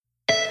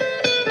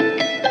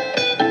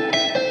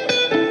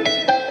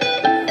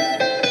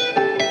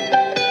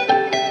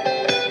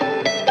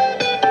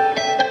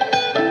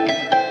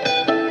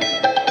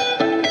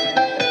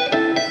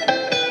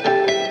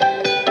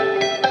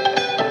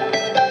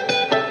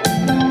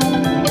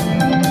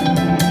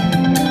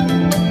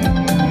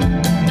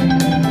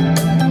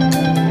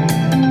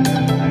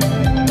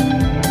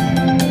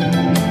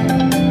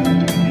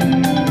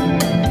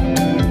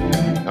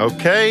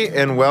Okay,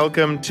 and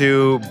welcome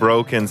to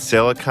Broken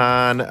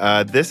Silicon.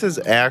 This is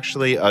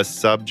actually a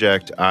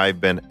subject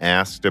I've been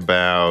asked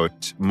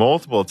about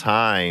multiple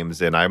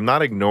times, and I'm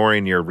not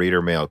ignoring your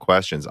reader mail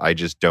questions. I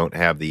just don't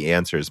have the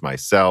answers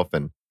myself.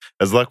 And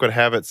as luck would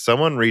have it,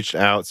 someone reached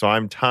out. So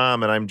I'm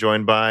Tom, and I'm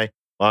joined by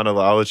Lana.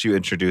 I'll let you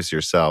introduce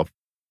yourself.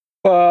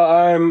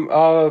 Well,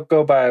 I'll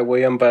go by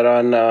William, but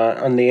on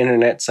the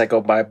internet, I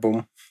go by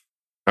Boom.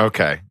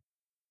 Okay.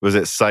 Was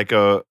it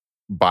Psycho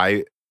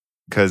by...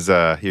 Because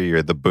here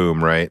you're the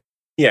Boom, right?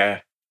 Yeah.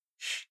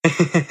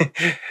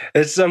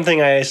 It's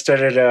something I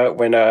started out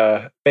when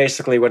I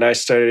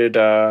started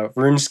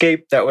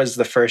RuneScape. That was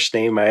the first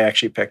name I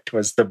actually picked,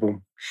 was the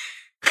Boom.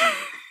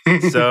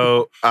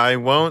 So I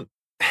won't...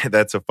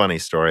 That's a funny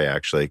story,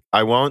 actually.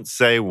 I won't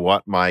say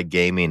what my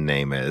gaming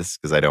name is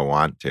because I don't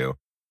want to.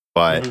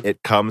 But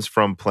it comes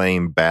from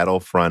playing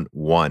Battlefront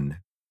 1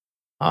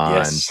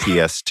 on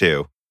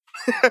PS2.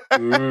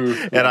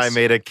 And I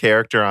made a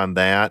character on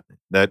that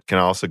can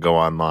also go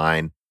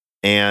online.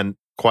 And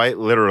quite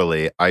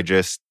literally, I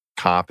just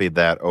copied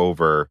that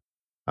over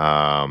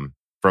from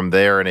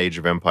there in Age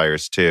of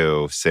Empires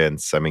 2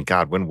 since,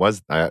 when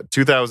was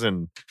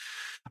 2000?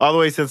 All the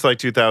way since like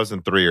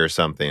 2003 or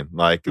something.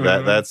 Like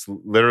that's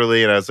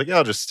literally, and I was like,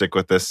 I'll just stick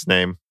with this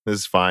name.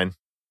 This is fine.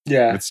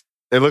 Yeah.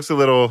 It looks a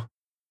little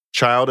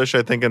childish,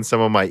 I think, in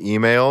some of my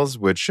emails,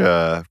 which,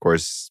 of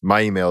course,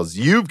 my emails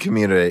you've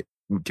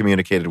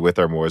communicated with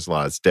are Moore's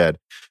Law is dead.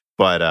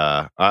 But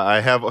I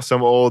have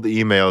some old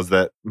emails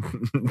that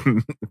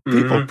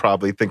people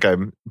probably think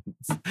I'm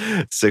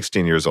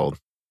 16 years old.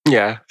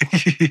 Yeah,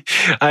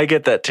 I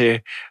get that too.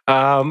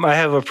 I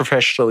have a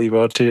professional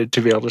email to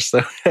be able to,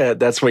 so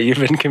that's what you've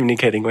been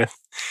communicating with.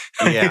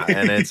 Yeah,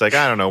 and it's like,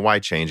 I don't know, why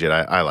change it?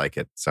 I like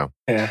it, so.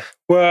 Yeah,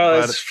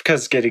 well, it's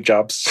because getting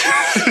jobs.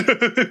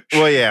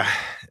 Well,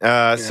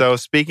 yeah. So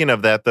speaking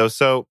of that, though,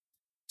 so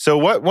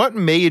what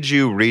made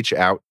you reach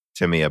out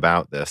to me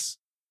about this?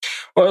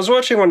 Well, I was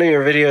watching one of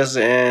your videos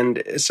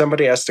and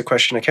somebody asked a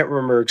question. I can't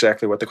remember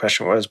exactly what the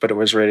question was, but it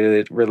was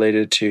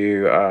related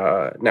to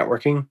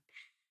networking.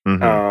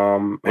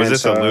 Mm-hmm. Was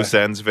this a loose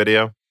ends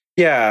video?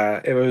 Yeah,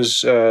 it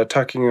was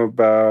talking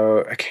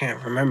about, I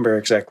can't remember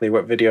exactly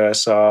what video I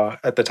saw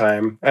at the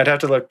time. I'd have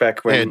to look back.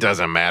 It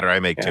doesn't matter.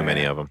 I make too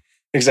many of them.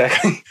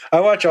 Exactly.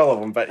 I watch all of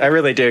them, but I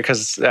really do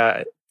because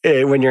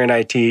when you're in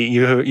IT,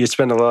 you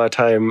spend a lot of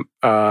time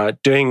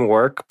doing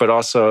work, but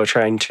also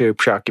trying to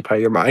preoccupy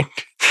your mind.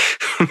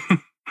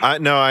 I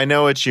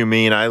know what you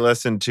mean. I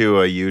listened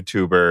to a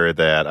YouTuber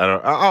that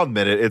I'll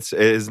admit it.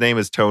 His name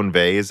is Tone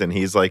Vase, and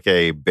he's like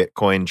a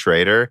Bitcoin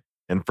trader.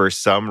 And for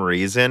some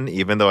reason,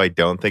 even though I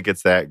don't think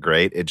it's that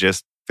great, it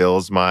just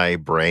fills my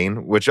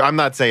brain, which I'm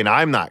not saying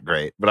I'm not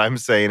great, but I'm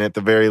saying at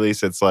the very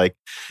least, it's like,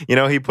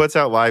 he puts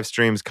out live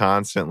streams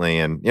constantly,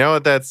 and you know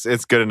what?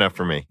 It's good enough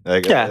for me.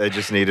 I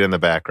just need it in the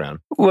background.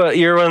 Well,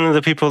 you're one of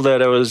the people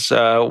that I was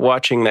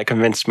watching that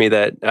convinced me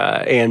that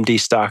AMD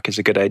stock is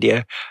a good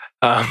idea.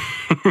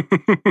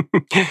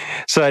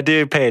 So I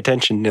do pay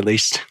attention, at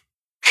least.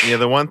 Yeah,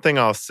 the one thing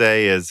I'll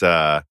say is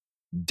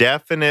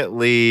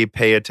definitely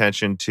pay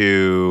attention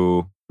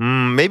to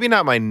maybe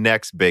not my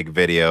next big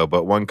video,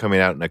 but one coming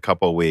out in a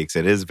couple of weeks.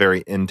 It is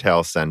very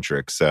Intel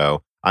centric,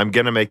 so I'm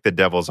going to make the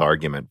devil's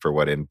argument for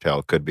what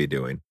Intel could be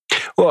doing.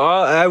 Well,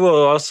 I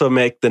will also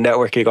make the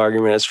networking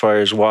argument as far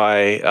as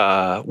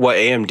why what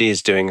AMD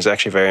is doing is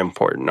actually very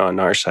important on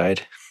our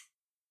side.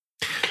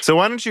 So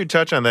why don't you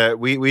touch on that?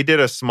 We did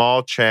a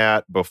small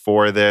chat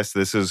before this.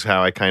 This is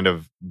how I kind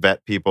of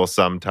vet people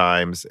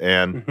sometimes.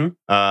 And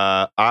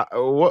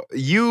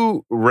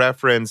you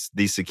referenced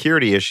the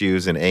security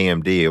issues in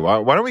AMD.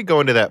 Why don't we go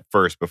into that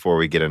first before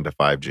we get into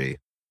 5G?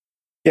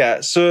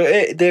 Yeah, so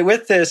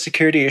with the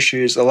security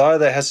issues, a lot of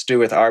that has to do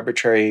with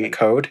arbitrary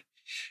code.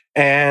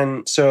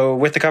 And so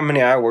with the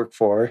company I work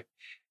for,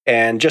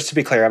 and just to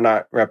be clear, I'm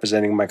not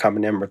representing my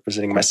company, I'm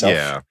representing myself.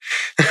 Yeah.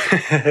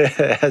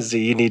 As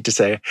you need to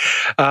say.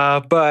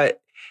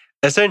 But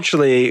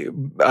essentially,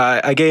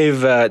 I gave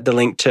the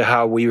link to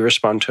how we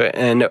respond to it.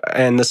 And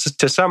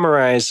to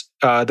summarize,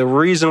 the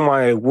reason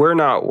why we're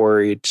not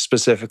worried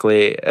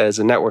specifically as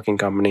a networking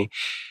company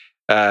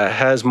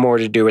has more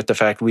to do with the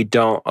fact we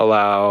don't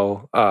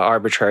allow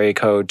arbitrary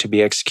code to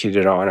be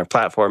executed on our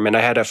platform. And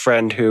I had a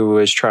friend who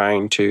was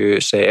trying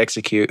to, say,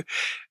 execute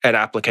an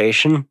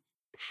application.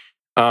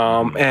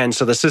 And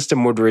so the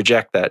system would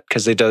reject that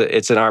because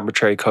it's an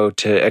arbitrary code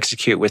to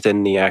execute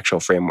within the actual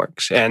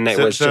frameworks. And it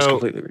was just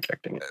completely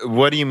rejecting it.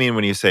 What do you mean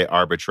when you say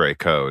arbitrary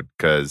code?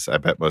 Because I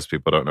bet most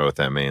people don't know what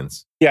that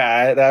means.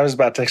 Yeah, I was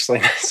about to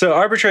explain. So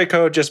arbitrary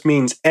code just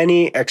means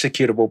any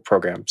executable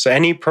program. So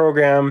any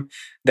program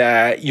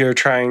that you're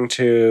trying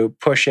to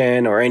push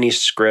in or any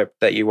script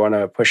that you want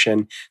to push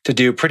in to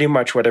do pretty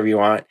much whatever you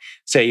want.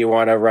 Say you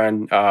want to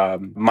run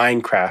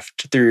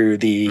Minecraft through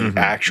the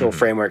actual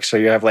framework. So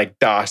you have like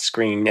DOS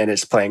screen and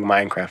it's playing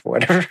Minecraft or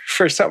whatever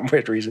for some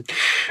weird reason.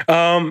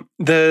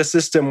 The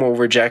system will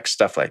reject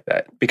stuff like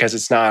that because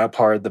it's not a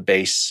part of the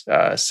base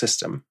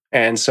system.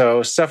 And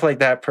so stuff like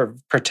that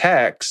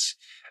protects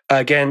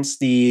against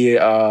the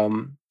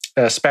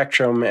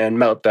Spectrum and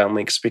Meltdown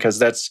links, because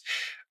that's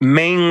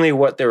mainly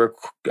what's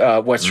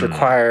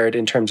required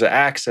in terms of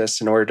access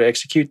in order to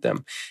execute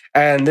them.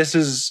 And this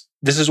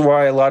is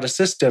why a lot of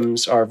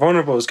systems are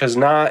vulnerable, is because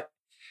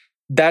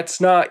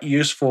that's not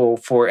useful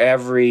for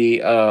every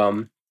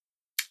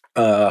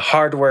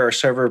hardware or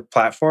server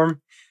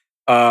platform,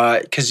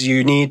 because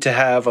you need to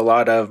have a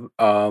lot of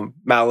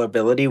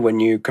malleability when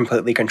you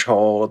completely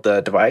control the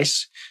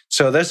device.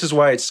 So this is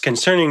why it's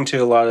concerning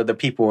to a lot of the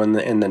people in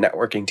the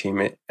networking team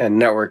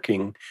and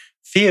networking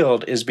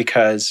field, is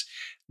because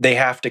they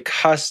have to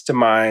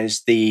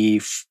customize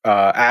the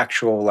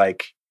actual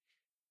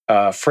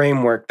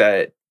framework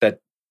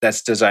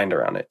that's designed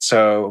around it.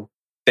 So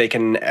they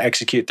can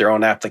execute their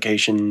own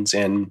applications,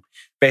 and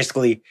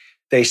basically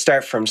they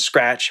start from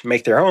scratch,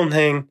 make their own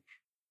thing,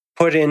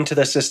 put it into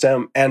the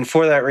system. And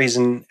for that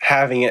reason,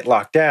 having it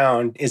locked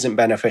down isn't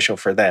beneficial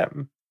for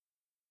them.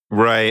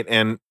 Right.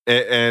 And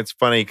it's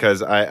funny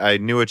because I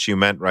knew what you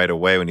meant right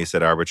away when you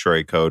said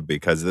arbitrary code,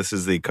 because this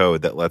is the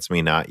code that lets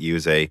me not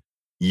use a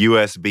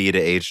USB to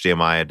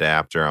HDMI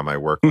adapter on my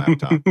work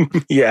laptop.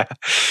 Yeah,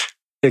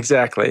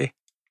 exactly.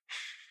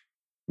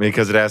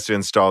 Because it has to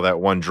install that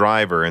one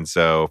driver. And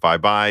so if I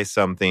buy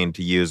something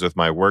to use with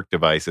my work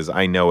devices,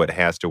 I know it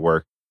has to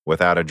work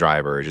without a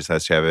driver. It just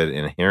has to have it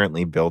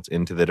inherently built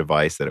into the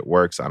device that it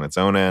works on its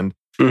own end.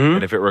 Mm-hmm.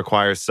 And if it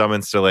requires some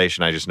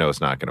installation, I just know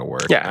it's not going to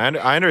work. Yeah.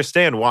 I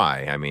understand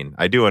why. I mean,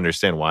 I do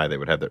understand why they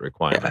would have that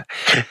requirement.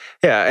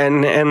 Yeah.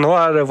 And a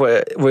lot of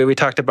what we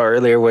talked about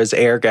earlier was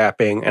air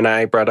gapping. And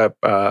I brought up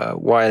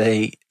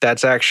why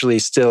that's actually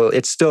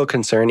it's still a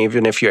concern,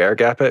 even if you air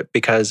gap it,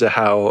 because of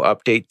how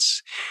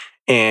updates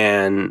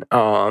and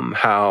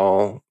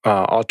how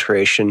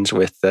alterations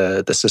with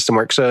the system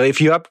work. So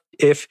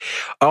if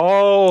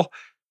all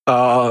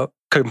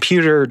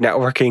computer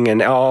networking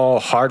and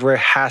all hardware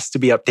has to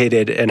be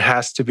updated and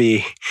has to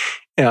be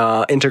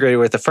integrated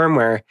with the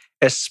firmware,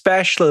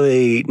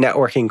 especially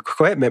networking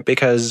equipment,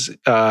 because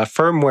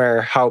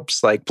firmware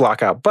helps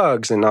block out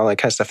bugs and all that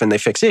kind of stuff, and they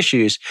fix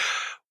issues.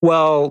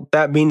 Well,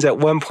 that means at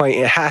one point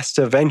it has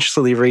to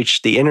eventually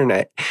reach the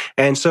internet.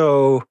 And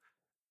so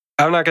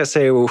I'm not going to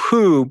say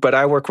who, but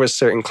I work with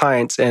certain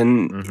clients,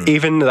 and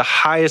even the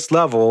highest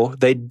level,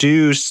 they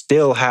do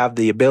still have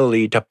the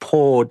ability to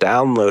pull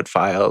download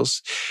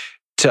files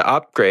to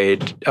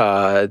upgrade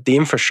the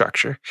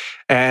infrastructure.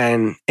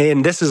 And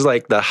this is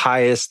the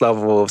highest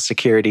level of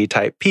security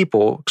type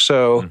people.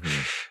 So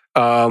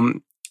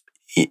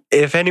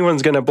if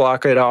anyone's going to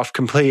block it off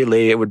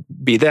completely, it would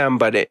be them.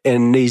 But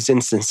in these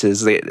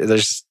instances,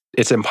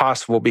 it's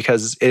impossible,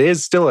 because it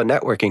is still a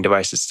networking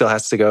device. It still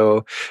has to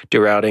go do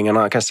routing and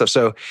all that kind of stuff.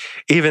 So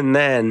even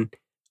then,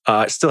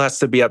 it still has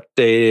to be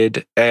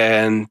updated.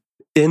 And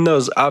in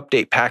those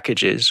update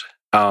packages,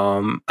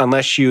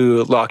 unless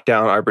you lock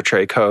down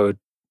arbitrary code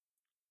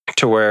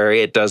to where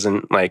it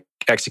doesn't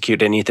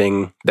execute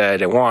anything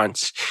that it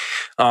wants,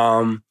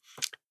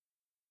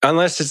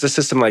 unless it's a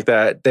system like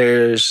that,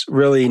 there's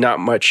really not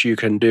much you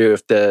can do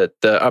if the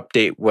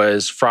update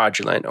was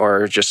fraudulent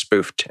or just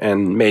spoofed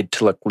and made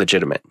to look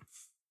legitimate.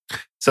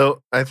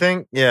 So I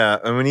think,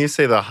 and when you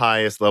say the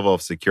highest level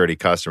of security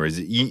customers,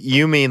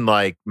 you mean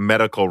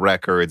medical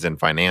records and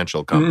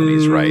financial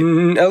companies, right?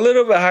 A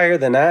little bit higher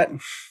than that.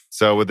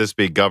 So would this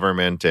be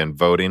government and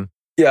voting?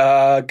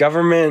 Yeah,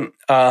 government.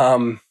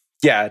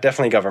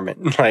 Definitely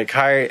government.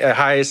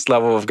 Highest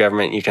level of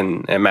government you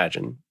can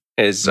imagine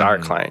is our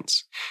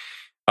clients.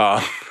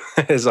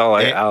 Is all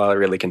I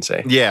really can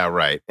say. Yeah,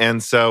 right.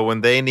 And so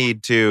when they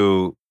need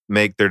to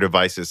make their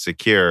devices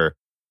secure,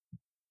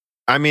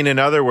 I mean, in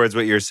other words,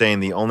 what you're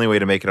saying, the only way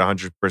to make it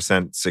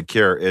 100%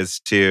 secure is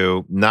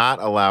to not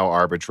allow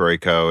arbitrary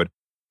code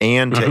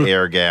and to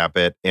air gap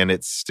it, and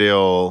it's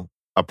still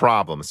a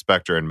problem,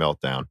 Spectre and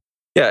Meltdown.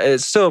 Yeah,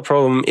 it's still a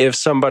problem if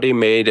somebody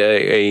made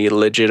a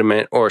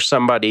legitimate, or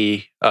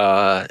somebody,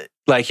 how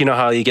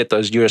you get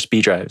those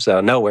USB drives out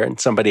of nowhere and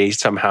somebody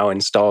somehow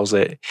installs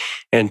it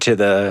into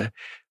the,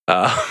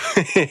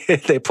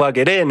 they plug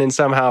it in, and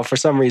somehow for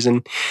some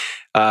reason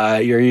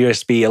your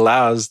USB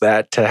allows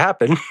that to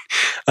happen.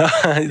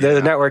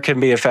 The network can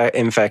be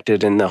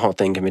infected and the whole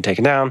thing can be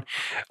taken down.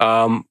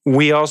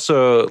 We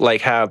also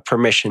have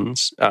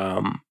permissions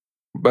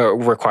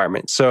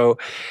requirements. So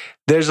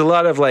there's a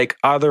lot of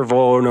other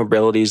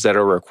vulnerabilities that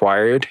are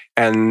required.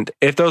 And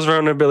if those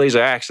vulnerabilities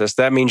are accessed,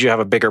 that means you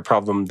have a bigger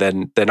problem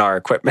than our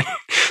equipment.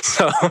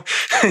 So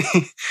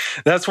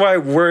that's why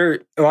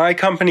my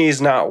company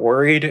is not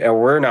worried, and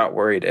we're not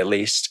worried, at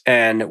least.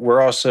 And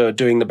we're also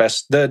doing the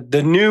best.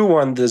 The new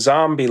one, the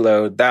zombie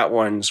load, that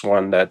one's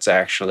one that's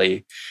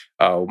actually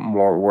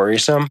more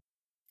worrisome,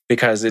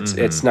 because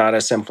it's not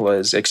as simple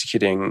as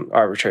executing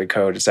arbitrary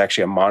code. It's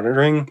actually a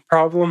monitoring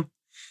problem.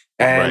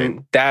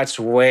 And that's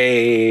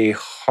way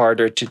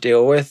harder to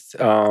deal with.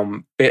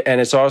 And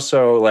it's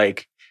also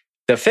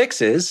the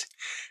fixes,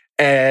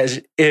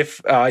 as if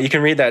you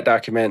can read that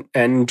document,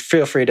 and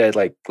feel free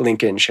to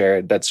link it and share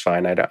it. That's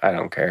fine. I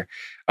don't care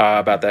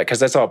about that, because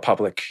that's all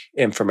public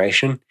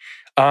information.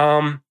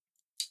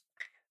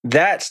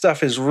 that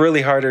stuff is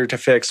really harder to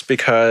fix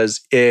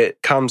because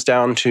it comes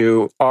down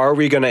to, are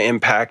we going to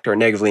impact or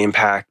negatively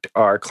impact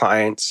our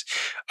clients?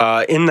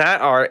 In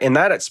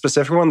that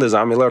specific one, the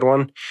ZombieLoad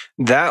one,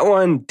 that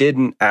one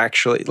didn't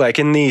actually, like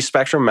in the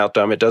Spectrum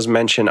Meltdown, it does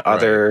mention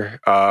other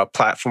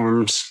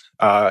platforms,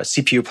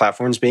 CPU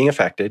platforms being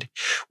affected,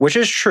 which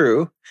is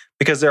true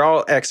because they're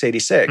all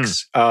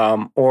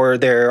x86 or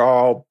they're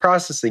all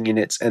processing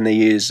units and they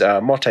use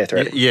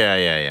multi-threading.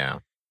 Yeah.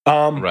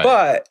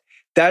 But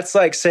that's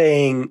like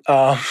saying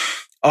all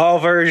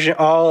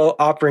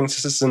operating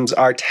systems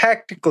are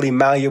technically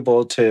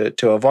malleable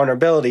to a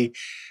vulnerability,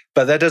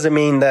 but that doesn't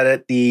mean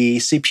that the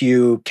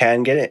CPU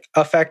can get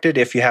affected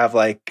if you have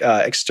like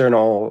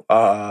external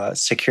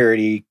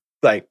security.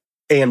 Like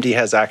AMD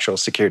has actual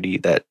security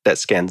that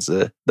scans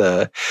the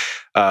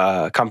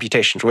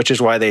computations, which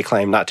is why they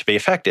claim not to be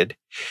affected.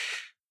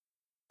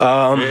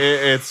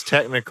 It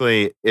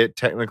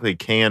technically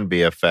can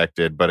be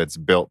affected, but it's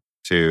built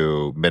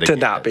to mitigate to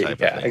not be.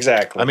 Yeah,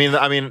 exactly. I mean,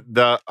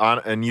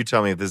 and you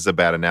tell me if this is a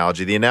bad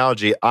analogy. The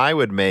analogy I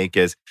would make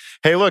is,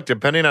 hey, look,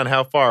 depending on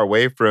how far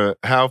away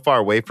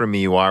from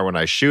me you are when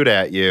I shoot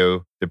at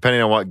you,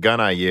 depending on what gun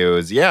I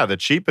use, the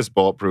cheapest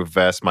bulletproof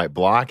vest might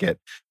block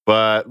it.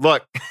 But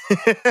look,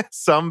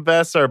 some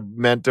vests are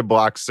meant to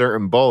block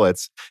certain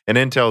bullets, and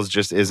Intel's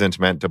just isn't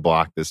meant to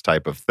block this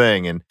type of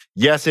thing. And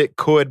yes, it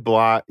could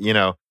block,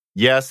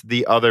 yes,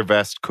 the other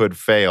vest could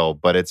fail,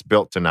 but it's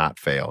built to not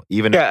fail.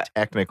 Even if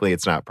technically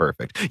it's not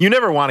perfect. You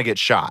never want to get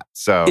shot.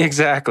 So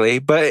exactly.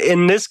 But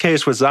in this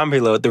case with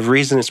ZombieLoad, the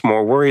reason it's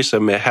more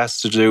worrisome, it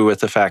has to do with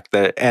the fact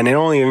that, and it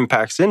only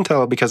impacts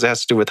Intel because it has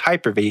to do with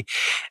Hyper-V.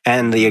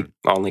 And the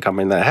only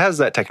company that has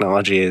that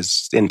technology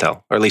is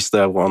Intel, or at least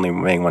the only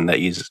main one that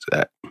uses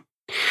that.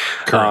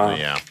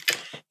 Currently,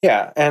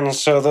 Yeah. And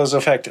so those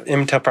affect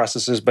Intel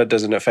processors, but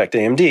doesn't affect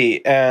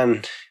AMD.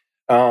 And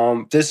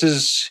this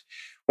is...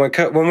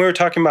 When we were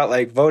talking about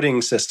like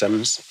voting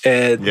systems,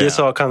 this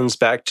all comes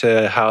back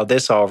to how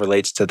this all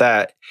relates to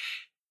that.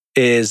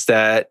 Is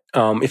that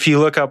if you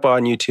look up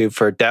on YouTube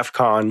for DEF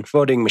CON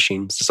voting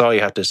machines, that's all you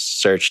have to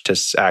search to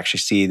actually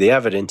see the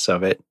evidence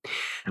of it.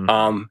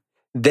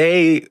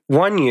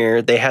 One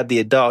year they had the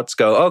adults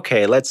go,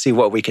 okay, let's see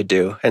what we could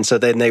do, and so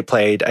then they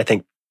played, I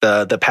think,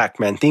 the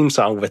Pac-Man theme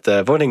song with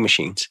the voting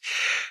machines,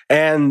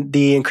 and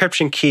the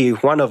encryption key,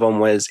 one of them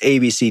was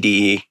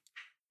ABCDE,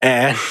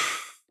 and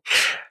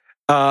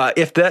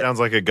if that sounds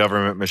like a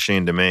government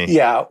machine to me.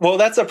 Yeah, well,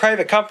 that's a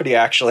private company,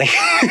 actually.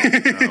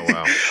 Oh,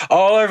 wow.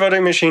 All our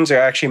voting machines are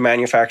actually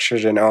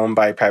manufactured and owned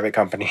by private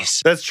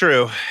companies. That's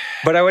true.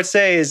 But I would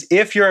say is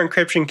if your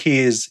encryption key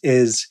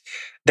is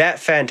that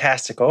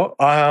fantastical,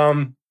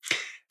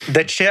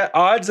 the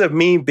odds of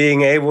me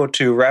being able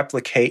to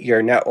replicate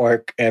your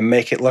network and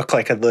make it look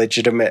like a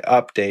legitimate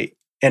update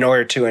in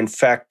order to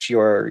infect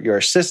your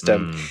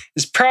system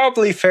is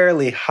probably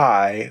fairly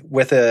high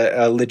with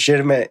a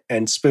legitimate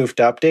and spoofed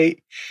update.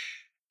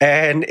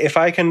 And if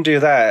I can do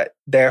that,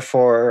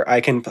 therefore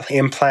I can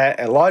implant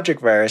a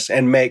logic virus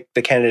and make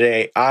the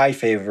candidate I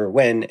favor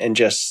win and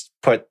just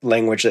put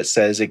language that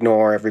says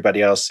ignore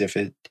everybody else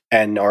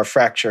or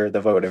fracture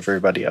the vote of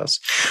everybody else,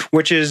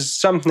 which is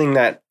something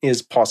that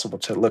is possible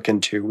to look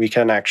into. We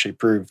can actually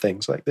prove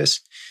things like this.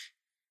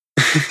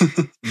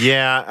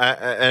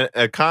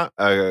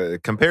 A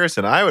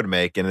comparison I would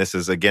make, and this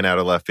is again out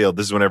of left field,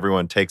 this is when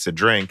everyone takes a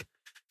drink.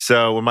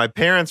 So when my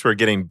parents were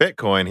getting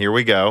Bitcoin, here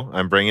we go,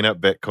 I'm bringing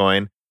up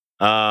Bitcoin.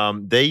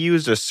 They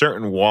used a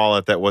certain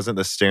wallet that wasn't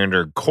the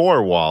standard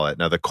Core wallet.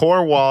 Now, the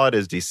Core wallet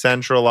is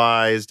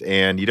decentralized,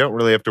 and you don't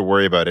really have to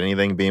worry about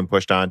anything being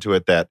pushed onto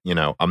it that,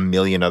 a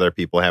million other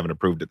people haven't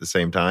approved at the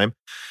same time.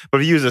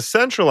 But if you use a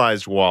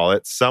centralized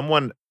wallet,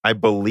 someone, I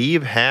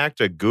believe,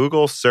 hacked a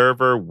Google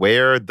server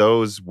where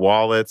those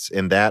wallets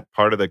in that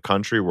part of the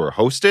country were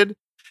hosted.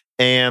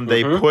 And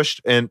they pushed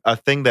in a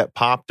thing that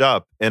popped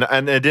up. And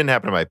it didn't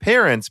happen to my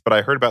parents, but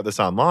I heard about this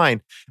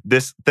online.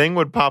 This thing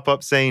would pop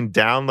up saying,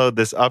 download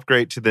this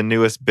upgrade to the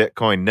newest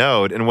Bitcoin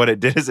node. And what it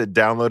did is it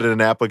downloaded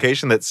an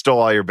application that stole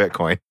all your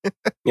Bitcoin.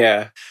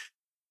 Yeah.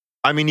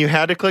 I mean, you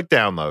had to click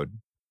download,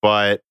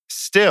 but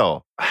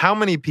still, how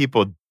many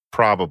people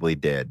probably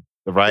did,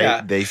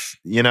 right?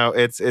 Yeah.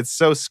 It's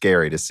so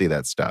scary to see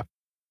that stuff.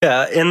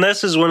 Yeah. And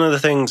this is one of the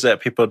things that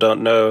people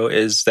don't know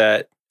is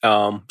that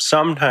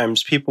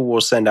sometimes people will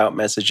send out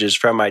messages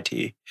from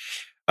IT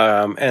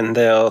and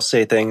they'll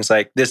say things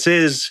like, this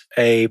is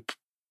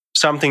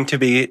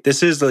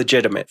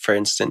legitimate, for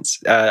instance.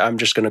 I'm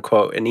just going to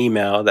quote an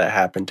email that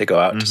happened to go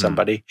out to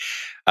somebody.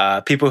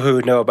 People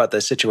who know about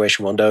the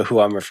situation will know who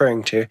I'm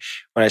referring to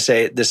when I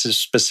say this is a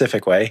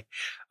specific way.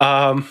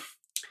 I'll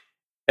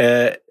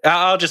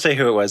just say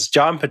who it was.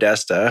 John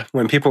Podesta,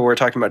 when people were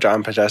talking about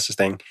John Podesta's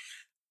thing,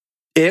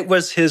 it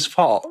was his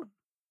fault.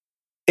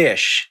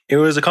 It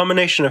was a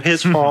combination of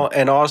his fault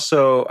and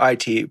also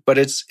IT, but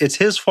it's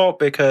his fault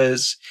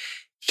because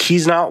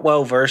he's not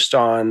well versed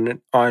on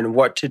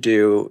what to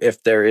do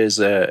if there is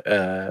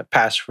a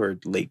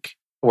password leak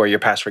or your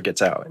password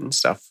gets out and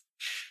stuff.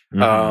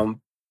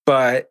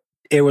 But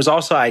it was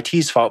also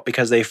IT's fault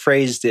because they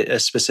phrased it a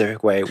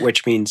specific way,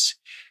 which means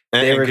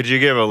And could you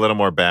give a little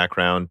more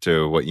background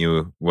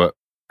to what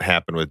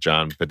happened with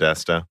John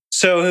Podesta?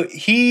 So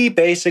he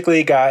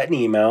basically got an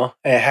email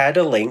and it had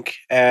a link,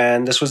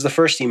 and this was the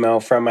first email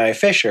from a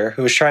phisher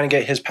who was trying to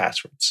get his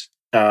passwords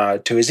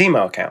to his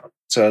email account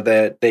so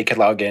that they could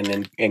log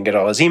in and get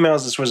all his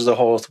emails. This was the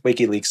whole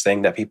WikiLeaks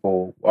thing that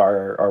people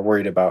are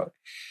worried about.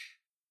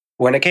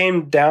 When it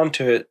came down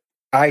to it,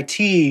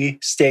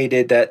 IT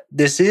stated that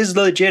this is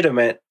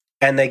legitimate,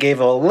 and they gave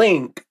a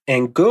link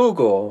in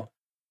Google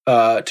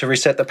to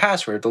reset the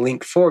password, the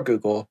link for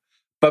Google.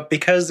 But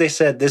because they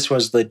said this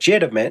was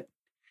legitimate,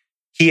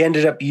 he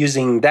ended up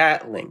using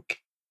that link.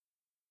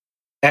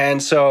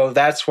 And so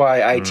that's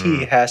why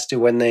IT has to,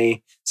 when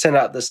they send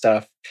out the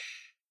stuff,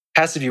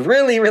 has to be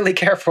really, really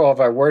careful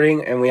of our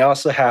wording. And we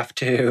also have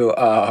to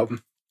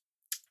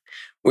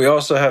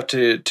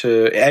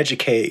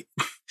educate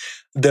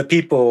the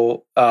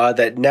people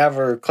that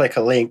never click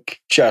a link,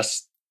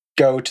 just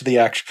go to the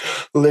actual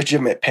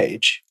legitimate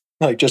page.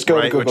 Like just go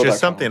to Google. Which is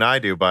something I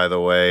do, by the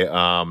way.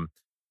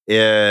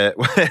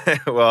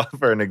 Well,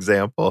 for an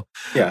example,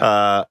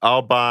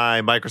 I'll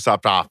buy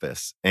Microsoft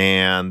Office,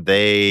 and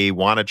they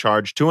want to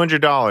charge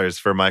 $200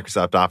 for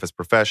Microsoft Office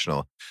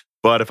Professional.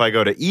 But if I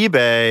go to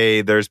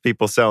eBay, there's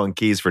people selling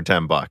keys for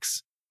 $10.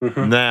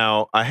 Mm-hmm.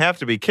 Now, I have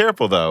to be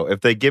careful, though.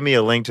 If they give me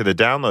a link to the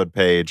download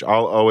page,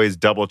 I'll always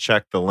double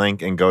check the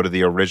link and go to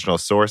the original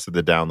source of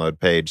the download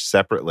page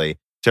separately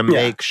to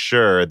make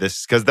sure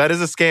this, because that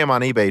is a scam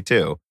on eBay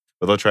too.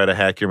 But they'll try to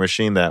hack your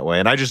machine that way.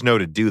 And I just know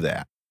to do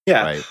that.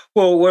 Yeah. Right?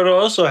 Well, what will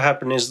also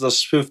happen is they'll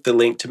spoof the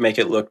link to make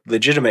it look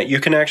legitimate. You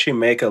can actually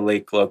make a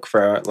link look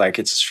for like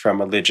it's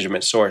from a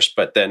legitimate source,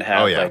 but then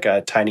have like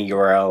a tiny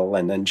URL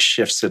and then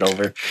shifts it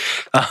over.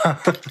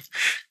 But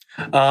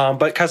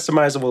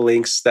customizable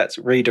links that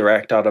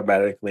redirect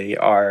automatically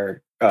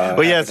are. So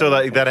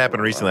that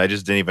happened recently. I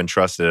just didn't even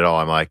trust it at all.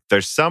 I'm like,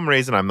 there's some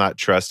reason I'm not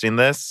trusting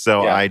this.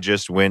 So I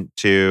just went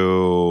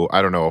to,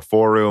 I don't know, a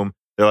forum.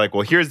 They're like,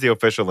 well, here's the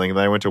official link. And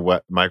then I went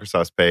to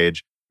Microsoft's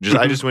page.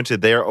 I just went to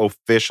their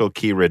official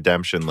key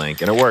redemption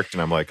link, and it worked.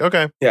 And I'm like,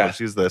 okay, let's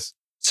use this.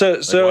 So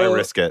why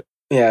risk it?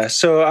 Yeah.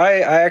 So I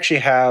actually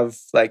have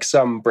like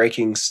some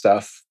breaking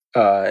stuff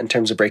in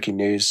terms of breaking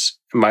news,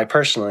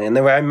 personally. And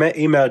then I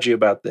emailed you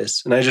about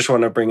this, and I just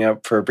want to bring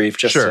up for a brief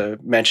just to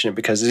mention it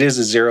because it is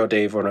a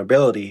 0-day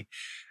vulnerability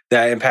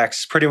that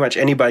impacts pretty much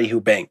anybody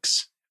who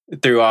banks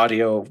through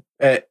audio.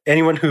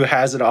 Anyone who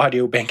has an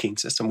audio banking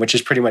system, which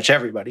is pretty much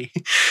everybody.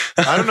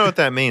 I don't know what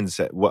that means.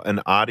 What,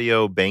 an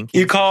audio banking?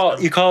 You call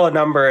a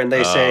number and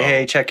they say,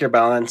 "Hey, check your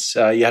balance.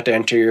 You have to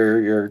enter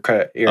your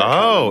credit."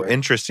 Oh,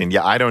 interesting.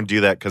 Yeah, I don't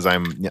do that because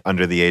I'm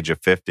under the age of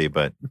 50.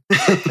 But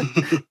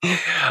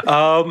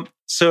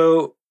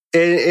so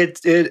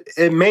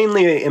it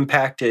mainly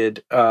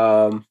impacted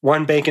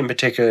one bank in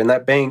particular, and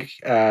that bank.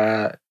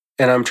 And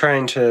I'm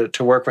trying to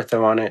work with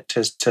them on it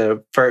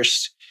to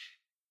first.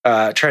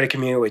 Try to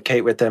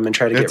communicate with them and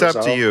try to get resolved.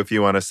 It's up to you if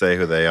you want to say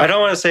who they are. I don't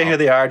want to say who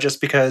they are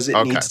just because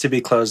it needs to be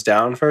closed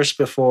down first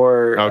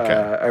before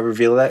I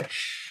reveal that.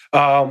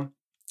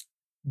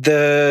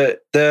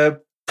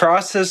 The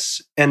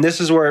process, and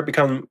this is where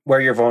where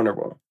you're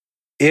vulnerable.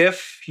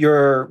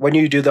 When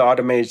you do the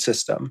automated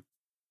system,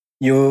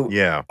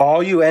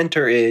 all you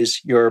enter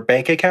is your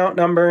bank account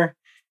number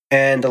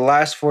and the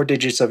last 4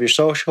 digits of your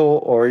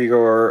social, or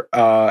your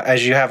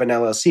as you have an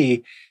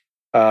LLC,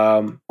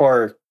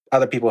 or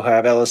other people who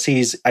have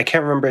LLCs. I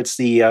can't remember. It's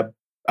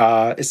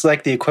it's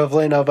like the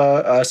equivalent of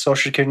a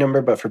social security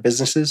number, but for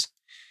businesses.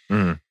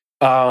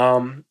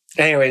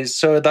 Anyways,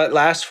 so that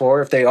last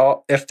 4,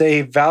 if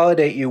they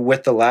validate you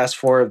with the last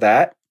 4 of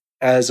that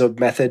as a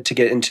method to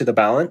get into the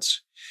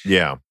balance.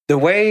 Yeah. The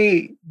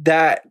way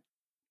that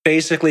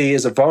basically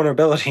is a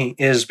vulnerability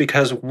is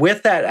because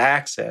with that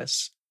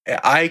access,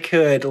 I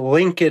could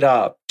link it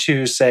up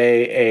to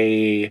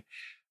say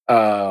a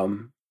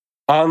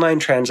online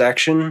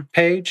transaction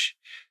page.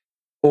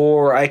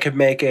 Or I could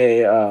make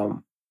a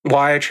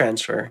wire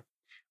transfer,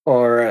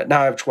 or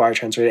not wire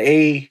transfer,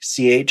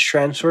 ACH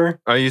transfer.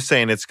 Are you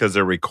saying it's because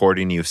they're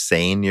recording you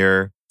saying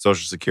your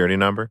social security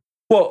number?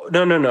 Well,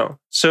 no.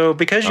 So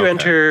because you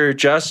enter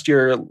just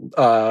your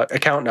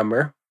account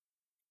number,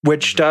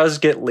 which does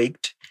get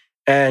leaked,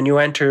 and you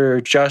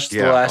enter just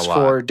the last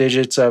 4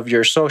 digits of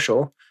your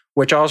social,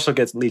 which also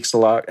gets leaked a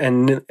lot,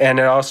 and it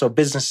also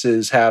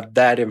businesses have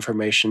that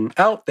information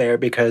out there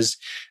because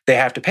they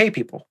have to pay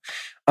people.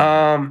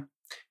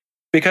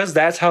 Because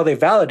that's how they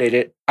validate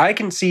it, I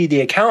can see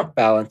the account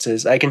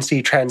balances, I can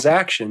see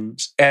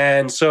transactions.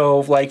 And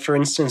so, like, for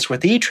instance,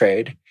 with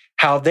E-Trade,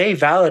 how they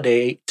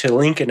validate to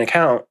link an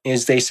account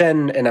is they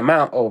send an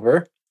amount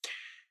over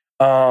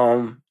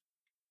to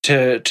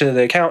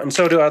the account. And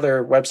so do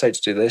other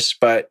websites do this,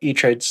 but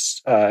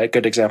E-Trade's a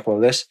good example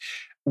of this.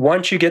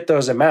 Once you get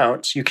those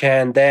amounts, you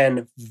can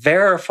then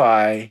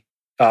verify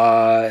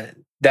that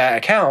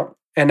account.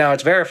 And now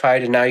it's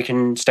verified, and now you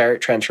can start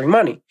transferring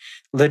money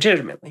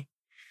legitimately.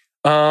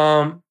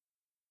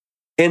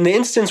 In the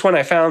instance when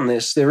I found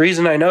this, the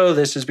reason I know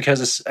this is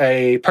because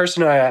a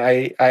person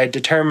I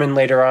determined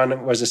later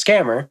on was a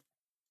scammer.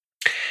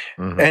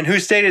 and who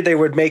stated they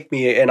would make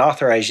me an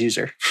authorized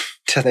user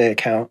to the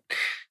account.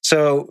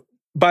 So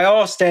by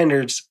all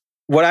standards,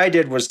 what I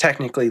did was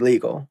technically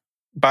legal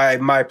by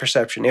my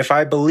perception. If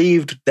I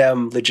believed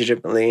them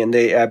legitimately and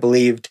I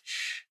believed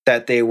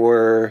that they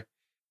were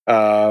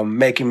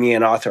making me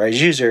an authorized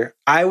user,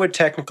 I would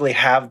technically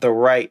have the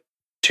right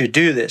to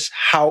do this.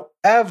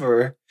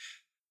 However,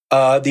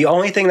 the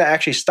only thing that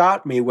actually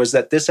stopped me was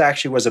that this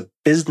actually was a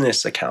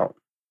business account,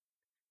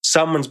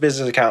 someone's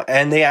business account,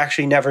 and they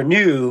actually never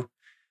knew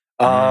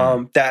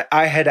that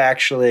I had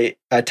actually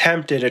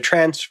attempted a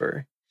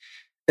transfer.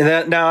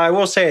 And now I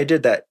will say I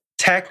did that.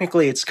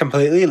 Technically, it's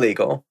completely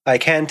legal. I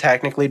can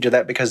technically do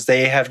that because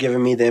they have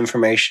given me the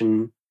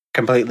information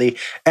completely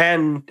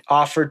and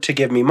offered to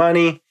give me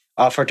money,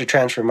 offered to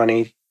transfer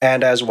money,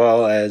 and as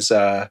well as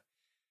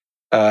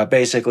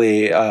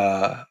basically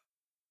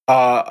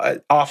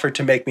offered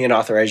to make me an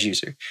authorized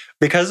user.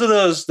 Because of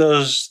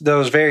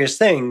those various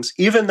things,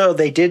 even though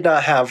they did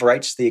not have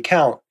rights to the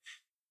account,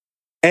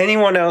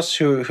 anyone else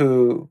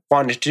who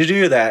wanted to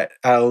do that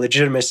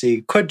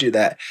legitimacy could do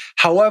that.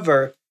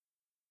 However,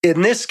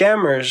 in this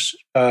scammer's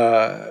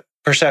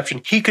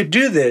perception, he could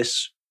do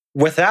this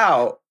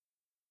without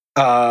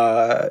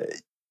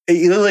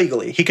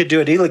illegally. He could do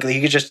it illegally.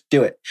 He could just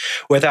do it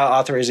without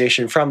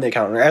authorization from the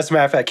accountant. As a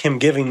matter of fact, him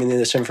giving me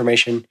this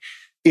information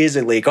is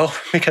illegal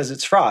because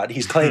it's fraud.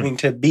 He's claiming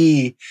to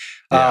be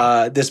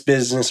this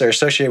business or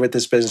associated with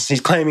this business. He's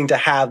claiming to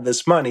have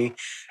this money,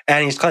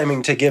 and he's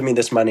claiming to give me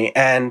this money.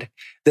 And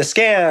the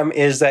scam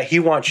is that he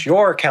wants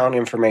your account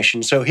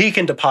information so he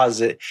can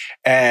deposit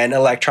an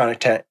electronic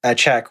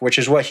check, which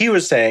is what he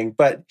was saying,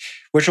 but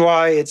which is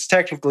why it's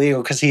technically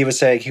legal, because he was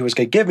saying he was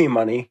going to give me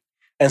money.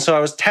 And so I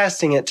was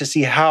testing it to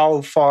see how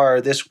far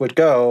this would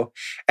go.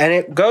 And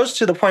it goes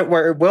to the point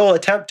where it will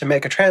attempt to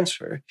make a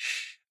transfer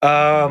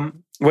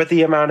with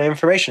the amount of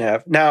information I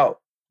have. Now,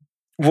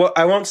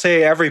 I won't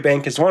say every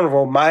bank is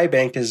vulnerable. My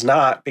bank is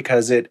not,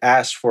 because it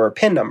asks for a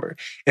PIN number.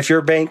 If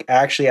your bank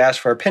actually asks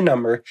for a PIN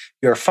number,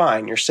 you're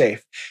fine, you're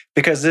safe.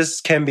 Because this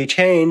can be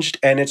changed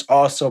and it's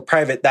also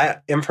private.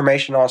 That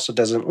information also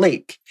doesn't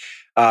leak,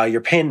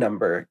 your PIN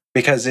number,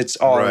 because it's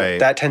all,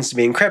 that tends to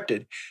be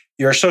encrypted.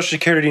 Your social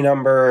security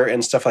number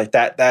and stuff like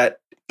that,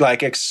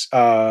 like, who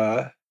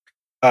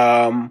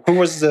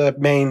was the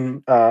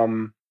main...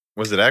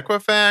 was it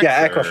Equifax?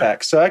 Yeah,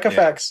 Equifax. So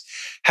Equifax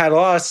had a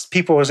lot of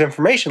people's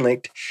information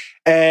leaked,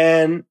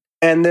 and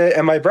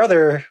my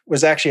brother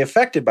was actually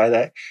affected by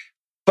that.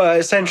 But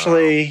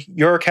essentially,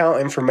 your account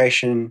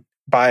information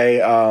by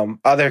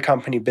other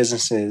company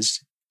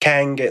businesses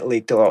can get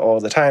leaked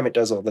all the time. It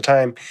does all the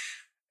time,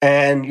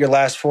 and your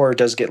last four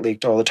does get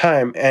leaked all the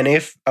time. And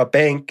if a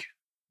bank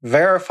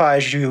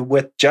verifies you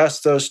with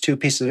just those two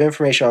pieces of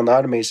information on the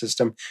automated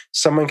system,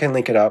 someone can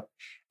link it up,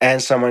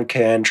 and someone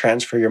can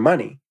transfer your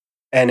money.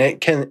 And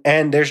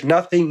there's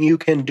nothing you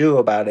can do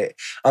about it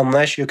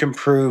unless you can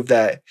prove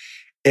that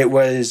it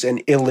was an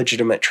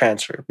illegitimate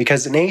transfer.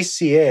 Because an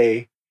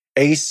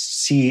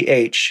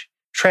ACH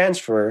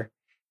transfer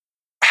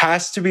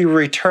has to be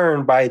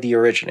returned by the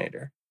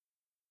originator.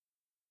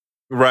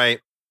 Right.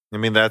 I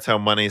mean, that's how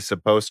money's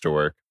supposed to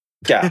work.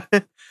 Yeah.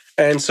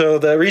 And so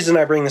the reason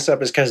I bring this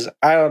up is because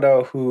I don't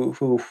know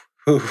who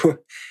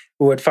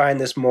would find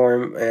this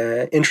more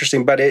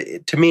interesting. But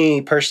to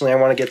me, personally, I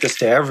want to get this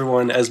to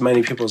everyone, as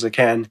many people as I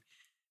can,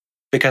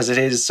 because it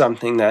is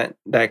something that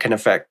can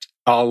affect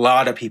a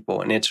lot of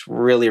people. And it's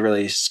really,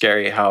 really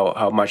scary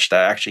how much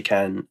that actually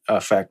can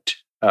affect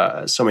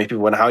so many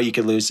people, and how you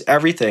could lose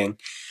everything,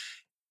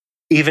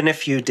 even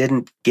if you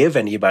didn't give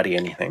anybody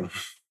anything.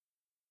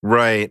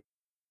 Right.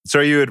 So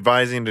are you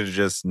advising to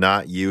just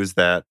not use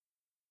that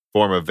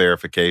form of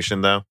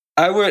verification, though?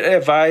 I would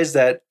advise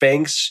that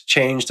banks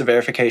change the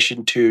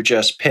verification to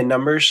just PIN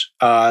numbers,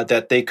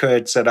 that they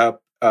could set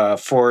up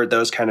for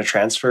those kind of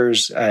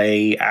transfers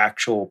a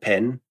actual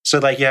PIN. So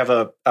like you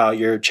have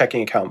your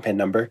checking account PIN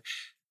number,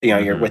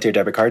 you're with your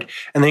debit card,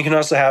 and then you can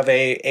also have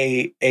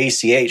a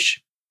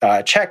ACH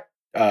check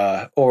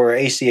or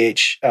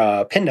ACH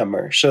PIN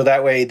number. So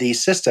that way the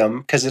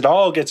system, because it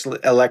all gets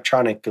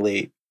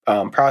electronically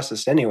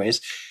processed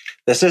anyways,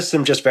 the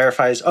system just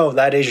verifies, oh,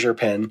 that is your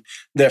PIN.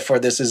 Therefore,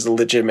 this is a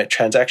legitimate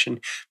transaction.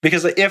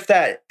 Because if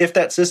that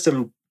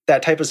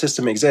type of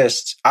system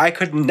exists, I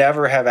could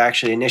never have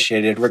actually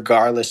initiated,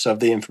 regardless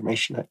of the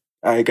information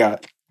I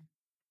got.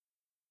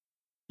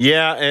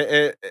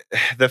 Yeah,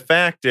 the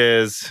fact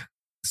is,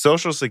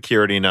 Social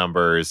Security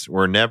numbers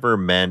were never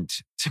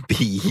meant to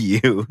be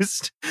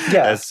used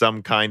as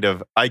some kind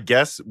of, I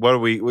guess, what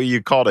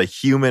you called a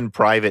human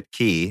private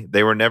key.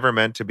 They were never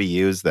meant to be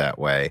used that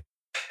way.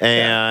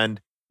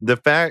 And the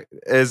fact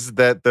is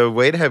that the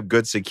way to have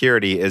good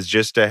security is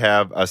just to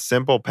have a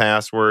simple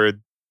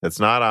password that's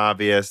not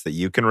obvious, that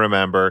you can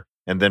remember,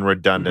 and then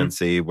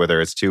redundancy,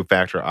 whether it's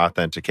two-factor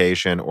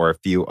authentication or a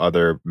few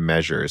other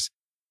measures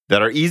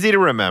that are easy to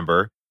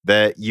remember,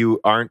 that you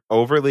aren't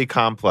overly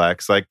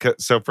complex. Like,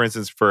 so for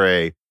instance, for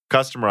a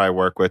customer I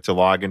work with to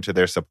log into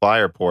their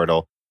supplier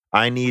portal,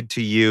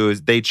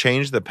 they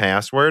change the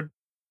password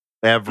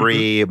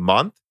every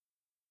month.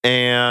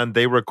 and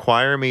they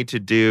require me to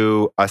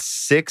do a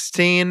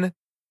 16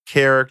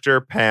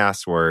 character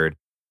password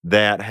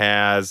that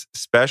has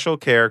special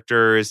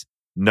characters,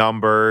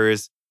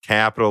 numbers,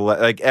 capital,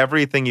 like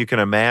everything you can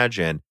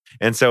imagine.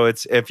 And so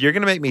it's, if you're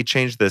going to make me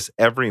change this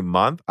every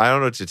month, I don't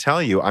know what to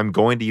tell you. I'm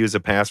going to use a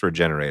password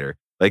generator.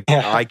 Like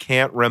I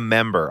can't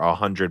remember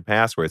 100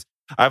 passwords.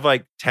 I have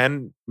like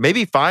 10,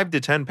 maybe 5 to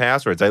 10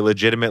 passwords I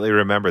legitimately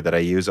remember that I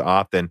use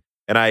often.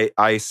 And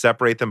I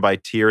separate them by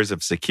tiers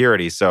of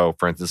security. So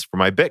for instance, for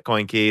my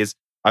Bitcoin keys,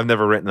 I've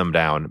never written them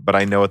down, but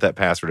I know what that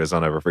password is.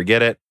 I'll never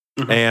forget it.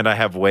 Mm-hmm. And I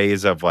have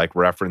ways of like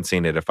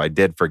referencing it if I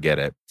did forget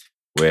it,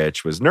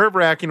 which was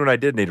nerve-wracking when I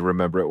did need to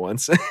remember it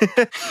once.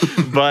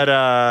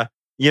 But,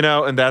 you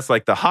know, and that's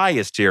like the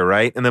highest tier,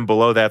 right? And then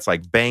below that's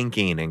like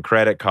banking and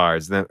credit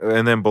cards.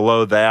 And then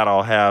below that,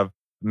 I'll have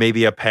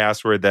maybe a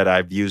password that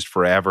I've used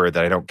forever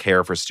that I don't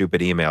care for stupid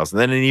emails. And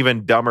then an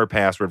even dumber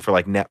password for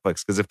like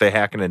Netflix. Because if they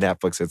hack into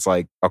Netflix, it's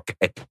like,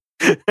 okay,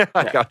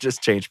 I'll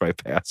just change my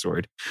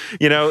password.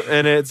 You know,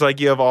 and it's like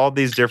you have all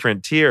these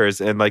different tiers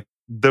and like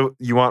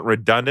you want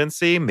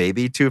redundancy,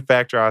 maybe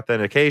 2-factor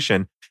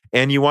authentication.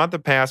 And you want the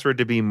password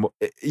to be,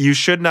 you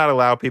should not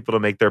allow people to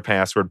make their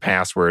password,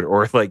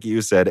 or like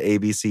you said, A,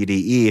 B, C,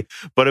 D, E.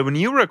 But when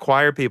you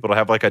require people to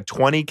have like a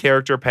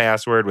 20-character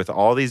password with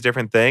all these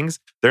different things,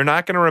 they're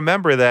not going to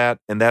remember that.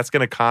 And that's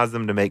going to cause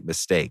them to make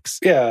mistakes.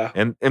 Yeah.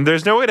 And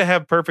there's no way to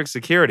have perfect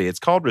security. It's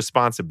called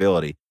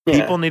responsibility.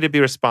 Yeah. People need to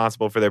be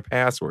responsible for their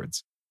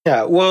passwords.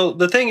 Yeah. Well,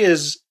 the thing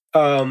is,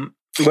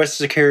 with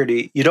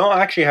security, you don't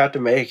actually have to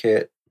make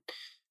it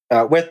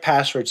with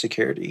password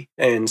security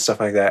and stuff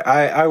like that.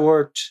 I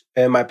worked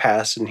in my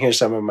past, and here's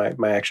some of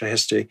my actual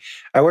history.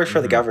 I worked for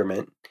the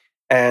government.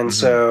 And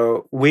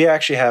so we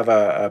actually have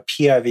a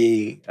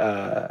PIV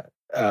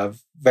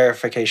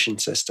verification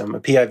system, a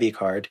PIV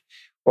card,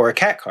 or a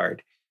CAT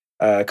card,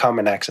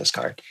 Common Access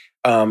Card,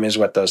 is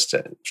what those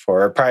stand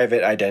for.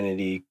 Private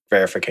Identity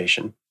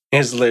Verification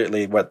is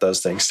literally what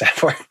those things stand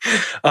for.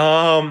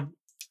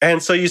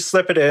 And so you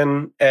slip it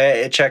in,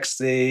 it checks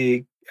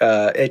the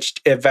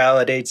it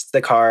validates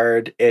the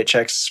card, it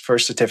checks for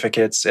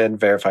certificates and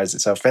verifies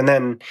itself, and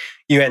then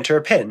you enter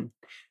a PIN.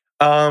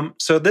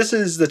 So this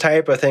is the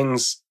type of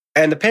things,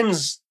 and the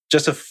PIN's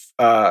just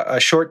a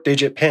short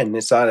digit PIN.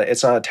 It's not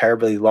a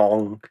terribly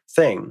long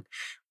thing,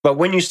 but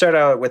when you start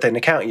out with an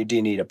account, you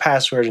do need a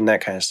password and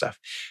that kind of stuff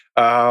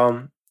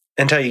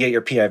until you get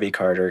your PIV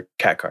card or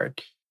CAT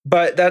card.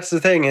 But that's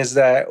the thing, is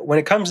that when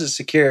it comes to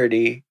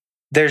security,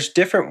 there's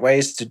different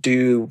ways to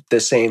do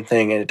the same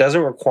thing, and it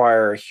doesn't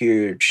require a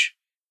huge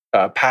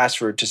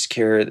password to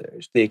secure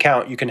the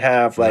account. You can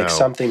have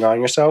something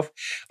on yourself.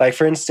 Like,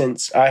 for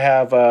instance, I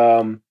have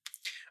on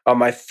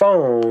my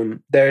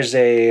phone, there's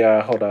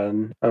a, hold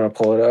on, I'm going to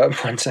pull it up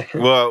 1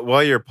 second. Well,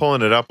 while you're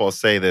pulling it up, I'll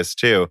say this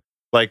too.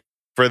 Like,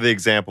 for the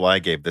example I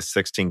gave, the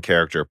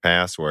 16-character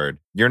password,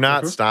 you're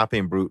not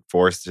stopping brute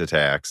force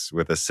attacks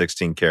with a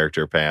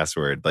 16-character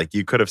password. Like,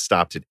 you could have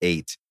stopped at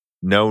 8.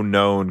 No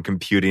known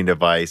computing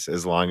device,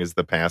 as long as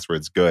the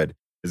password's good,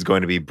 is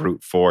going to be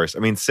brute force. I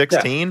mean,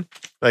 16,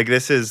 like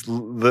this is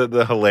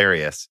the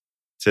hilarious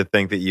to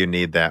think that you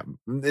need that.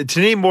 To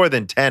need more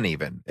than 10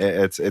 even.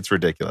 It's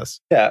ridiculous.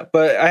 Yeah,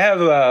 but I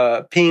have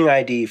a ping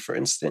ID, for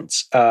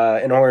instance,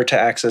 in order to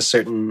access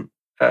certain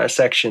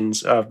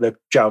sections of the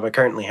job I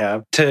currently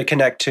have to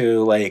connect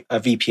to like a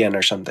VPN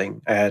or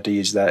something. I had to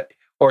use that,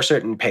 or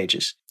certain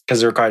pages,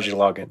 because it requires you to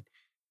log in.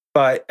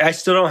 But I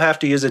still don't have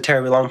to use a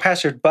terribly long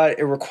password, but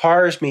it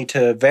requires me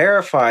to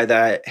verify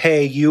that,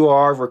 hey, you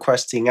are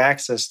requesting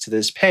access to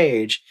this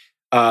page.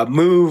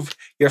 Move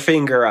your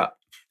finger up.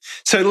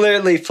 So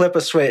literally flip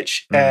a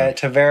switch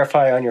to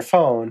verify on your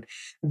phone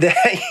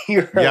that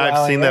you're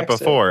I've seen that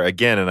before.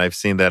 Again, and I've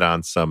seen that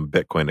on some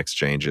Bitcoin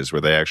exchanges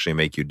where they actually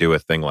make you do a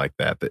thing like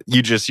that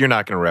you're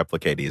not going to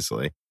replicate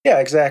easily. Yeah,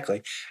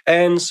 exactly.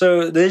 And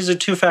so these are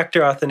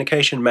 2-factor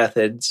authentication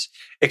methods.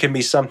 It can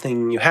be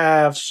something you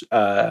have,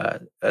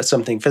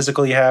 something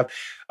physical you have,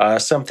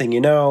 something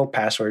you know,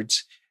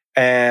 passwords.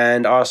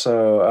 And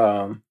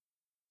also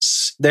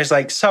there's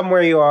like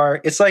somewhere you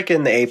are. It's like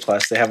in the A+,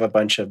 they have a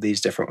bunch of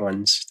these different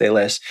ones they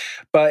list.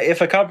 But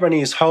if a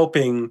company is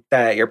hoping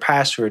that your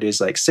password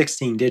is like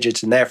 16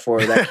 digits and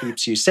therefore that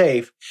keeps you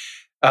safe,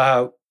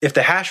 if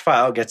the hash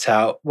file gets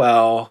out,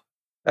 well...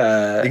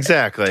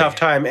 exactly. Tough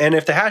time. And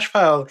if the hash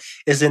file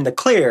is in the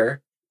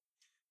clear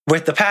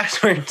with the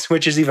passwords,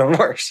 which is even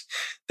worse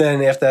than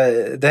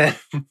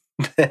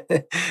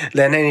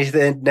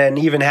then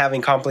even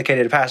having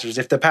complicated passwords.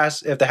 If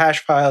the hash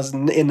file is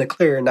in the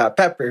clear and not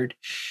peppered,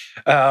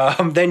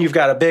 then you've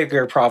got a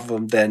bigger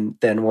problem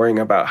than worrying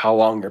about how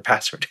long your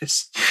password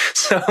is.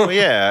 So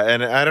yeah,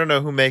 and I don't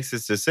know who makes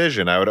this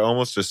decision. I would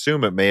almost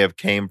assume it may have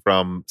came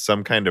from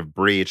some kind of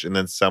breach, and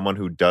then someone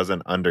who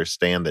doesn't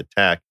understand the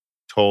tech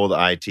told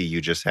IT, you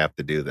just have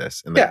to do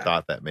this. And they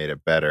thought that made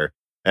it better.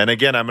 And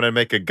again, I'm going to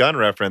make a gun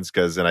reference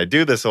and I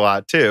do this a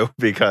lot too,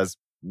 because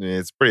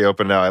it's pretty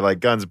open now. I like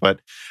guns, but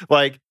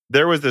like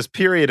there was this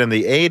period in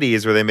the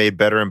 80s where they made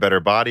better and better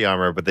body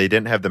armor, but they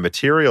didn't have the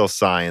material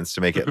science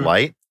to make it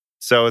light.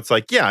 So it's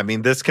like, yeah, I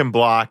mean, this can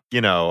block,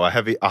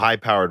 a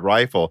high-powered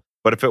rifle,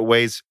 but if it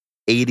weighs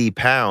 80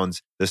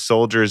 pounds, the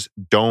soldiers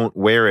don't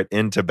wear it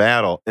into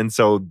battle. And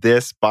so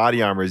this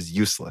body armor is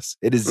useless.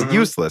 It is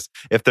useless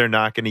if they're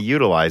not going to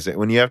utilize it.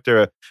 When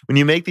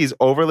you make these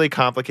overly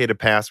complicated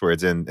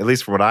passwords, and at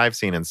least from what I've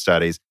seen in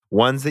studies,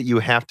 ones that you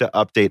have to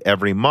update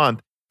every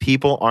month,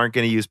 people aren't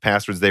going to use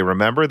passwords they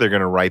remember. They're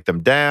going to write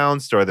them down,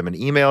 store them in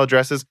email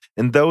addresses,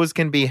 and those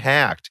can be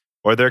hacked.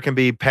 Or there can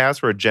be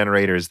password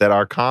generators that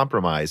are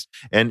compromised.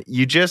 And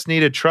you just need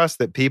to trust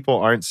that people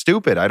aren't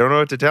stupid. I don't know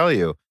what to tell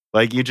you.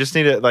 Like, you just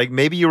need to,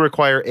 maybe you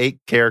require 8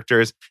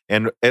 characters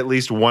and at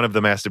least one of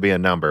them has to be a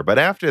number. But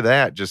after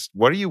that, just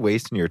what are you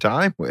wasting your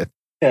time with?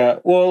 Yeah.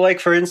 Well,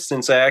 for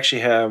instance, I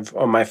actually have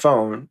on my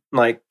phone,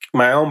 my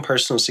own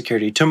personal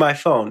security to my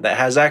phone that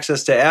has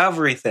access to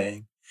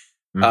everything.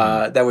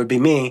 That would be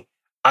me.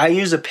 I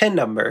use a PIN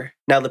number.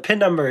 Now, the PIN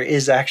number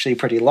is actually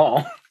pretty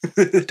long.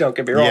 Don't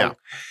get me wrong. Yeah.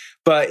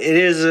 But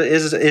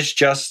it's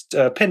just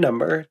a PIN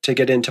number to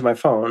get into my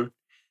phone.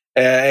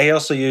 I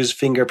also use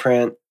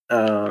fingerprint.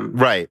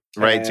 Right.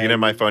 To get in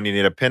my phone, you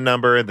need a PIN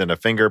number, then a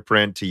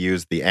fingerprint to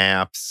use the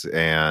apps.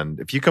 And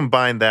if you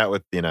combine that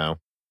with, Well,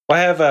 I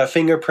have a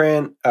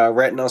fingerprint,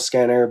 retinal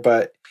scanner,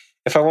 but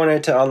if I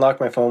wanted to unlock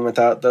my phone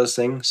without those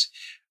things,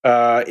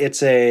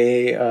 it's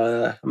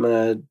I'm going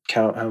to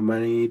count how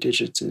many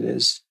digits it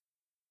is.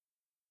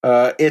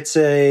 It's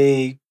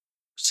a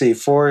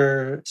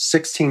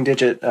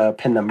 16-digit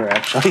PIN number,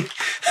 actually.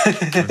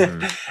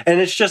 And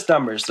it's just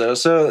numbers, though.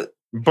 So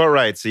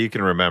you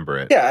can remember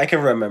it. Yeah, I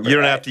can remember. You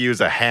don't have to use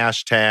a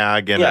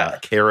hashtag and a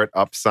caret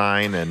up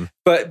sign and.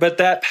 But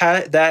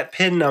that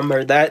PIN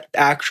number, that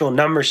actual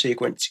number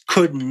sequence,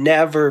 could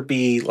never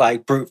be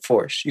brute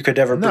force. You could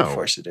never brute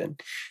force it in.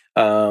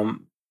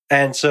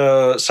 And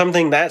so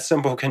something that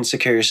simple can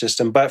secure your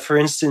system. But for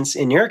instance,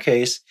 in your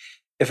case,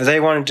 if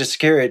they wanted to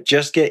secure it,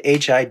 just get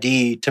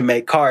HID to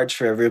make cards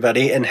for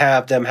everybody and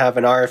have them have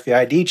an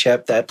RFID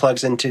chip that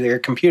plugs into their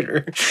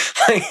computer.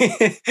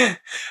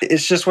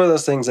 It's just one of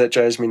those things that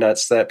drives me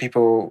nuts, that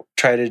people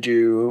try to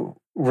do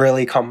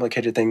really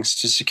complicated things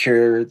to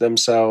secure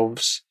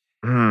themselves.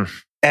 And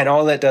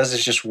all that does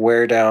is just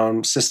wear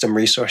down system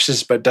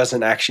resources, but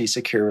doesn't actually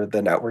secure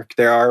the network.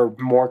 There are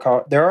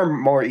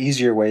more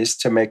easier ways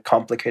to make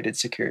complicated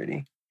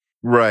security.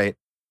 Right.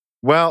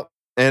 Well,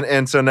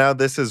 and so now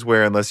this is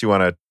where, unless you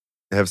want to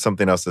have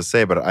something else to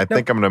say, but I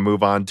think I'm going to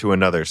move on to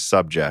another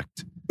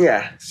subject.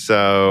 Yeah.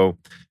 So,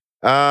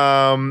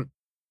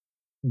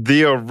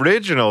 the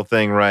original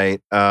thing, right?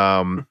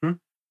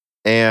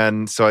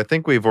 And so I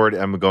think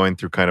I'm going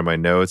through kind of my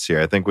notes here.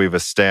 I think we've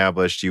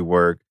established you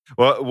work.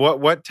 Well,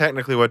 what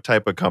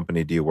type of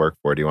company do you work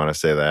for? Do you want to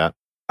say that?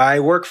 I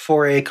work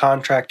for a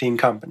contracting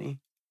company.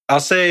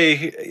 I'll say,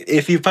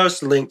 if you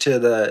post a link to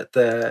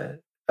the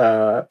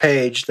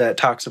page that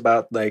talks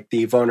about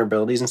the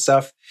vulnerabilities and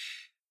stuff,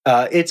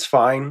 it's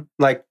fine.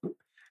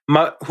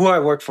 Who I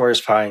work for is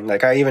fine.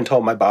 I even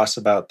told my boss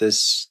about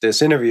this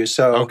interview,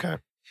 so okay,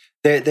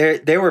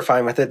 they were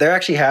fine with it. They're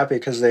actually happy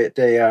because they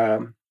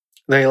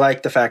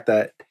like the fact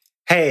that,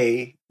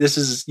 hey,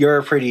 you're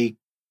a pretty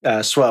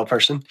swell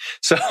person,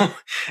 so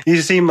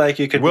you seem like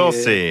you could. We'll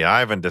see. I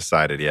haven't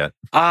decided yet.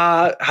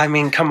 I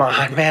mean, come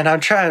on, man. I'm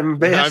trying my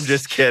best. I'm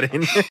just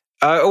kidding.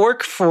 I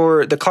work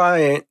for the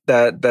client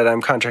that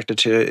I'm contracted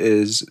to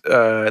is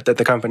that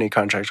the company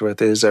contracts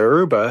with is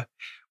Aruba,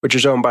 which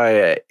is owned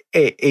by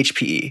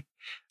HPE.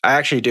 I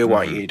actually do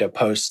want you to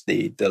post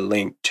the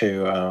link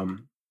to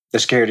the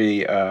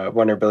security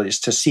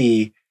vulnerabilities to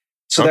see,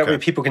 so that way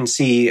people can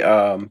see.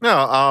 No,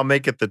 I'll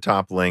make it the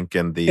top link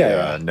in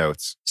the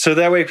notes. So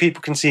that way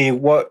people can see,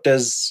 what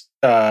does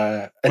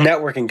a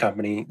networking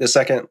company, the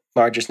second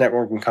largest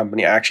networking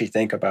company, actually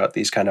think about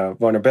these kind of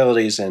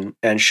vulnerabilities,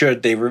 and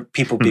should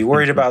people be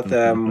worried about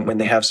them when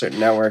they have certain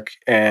network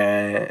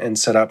and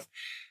set up,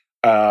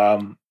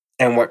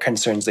 and what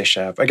concerns they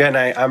should have. Again,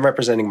 I'm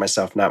representing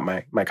myself, not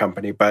my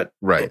company, but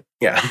right.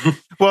 Yeah.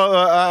 Well,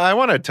 I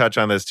want to touch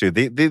on this too.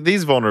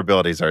 These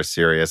vulnerabilities are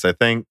serious. I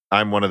think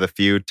I'm one of the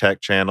few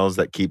tech channels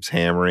that keeps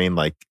hammering,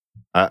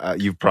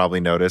 you've probably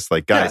noticed,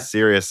 guys,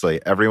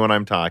 seriously, everyone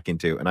I'm talking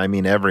to, and I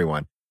mean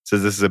everyone,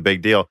 says this is a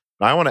big deal.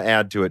 And I want to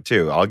add to it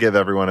too. I'll give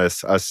everyone a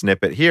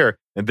snippet here.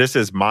 And this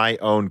is my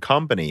own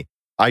company.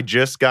 I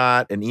just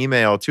got an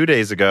email 2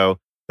 days ago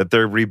that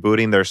they're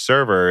rebooting their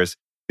servers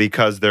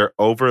because they're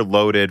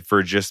overloaded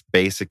for just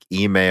basic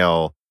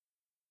email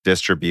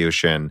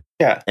distribution.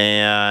 Yeah.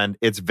 And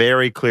it's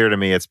very clear to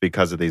me it's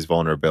because of these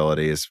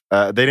vulnerabilities.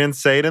 They didn't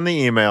say it in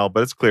the email,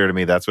 but it's clear to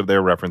me that's what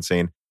they're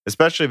referencing,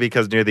 especially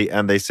because near the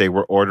end they say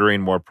we're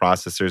ordering more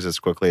processors as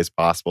quickly as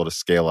possible to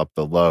scale up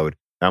the load.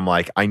 I'm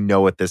like, I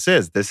know what this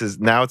is.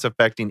 Now it's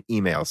affecting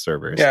email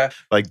servers. Yeah.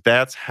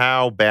 That's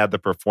how bad the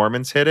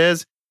performance hit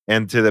is.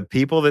 And to the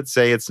people that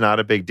say it's not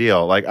a big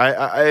deal,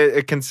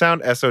 it can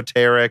sound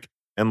esoteric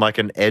and like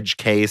an edge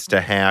case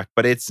to hack,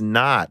 but it's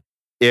not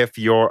if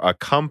you're a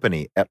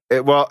company.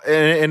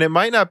 And it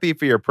might not be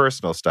for your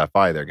personal stuff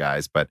either,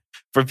 guys, but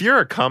if you're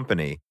a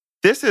company,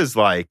 this is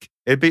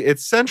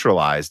it's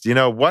centralized.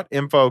 What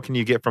info can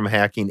you get from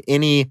hacking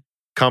any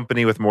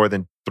company with more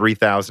than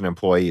 3,000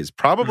 employees.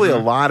 Probably a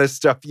lot of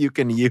stuff you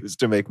can use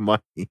to make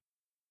money.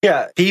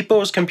 Yeah,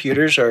 people's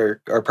computers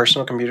or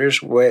personal computers,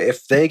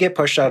 if they get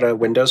pushed out a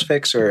Windows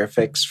fix or a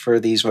fix for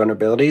these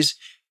vulnerabilities,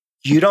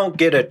 you don't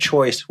get a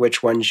choice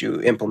which ones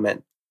you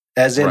implement.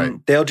 As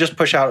in, they'll just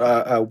push out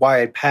a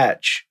wide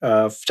patch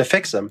to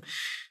fix them.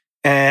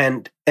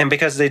 And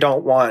because they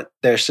don't want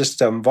their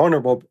system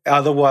vulnerable,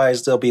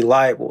 otherwise they'll be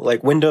liable.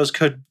 Like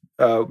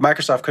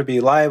Microsoft could be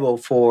liable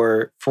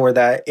for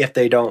that if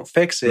they don't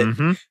fix it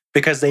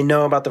because they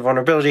know about the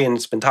vulnerability and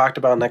it's been talked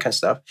about and that kind of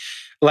stuff.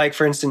 Like,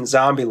 for instance,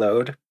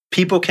 ZombieLoad.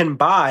 People can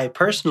buy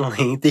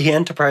personally the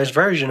enterprise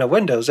version of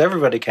Windows.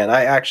 Everybody can.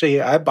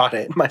 I bought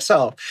it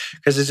myself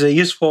because it's a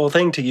useful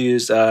thing to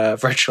use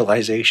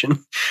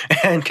virtualization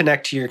and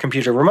connect to your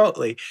computer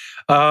remotely,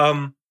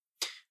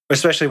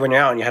 especially when you're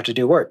out and you have to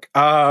do work.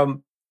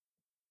 In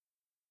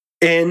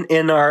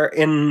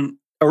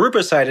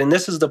Aruba's side, and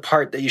this is the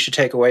part that you should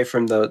take away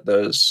from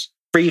those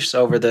briefs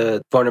over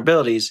the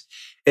vulnerabilities,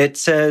 it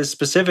says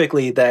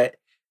specifically that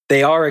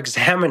they are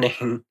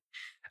examining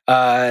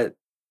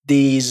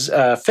these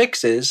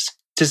fixes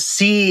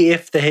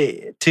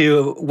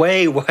to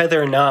weigh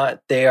whether or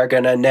not they are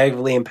going to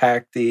negatively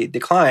impact the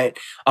client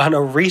on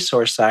a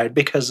resource side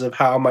because of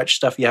how much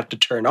stuff you have to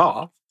turn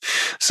off.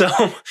 So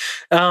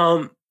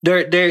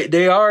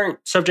they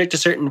aren't subject to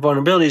certain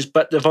vulnerabilities,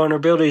 but the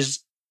vulnerabilities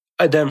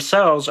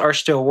themselves are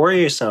still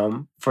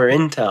worrisome for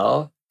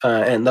Intel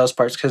and those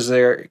parts because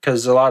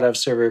a lot of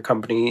server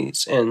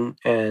companies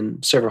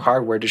and server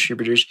hardware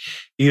distributors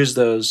use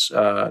those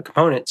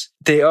components.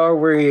 They are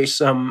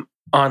worrisome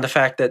on the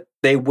fact that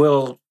they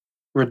will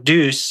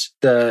reduce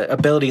the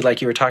ability,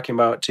 like you were talking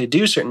about, to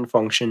do certain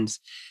functions,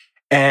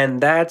 and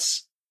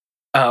that's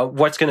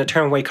what's going to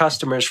turn away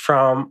customers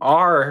from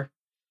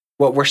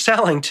what we're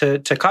selling to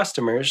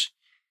customers.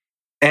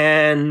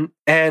 And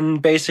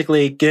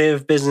basically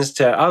give business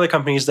to other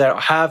companies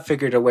that have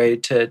figured a way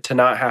to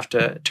not have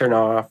to turn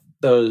off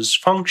those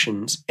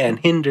functions and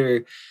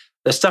hinder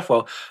the stuff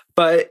well.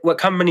 But what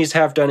companies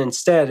have done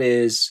instead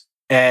is,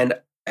 and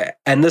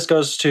this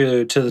goes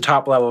to the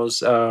top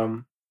levels,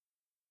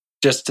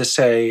 just to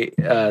say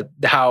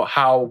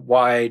how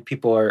wide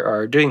people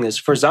are doing this.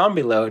 For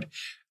ZombieLoad,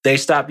 they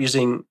stopped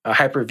using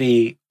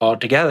Hyper-V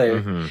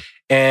altogether.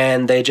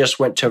 And they just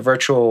went to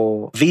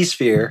virtual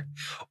vSphere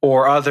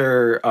or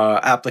other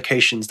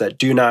applications that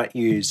do not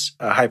use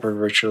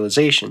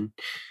hyper-virtualization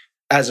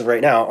as of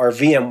right now, or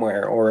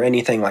VMware or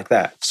anything like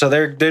that. So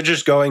they're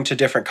just going to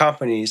different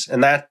companies,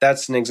 and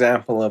that's an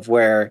example of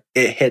where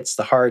it hits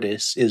the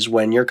hardest is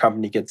when your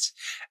company gets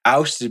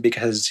ousted,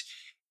 because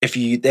if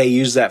they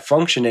use that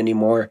function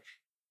anymore,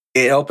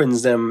 it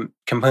opens them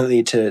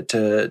completely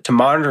to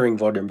monitoring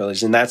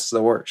vulnerabilities, and that's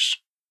the worst.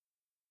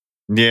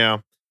 Yeah.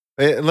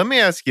 Let me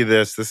ask you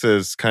this. This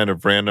is kind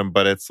of random,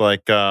 but it's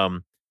like,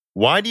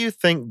 why do you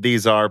think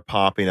these are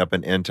popping up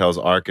in Intel's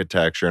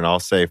architecture? And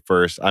I'll say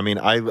first, I mean,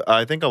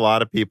 I think a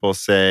lot of people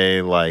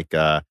say like,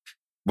 well,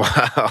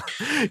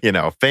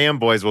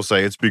 fanboys will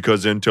say it's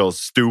because Intel's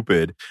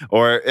stupid,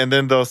 and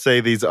then they'll say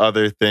these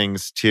other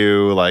things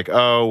too, like,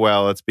 oh,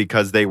 well, it's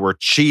because they were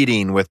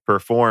cheating with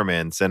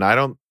performance. And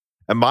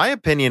my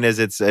opinion is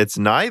it's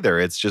neither.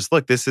 It's just,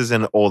 look, this is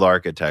an old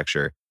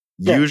architecture.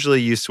 Yeah. Usually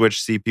you switch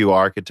CPU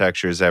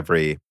architectures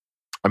every,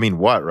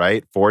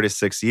 4 to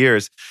 6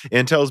 years.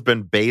 Intel's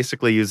been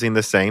basically using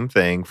the same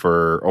thing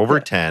for over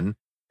 10.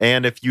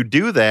 And if you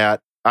do that,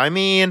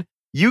 you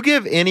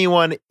give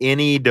anyone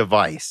any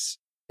device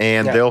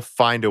and they'll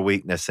find a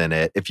weakness in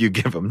it. If you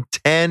give them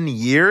 10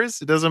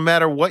 years, it doesn't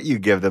matter what you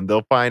give them.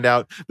 They'll find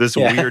out this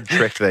weird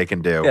trick they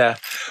can do. Yeah.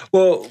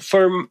 Well,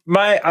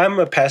 I'm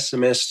a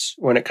pessimist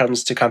when it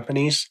comes to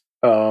companies.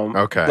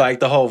 Okay.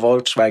 Like the whole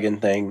Volkswagen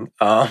thing.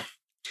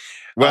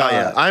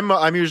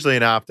 I'm usually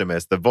an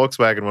optimist. The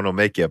Volkswagen one will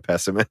make you a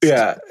pessimist.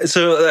 Yeah.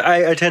 So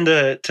I tend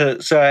to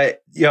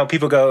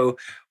people go,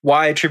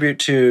 why attribute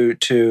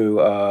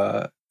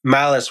to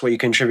malice what you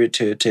contribute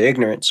to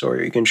ignorance, or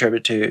you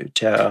contribute to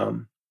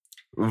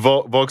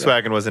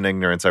Volkswagen was an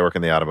ignorance. I work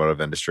in the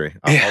automotive industry.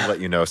 I'll let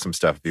you know some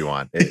stuff if you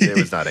want. It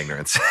was not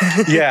ignorance.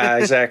 Yeah,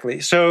 exactly.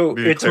 So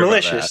it's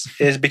malicious,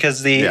 is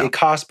because the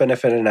cost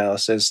benefit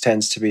analysis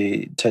tends to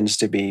be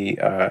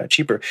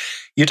cheaper.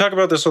 You talk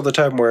about this all the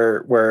time,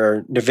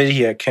 where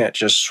NVIDIA can't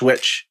just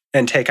switch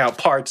and take out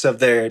parts of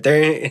their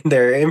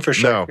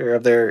infrastructure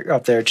of their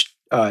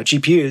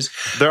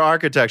GPUs. Their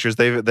architectures,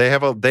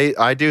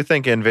 I do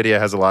think NVIDIA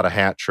has a lot of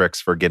hat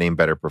tricks for getting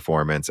better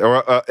performance,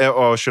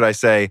 or should I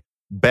say,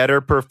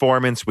 better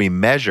performance we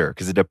measure,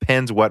 because it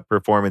depends what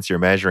performance you're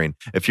measuring.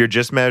 If you're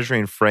just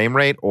measuring frame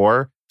rate,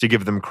 or to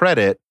give them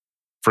credit,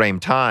 frame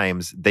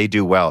times, they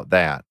do well at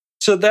that.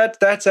 So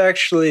that's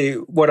actually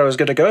what I was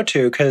going to go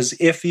to, because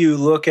if you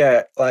look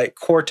at like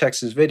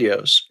Cortex's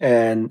videos,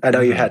 and I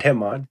know you had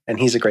him on, and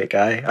he's a great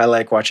guy. I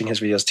like watching his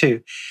videos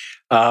too.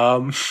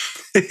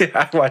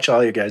 I watch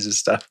all you guys'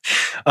 stuff.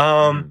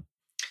 And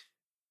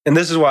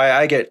this is why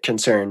I get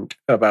concerned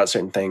about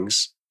certain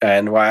things,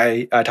 and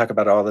why I talk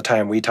about it all the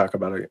time. We talk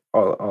about it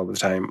all the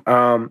time.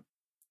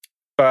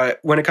 But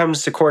when it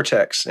comes to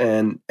Cortex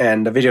and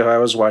the video I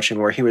was watching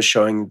where he was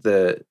showing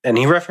and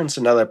he referenced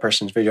another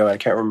person's video, I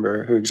can't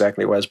remember who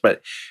exactly it was,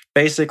 but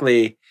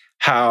basically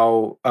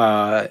how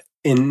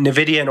in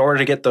NVIDIA, in order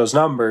to get those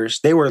numbers,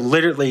 they were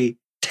literally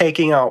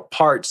taking out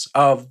parts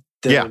of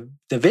the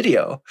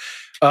video.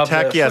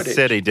 Tech Yes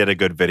City did a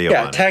good video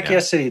on it. Tech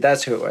Yes City,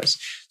 that's who it was.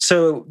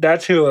 So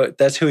that's who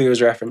he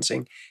was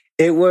referencing.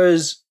 It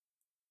was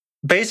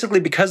basically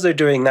because they're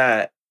doing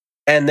that,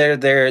 and they're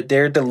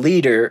the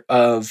leader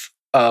of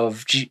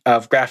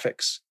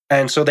graphics,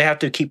 and so they have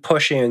to keep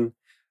pushing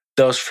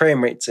those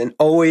frame rates and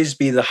always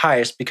be the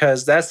highest,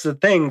 because that's the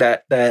thing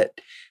that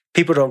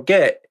people don't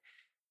get,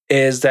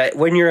 is that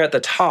when you're at the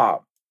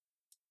top,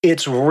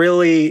 it's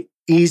really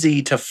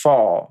easy to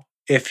fall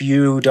if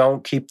you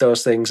don't keep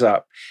those things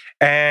up.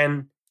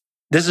 And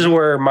this is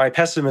where my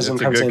pessimism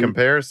comes in. It's a good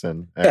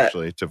comparison,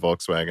 actually, to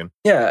Volkswagen.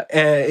 Yeah,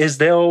 is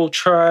they'll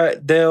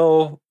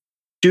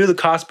do the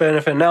cost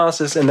benefit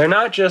analysis, and they're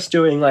not just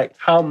doing like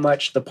how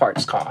much the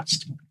parts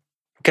cost,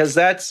 because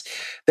that's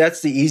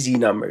the easy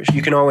numbers.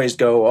 You can always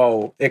go,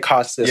 oh, it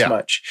costs this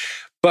much.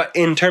 But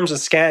in terms of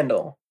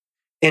scandal,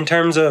 in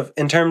terms of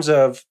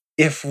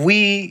if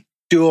we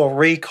do a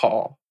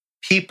recall,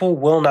 people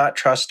will not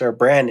trust our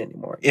brand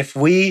anymore. If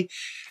we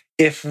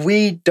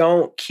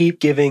don't keep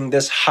giving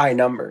this high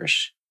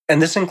numbers,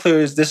 and this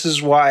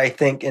is why I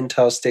think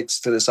Intel sticks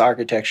to this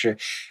architecture.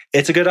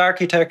 It's a good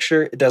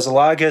architecture. It does a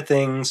lot of good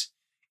things.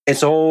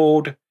 It's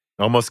old.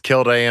 Almost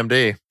killed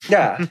AMD.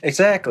 Yeah,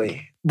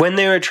 exactly. When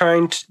they were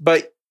trying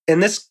to,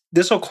 and this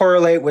will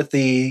correlate with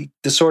the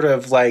sort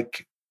of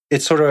like,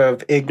 it's sort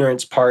of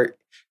ignorance part,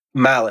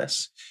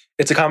 malice.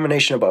 It's a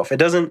combination of both. It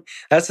doesn't,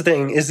 that's the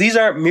thing, is these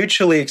aren't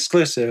mutually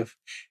exclusive.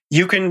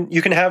 You can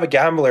have a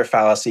gambler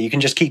fallacy. You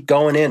can just keep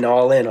going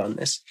all in on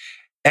this.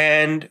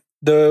 And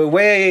the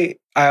way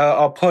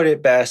I'll put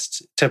it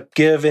best to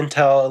give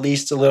Intel at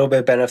least a little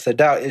bit of benefit of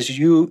the doubt is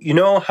you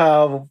know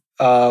how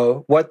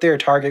what their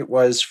target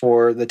was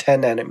for the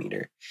 10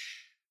 nanometer.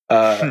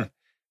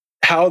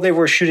 How they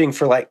were shooting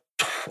for like,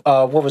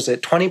 what was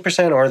it,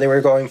 20%? Or they were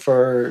going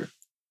for,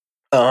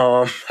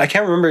 I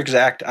can't remember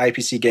exact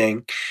IPC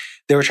gain.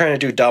 They were trying to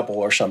do double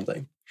or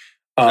something.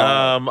 What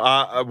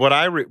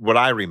I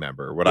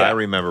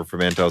remember from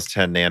Intel's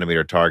 10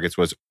 nanometer targets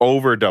was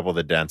over double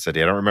the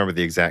density. I don't remember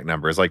the exact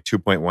number. It was like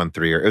 2.13,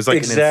 or it was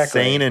like an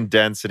insane in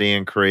density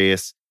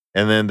increase.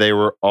 And then they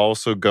were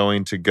also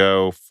going to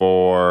go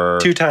for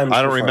 2 times.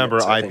 I don't remember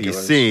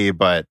IPC,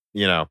 but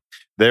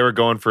they were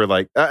going for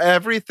like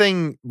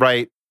everything,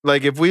 right?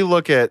 Like if we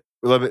look at,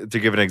 to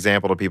give an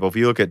example to people, if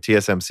you look at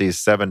TSMC's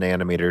 7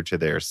 nanometer to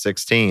their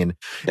 16,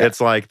 it's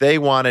like they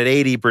wanted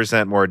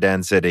 80% more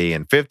density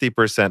and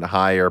 50%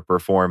 higher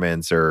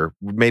performance, or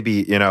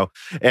maybe,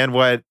 and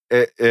what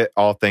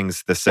all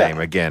things the same.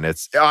 Yeah. Again,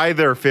 it's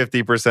either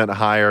 50%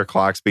 higher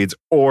clock speeds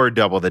or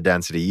double the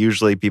density.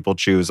 Usually people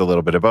choose a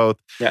little bit of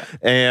both. Yeah.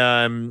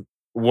 And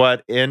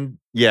and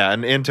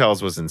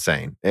Intel's was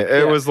insane.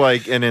 It was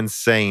like an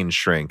insane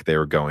shrink they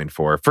were going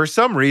for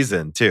some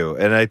reason too.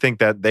 And I think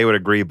that they would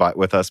agree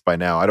with us by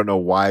now. I don't know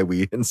why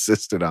we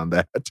insisted on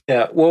that.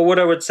 Yeah. Well, what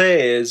I would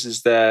say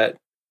is that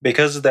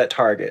because of that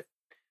target,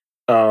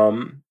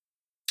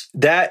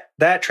 that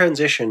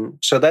transition,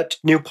 so that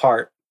new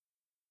part,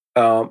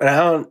 and I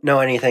don't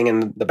know anything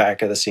in the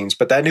back of the scenes,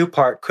 but that new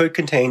part could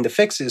contain the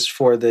fixes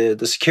for the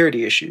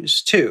security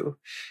issues too,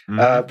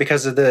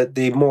 because of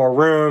the more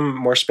room,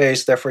 more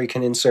space, therefore you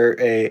can insert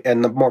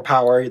and the more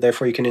power,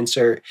 therefore you can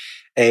insert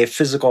a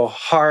physical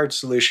hard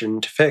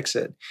solution to fix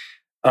it.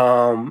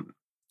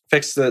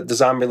 Fix the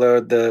zombie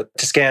load, to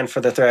scan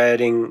for the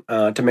threading,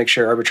 to make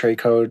sure arbitrary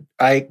code.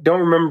 I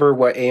don't remember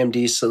what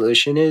AMD's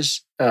solution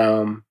is.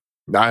 I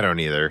don't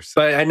either.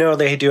 But I know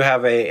they do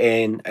have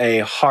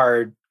a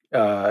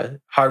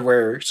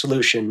hardware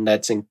solution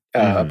that's in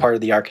part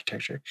of the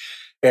architecture.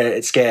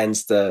 It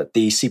scans the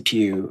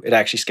CPU. It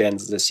actually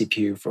scans the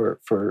CPU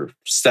for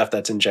stuff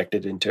that's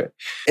injected into it.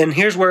 And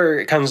here's where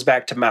it comes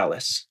back to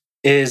malice,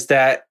 is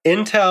that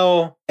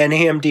Intel and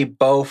AMD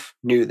both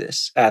knew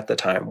this at the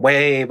time,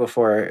 way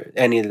before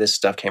any of this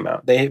stuff came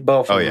out. They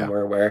both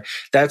were aware.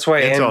 That's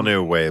why Intel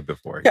knew way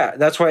before. Yeah,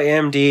 that's why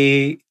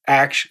AMD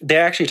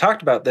actually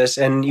talked about this,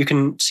 and you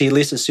can see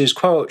Lisa Su's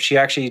quote. She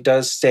actually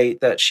does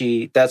state that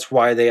that's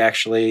why they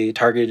actually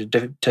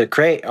targeted to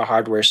create a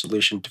hardware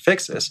solution to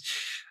fix this.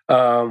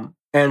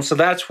 And so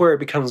that's where it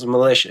becomes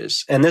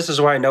malicious. And this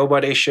is why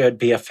nobody should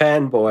be a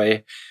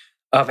fanboy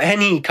of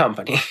any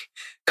company.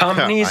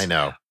 Companies I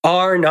know.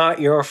 Are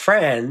not your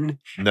friend.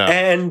 No.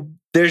 And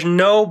there's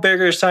no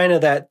bigger sign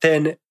of that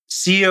than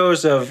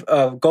CEOs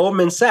of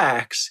Goldman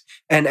Sachs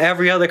and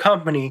every other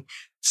company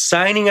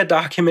signing a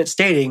document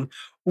stating,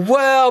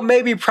 well,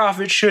 maybe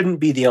profit shouldn't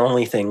be the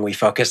only thing we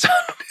focus on.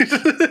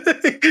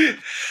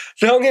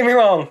 Don't get me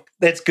wrong.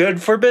 It's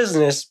good for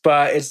business,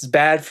 but it's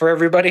bad for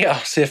everybody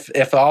else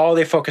if all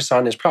they focus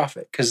on is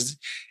profit. Because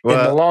in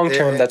the long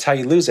term, that's how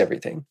you lose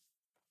everything.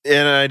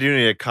 And I do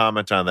need to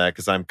comment on that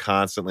because I'm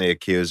constantly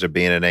accused of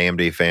being an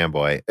AMD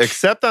fanboy,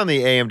 except on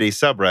the AMD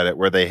subreddit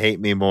where they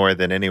hate me more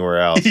than anywhere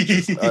else.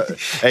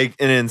 An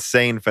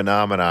insane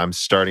phenomenon I'm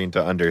starting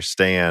to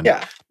understand.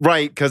 Yeah.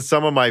 Right, because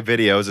some of my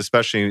videos,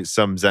 especially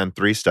some Zen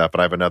 3 stuff, and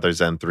I have another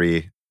Zen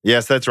 3.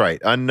 Yes, that's right.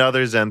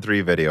 Another Zen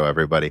 3 video,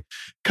 everybody,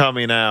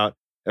 coming out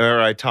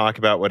where I talk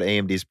about what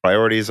AMD's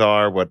priorities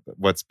are,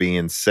 what's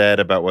being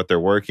said about what they're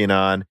working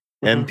on.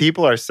 And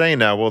people are saying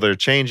now, well, they're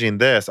changing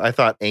this. I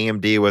thought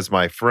AMD was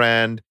my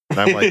friend. And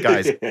I'm like,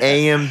 guys,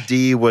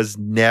 AMD was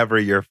never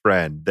your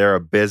friend. They're a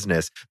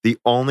business. The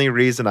only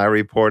reason I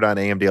report on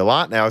AMD a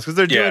lot now is because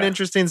they're doing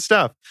interesting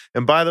stuff.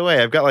 And by the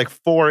way, I've got like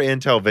 4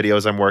 Intel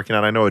videos I'm working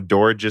on. I know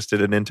Adore just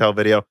did an Intel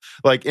video.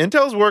 Like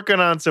Intel's working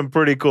on some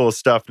pretty cool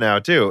stuff now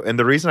too. And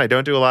the reason I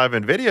don't do a lot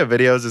of NVIDIA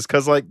videos is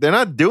because like they're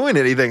not doing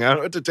anything. I don't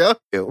know what to tell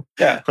you.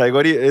 Yeah. Like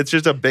it's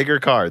just a bigger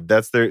card.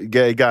 That's their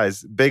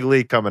guys, big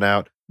leak coming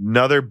out.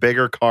 Another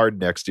bigger card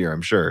next year,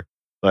 I'm sure.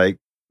 Like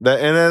that,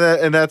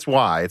 and that's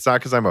why. It's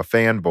not because I'm a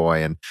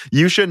fanboy, and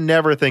you should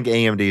never think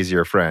AMD is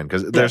your friend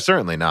because they're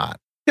certainly not.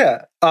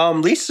 Yeah,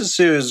 Lisa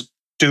Su is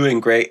doing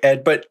great,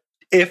 Ed. But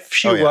if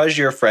she was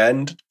your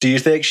friend, do you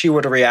think she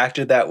would have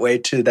reacted that way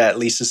to that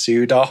Lisa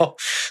Su doll?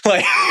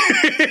 Like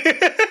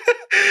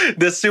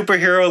the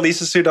superhero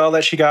Lisa Su doll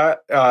that she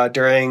got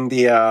during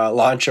the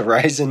launch of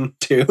Ryzen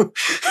 2.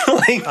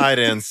 Like, I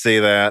didn't see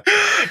that.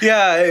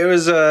 Yeah, it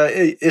was.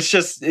 It's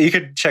just you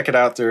could check it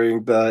out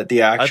during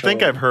the actual. I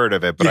think I've heard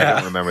of it, but I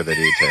don't remember the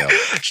details.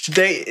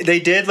 They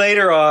did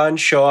later on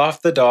show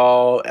off the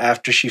doll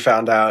after she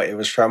found out it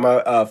was from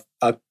a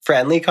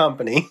friendly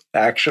company,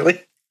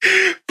 actually,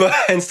 but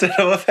instead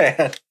of a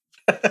fan.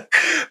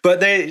 But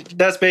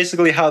that's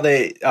basically how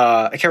they.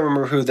 I can't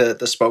remember who the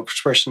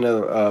spokesperson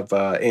of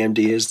AMD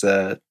is.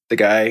 The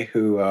guy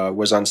who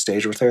was on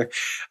stage with her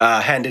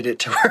handed it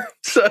to her,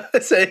 so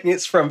saying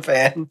it's from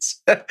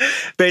fans.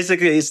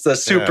 Basically, it's the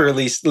super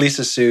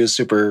Lisa Su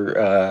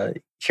super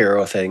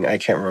hero thing. I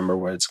can't remember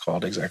what it's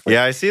called exactly.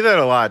 Yeah, I see that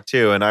a lot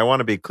too, and I want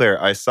to be clear.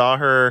 I saw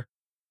her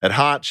at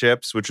Hot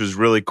Chips, which was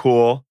really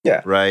cool.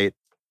 Yeah, right.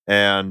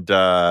 And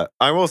I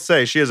will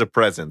say she has a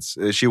presence.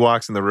 She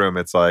walks in the room.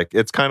 It's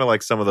kind of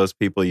like some of those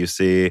people you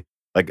see,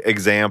 like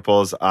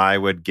examples I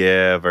would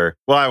give, or,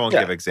 well, I won't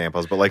give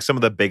examples, but like some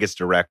of the biggest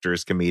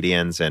directors,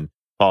 comedians, and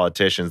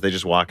politicians, they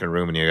just walk in a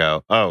room and you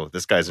go, oh,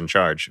 this guy's in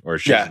charge or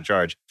she's in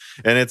charge.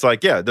 And it's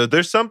like,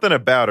 there's something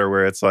about her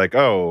where it's like,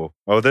 oh,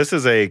 this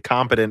is a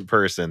competent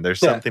person. There's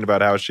something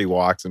about how she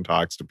walks and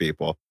talks to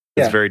people.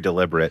 It's very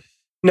deliberate.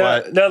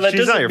 No,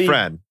 she's not your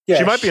friend. Yeah,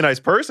 she might be a nice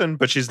person,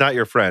 but she's not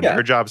your friend. Yeah.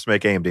 Her job's to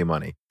make AMD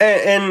money.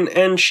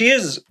 And she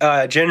is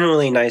a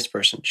genuinely nice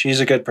person. She's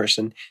a good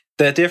person.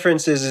 The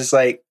difference is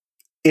like,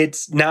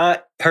 it's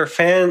not her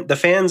fan. The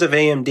fans of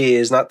AMD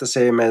is not the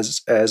same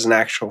as an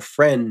actual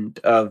friend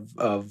of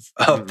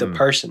the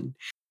person.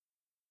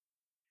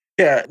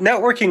 Yeah,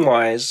 networking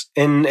wise,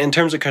 in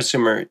terms of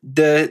consumer,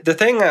 the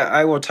thing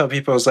I will tell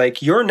people is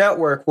like, your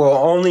network will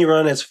only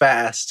run as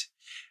fast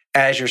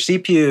as your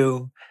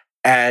CPU,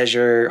 as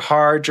your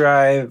hard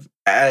drive,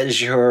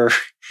 as your,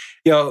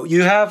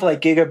 you have like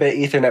gigabit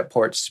Ethernet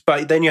ports,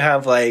 but then you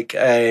have like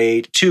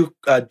a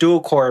dual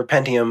core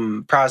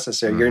Pentium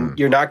processor.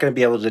 You're not going to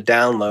be able to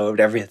download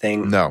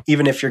everything. No,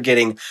 even if you're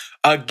getting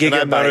a gigabyte. And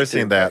I'm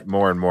noticing that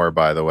more and more,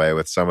 by the way,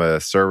 with some of the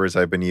servers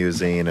I've been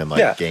using and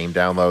like game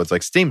downloads.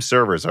 Like Steam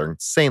servers are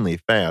insanely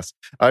fast.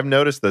 I've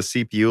noticed the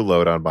CPU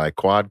load on my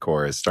quad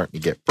core is starting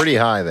to get pretty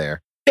high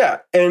there. Yeah,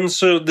 and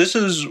so this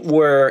is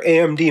where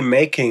AMD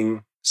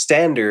making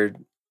standard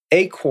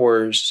 8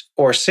 cores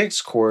or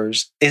 6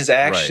 cores is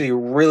actually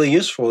really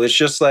useful. It's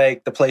just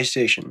like the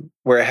PlayStation,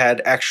 where it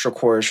had extra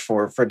cores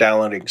for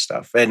downloading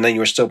stuff, and then you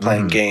were still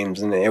playing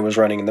games, and it was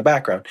running in the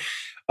background.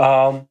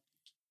 And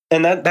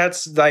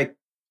that's like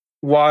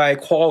why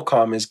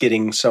Qualcomm is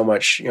getting so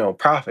much,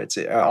 profits.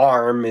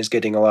 ARM is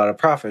getting a lot of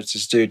profits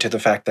is due to the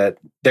fact that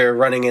they're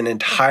running an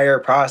entire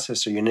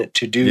processor unit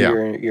to do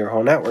your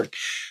whole network.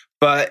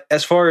 But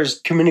as far as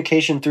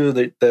communication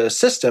through the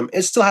system,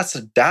 it still has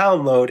to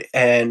download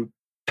and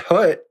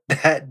put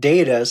that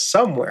data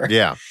somewhere.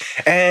 Yeah.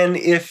 And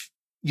if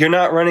you're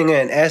not running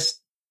an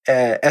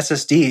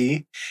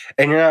SSD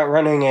and you're not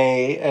running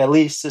at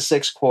least a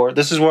 6-core,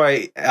 this is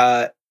why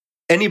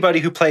anybody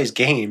who plays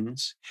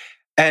games,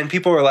 and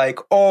people are like,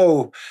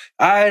 oh,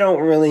 I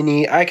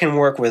can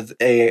work with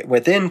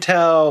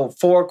Intel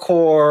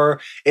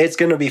 4-core. It's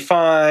going to be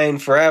fine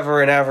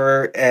forever and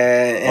ever.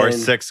 Or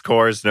 6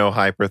 cores, no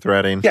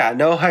hyperthreading. Yeah,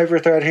 no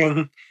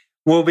hyperthreading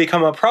will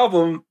become a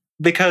problem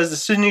because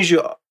as soon as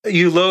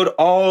you load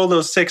all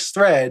those 6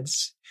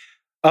 threads,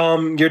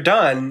 you're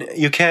done.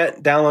 You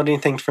can't download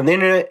anything from the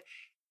internet.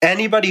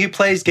 Anybody who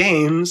plays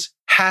games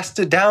has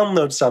to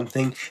download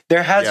something.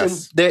 There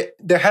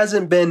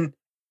hasn't been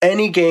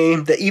any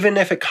game that, even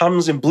if it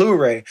comes in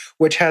Blu-ray,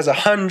 which has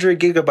 100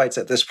 gigabytes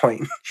at this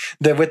point,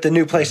 that with the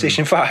new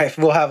PlayStation 5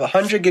 will have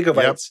 100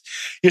 gigabytes.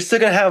 You're still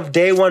going to have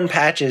day one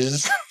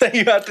patches that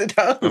you have to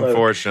download.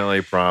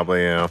 Unfortunately,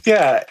 probably, yeah.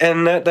 Yeah,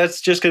 and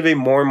that's just going to be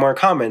more and more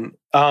common.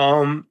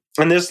 And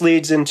this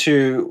leads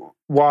into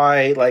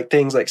why like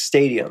things like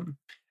Stadium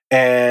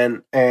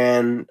and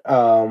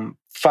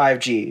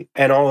 5G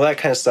and all that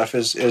kind of stuff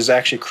is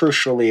actually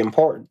crucially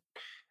important,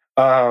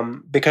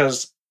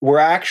 because we're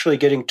actually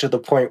getting to the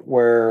point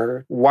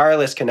where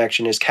wireless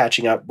connection is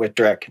catching up with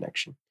direct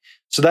connection.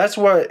 So that's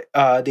what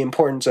the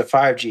importance of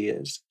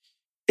 5G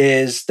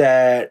is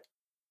that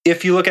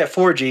if you look at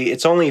 4G,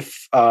 it's only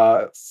 5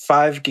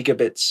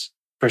 gigabits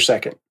per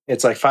second.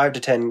 It's like 5 to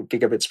 10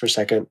 gigabits per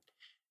second,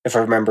 if I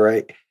remember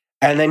right.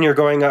 And then you're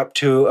going up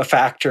to a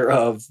factor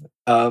of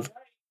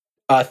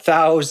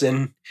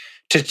 1,000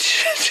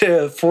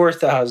 to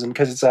 4,000,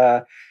 because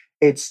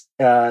it's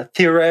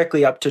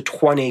theoretically up to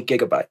 20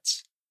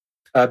 gigabytes.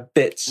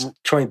 Bits,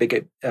 20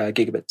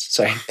 gigabits.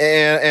 Sorry.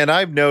 And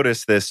I've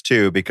noticed this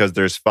too, because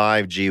there's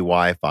 5G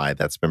Wi-Fi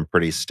that's been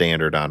pretty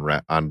standard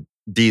on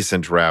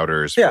decent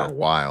routers for a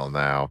while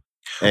now.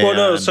 And well,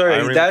 no,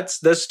 sorry,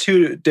 that's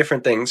two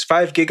different things.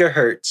 5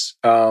 gigahertz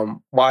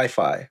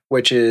Wi-Fi,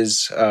 which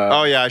is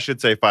I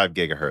should say 5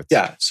 gigahertz.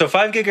 Yeah, so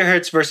 5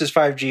 gigahertz versus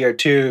 5G are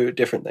two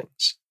different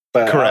things.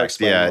 But correct.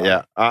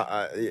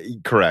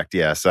 Correct.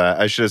 Yes,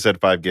 I should have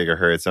said 5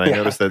 gigahertz, and I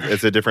noticed that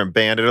it's a different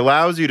band. It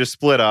allows you to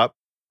split up.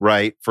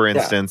 Right. For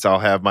instance, I'll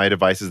have my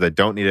devices that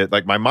don't need it.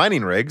 Like my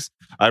mining rigs,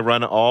 I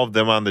run all of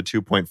them on the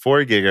 2.4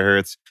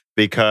 gigahertz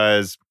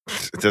because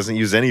it doesn't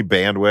use any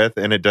bandwidth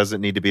and it doesn't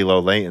need to be low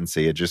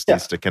latency. It just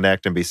needs to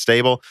connect and be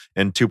stable.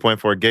 And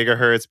 2.4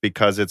 gigahertz,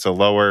 because it's a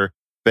lower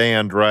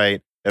band,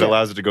 right? It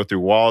allows it to go through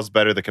walls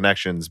better. The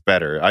connection's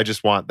better. I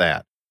just want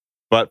that.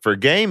 But for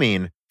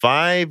gaming,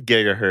 5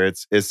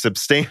 gigahertz is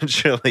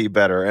substantially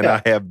better, and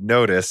I have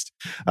noticed.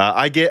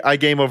 I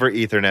game over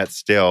Ethernet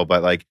still,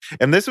 but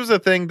and this was a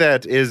thing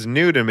that is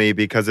new to me,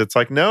 because it's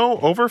like, no,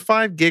 over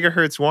 5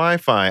 gigahertz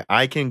Wi-Fi,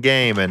 I can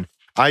game, and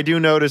I do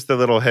notice the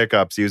little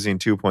hiccups using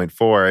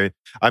 2.4.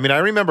 I mean, I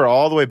remember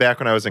all the way back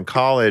when I was in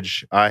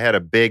college, I had a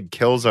big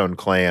Killzone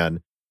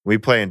clan. We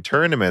play in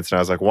tournaments, and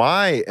I was like,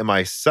 why am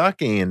I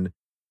sucking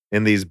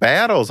in these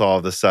battles all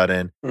of a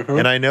sudden? Mm-hmm.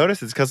 And I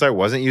noticed it's because I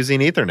wasn't using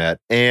Ethernet.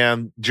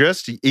 And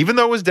just, even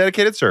though it was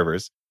dedicated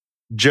servers,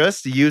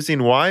 just using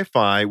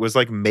Wi-Fi was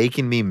like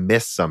making me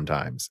miss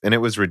sometimes. And it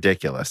was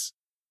ridiculous.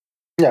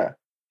 Yeah.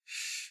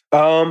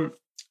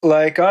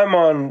 Like I'm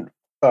on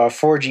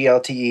 4G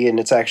LTE, and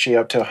it's actually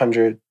up to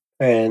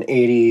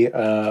 180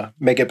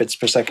 megabits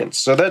per second.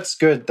 So that's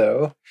good,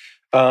 though.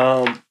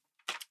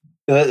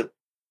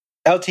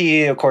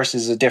 LTE, of course,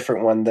 is a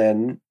different one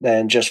than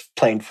just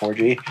plain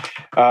 4G.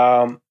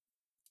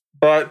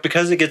 But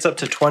because it gets up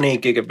to 20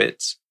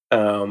 gigabits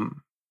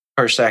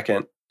per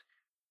second,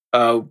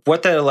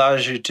 what that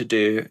allows you to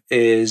do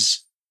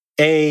is,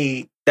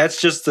 that's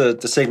just the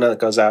signal that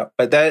goes out,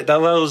 but that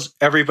allows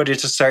everybody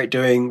to start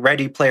doing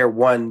Ready Player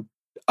One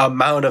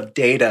amount of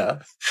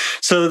data.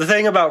 So the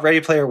thing about Ready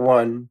Player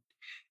One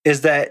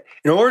is that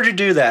in order to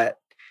do that,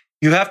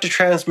 you have to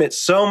transmit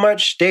so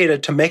much data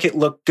to make it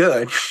look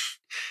good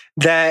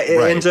that it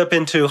ends up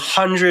into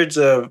hundreds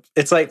of,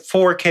 it's like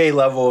 4K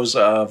levels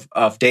of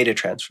data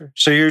transfer.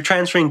 So you're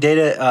transferring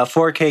data,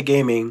 4K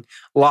gaming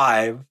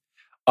live.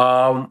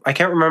 I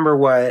can't remember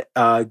what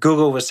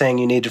Google was saying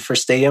you needed for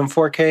Stadium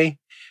 4K,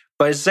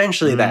 but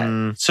essentially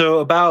that. So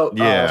about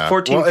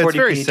 1440p. Well, it's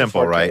very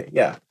simple, 4K. right?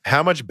 Yeah.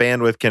 How much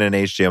bandwidth can an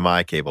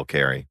HDMI cable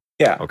carry?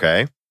 Yeah.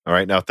 Okay. All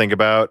right. Now think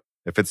about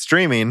if it's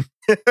streaming,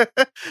 they're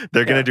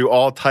going to do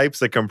all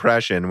types of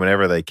compression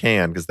whenever they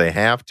can, because they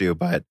have to.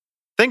 But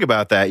think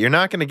about that. You're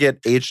not going to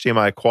get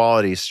HDMI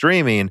quality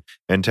streaming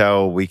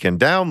until we can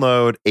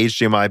download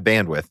HDMI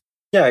bandwidth.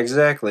 Yeah,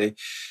 exactly.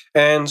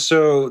 And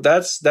so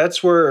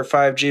that's where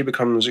 5G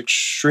becomes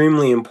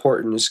extremely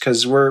important, is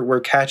because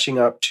we're catching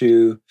up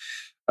to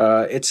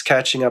it's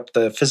catching up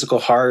the physical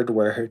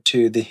hardware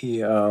to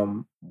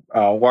the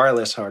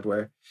wireless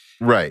hardware.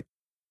 Right.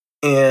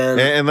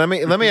 And let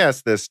me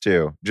ask this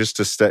too, just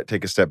to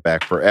take a step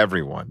back for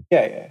everyone.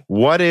 Yeah.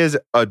 What is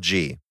a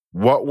G?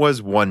 What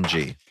was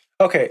 1G?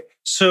 Okay,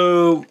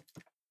 so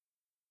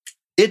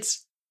the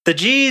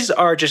Gs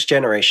are just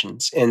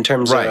generations in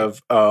terms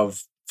of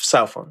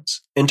cell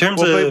phones. In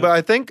terms of, but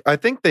I think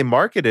they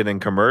market it in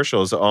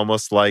commercials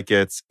almost like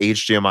it's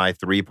HDMI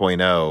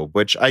 3.0,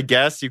 which I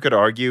guess you could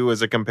argue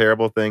is a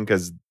comparable thing,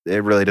 because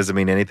it really doesn't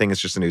mean anything.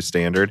 It's just a new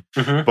standard.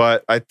 Mm-hmm.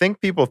 But I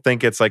think people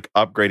think it's like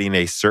upgrading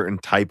a certain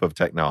type of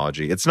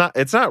technology. It's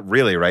not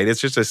really, right?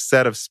 It's just a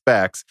set of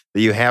specs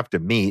that you have to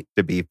meet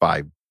to be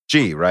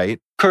 5G, right?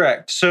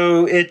 Correct.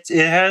 So it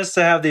has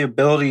to have the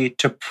ability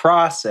to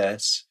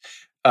process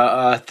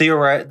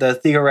the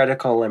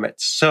theoretical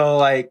limits. So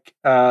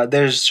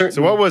there's certain.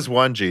 So what was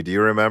 1G? Do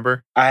you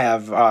remember? I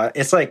have.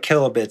 It's like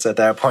kilobits at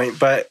that point,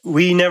 but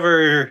we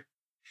never.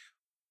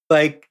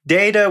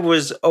 Data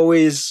was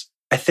always,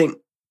 I think,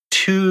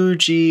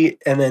 2G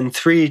and then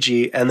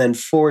 3G and then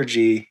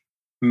 4G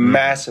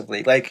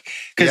massively.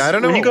 Because I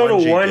don't know when you go to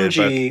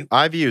 1G, did,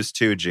 I've used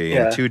 2G,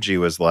 and 2G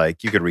was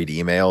like you could read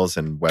emails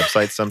and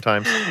websites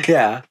sometimes.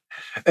 Yeah.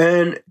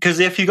 And because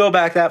if you go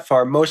back that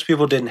far, most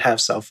people didn't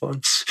have cell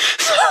phones.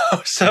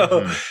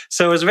 So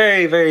it was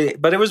very, very,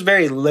 but it was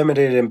very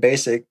limited and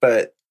basic.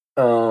 But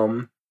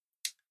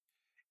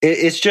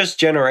It's just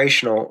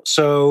generational.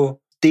 So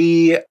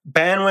the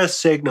bandwidth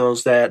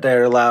signals that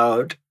are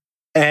allowed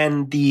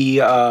and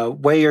the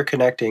way you're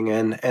connecting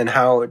and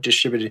how it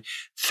distributed.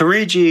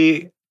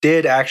 3G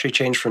did actually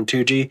change from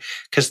 2G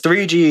because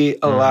 3G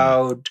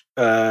allowed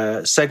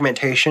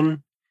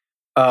segmentation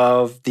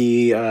of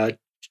the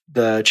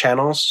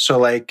channels. So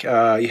like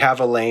you have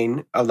a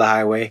lane of the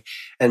highway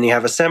and you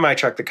have a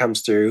semi-truck that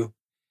comes through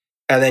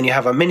and then you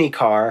have a mini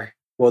car.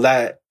 Well,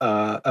 that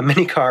a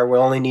mini car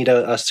will only need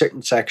a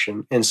certain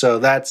section. And so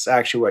that's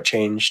actually what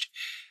changed.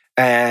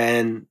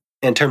 And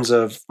in terms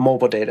of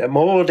mobile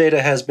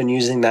data has been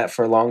using that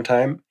for a long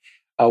time.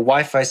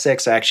 Wi-Fi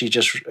 6 actually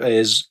just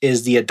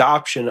is the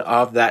adoption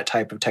of that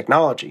type of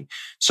technology.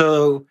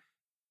 So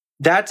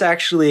that's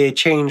actually a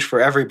change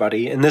for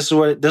everybody. And this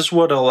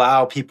would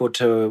allow people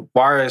to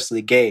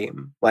wirelessly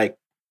game, like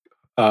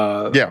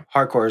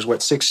hardcore is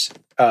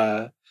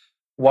what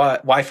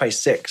Wi-Fi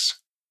 6.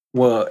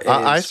 Well,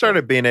 I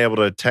started being able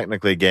to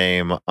technically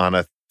game on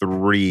a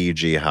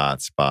 3G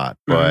hotspot,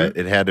 but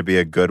it had to be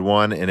a good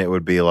one, and it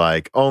would be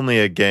like only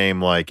a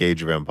game like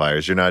Age of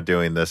Empires. You're not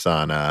doing this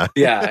on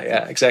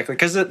yeah, exactly.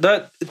 Because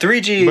the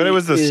 3G, but it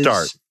was the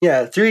start.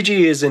 Yeah,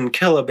 3G is in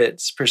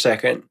kilobits per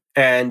second,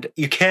 and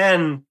you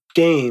can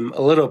game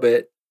a little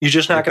bit. You're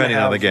just not going to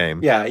have the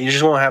game. Yeah, you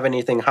just won't have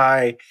anything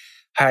high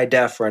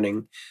def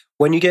running.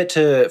 When you get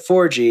to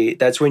 4G,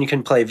 that's when you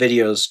can play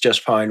videos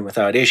just fine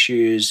without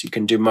issues. You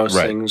can do most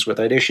things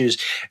without issues.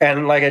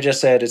 And like I just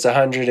said, it's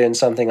 100 and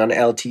something on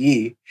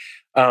LTE.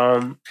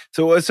 So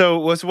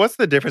what's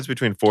the difference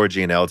between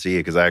 4G and LTE?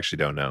 Because I actually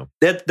don't know.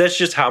 That's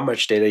just how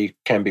much data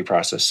can be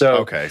processed. So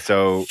okay,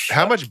 so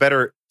how much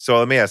better? So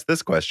let me ask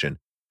this question: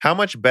 how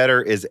much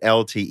better is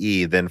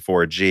LTE than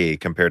 4G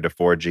compared to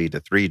 4G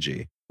to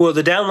 3G? Well,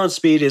 the download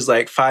speed is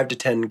like 5 to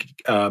 10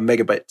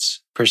 megabytes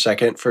per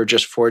second for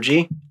just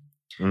 4G.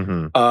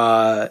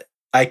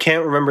 I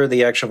can't remember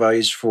the actual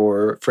values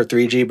for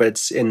 3G, but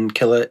it's in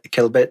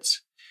kilobits.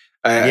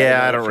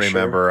 I don't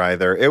remember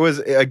either. It was,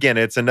 again,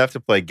 it's enough to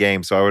play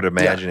games, so I would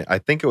imagine. I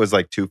think it was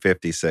like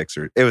 256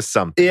 or it was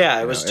something.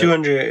 Yeah, it was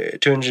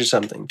 200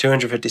 something,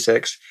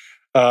 256.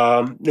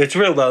 It's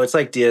real low. It's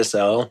like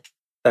DSL.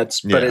 But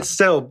it's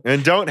still.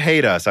 And don't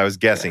hate us. I was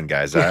guessing,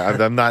 guys.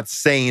 I'm not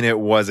saying it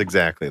was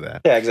exactly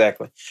that. Yeah,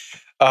 exactly.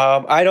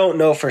 I don't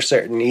know for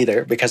certain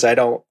either because I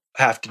don't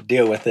have to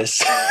deal with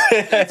this.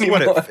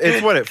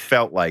 It's what it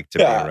felt like to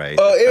me, right?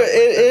 Well,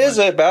 it is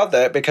about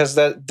that because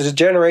the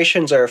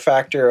generations are a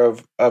factor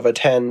of a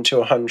 10 to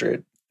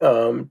 100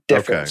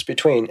 difference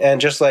between.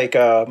 And just like,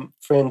 for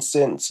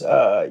instance,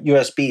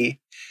 USB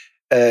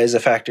is a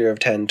factor of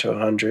 10 to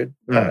 100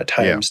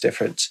 times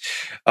difference.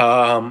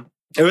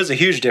 It was a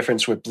huge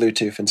difference with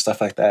Bluetooth and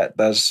stuff like that.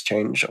 Those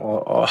change.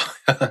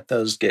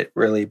 Those get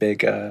really big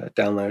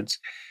downloads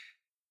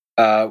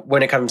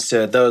when it comes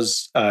to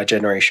those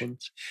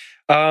generations.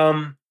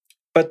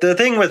 But the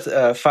thing with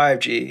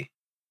 5G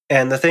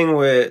and the thing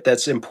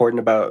that's important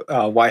about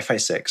Wi-Fi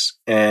 6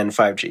 and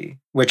 5G,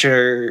 which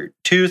are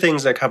two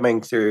things that are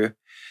coming through,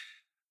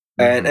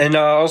 and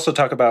I'll also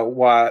talk about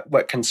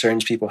what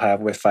concerns people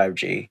have with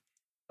 5G.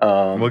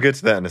 We'll get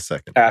to that in a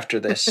second. After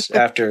this,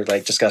 after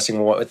like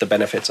discussing what the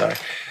benefits are.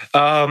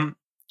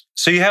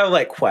 So you have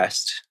like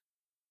Quest,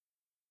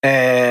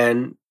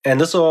 and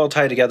this will all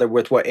tie together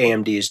with what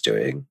AMD is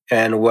doing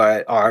and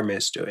what ARM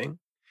is doing.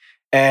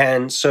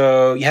 And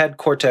so you had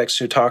Cortex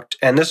who talked,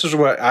 and this is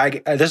where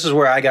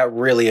I got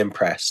really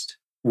impressed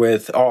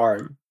with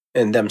ARM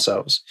and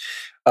themselves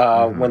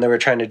when they were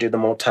trying to do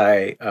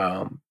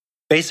the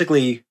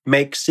basically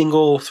make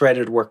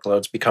single-threaded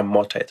workloads become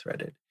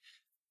multi-threaded.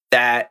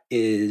 That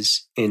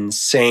is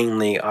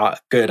insanely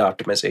good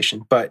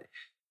optimization. But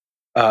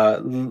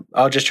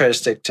I'll just try to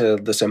stick to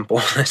the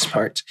simplest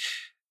parts.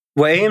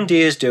 What AMD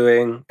is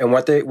doing and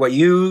what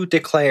you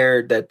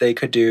declared that they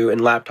could do in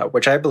laptop,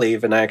 which I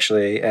believe, and I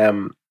actually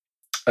am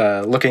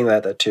looking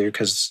at that too,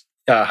 because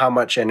how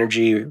much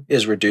energy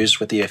is reduced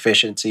with the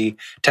efficiency,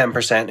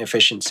 10%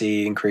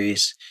 efficiency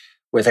increase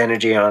with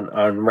energy on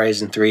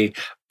Ryzen 3,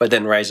 but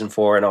then Ryzen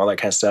 4 and all that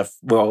kind of stuff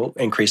will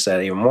increase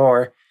that even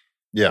more.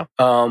 Yeah.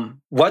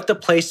 What the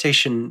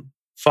PlayStation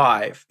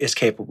 5 is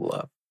capable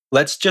of,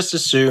 let's just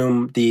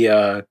assume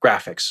the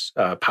graphics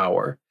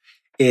power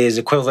is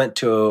equivalent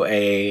to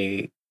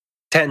a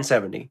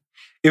 1070.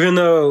 Even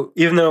though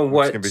it's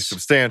going to be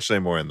substantially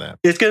more than that.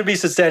 It's going to be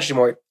substantially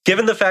more.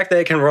 Given the fact that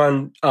it can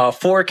run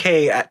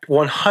 4K at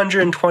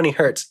 120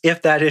 hertz,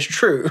 if that is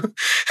true,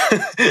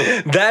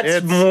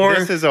 that's more.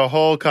 This is a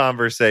whole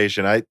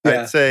conversation. I'd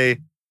say,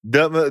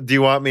 do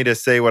you want me to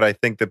say what I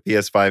think the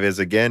PS5 is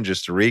again,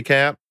 just to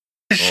recap?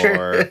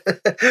 Sure.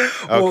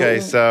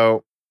 Okay,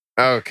 so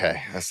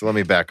let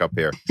me back up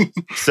here.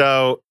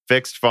 So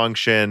fixed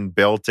function,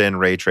 built-in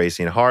ray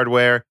tracing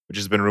hardware, which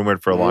has been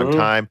rumored for a long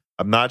time.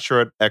 I'm not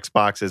sure what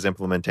Xbox's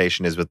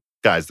implementation is, but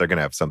guys, they're going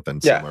to have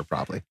something similar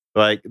probably.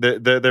 Like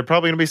they're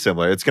probably going to be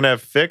similar. It's going to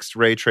have fixed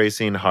ray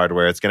tracing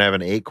hardware. It's going to have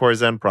an 8-core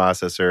Zen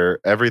processor.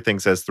 Everything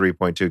says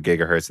 3.2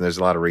 gigahertz, and there's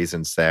a lot of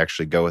reasons to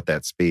actually go with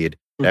that speed.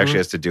 It actually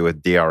has to do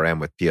with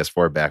DRM with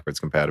PS4 backwards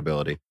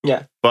compatibility.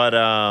 Yeah. But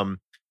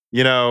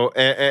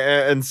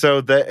And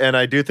so and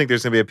I do think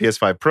there's going to be a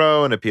PS5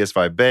 Pro and a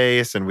PS5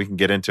 base, and we can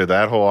get into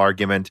that whole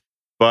argument.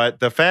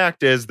 But the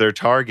fact is, they're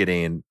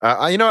targeting.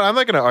 I'm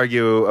not going to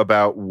argue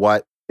about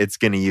what it's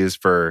going to use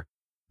for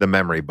the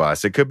memory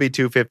bus. It could be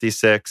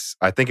 256.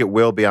 I think it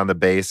will be on the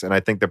base, and I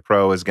think the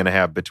Pro is going to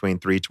have between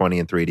 320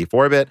 and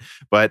 384-bit.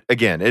 But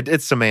again,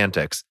 it's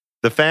semantics.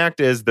 The fact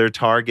is, they're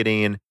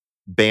targeting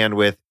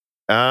bandwidth.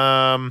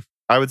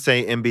 I would say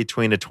in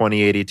between a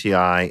 2080 Ti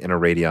and a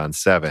Radeon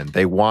 7.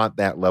 They want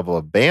that level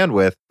of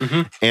bandwidth,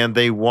 and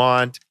they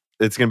want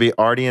it's going to be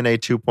RDNA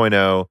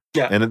 2.0.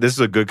 Yeah. And this is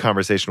a good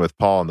conversation with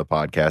Paul on the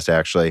podcast,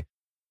 actually.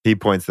 He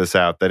points this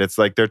out, that it's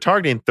like they're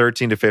targeting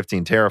 13 to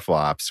 15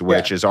 teraflops,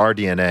 which is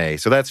RDNA.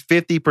 So that's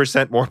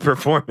 50% more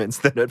performance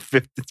than at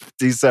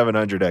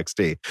 5700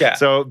 XT. Yeah.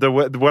 So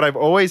what I've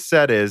always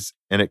said is,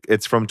 and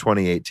it's from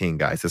 2018,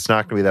 guys, it's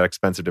not going to be that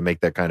expensive to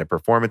make that kind of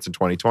performance in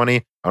 2020.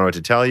 I don't know what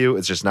to tell you.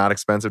 It's just not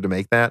expensive to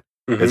make that.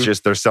 It's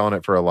just they're selling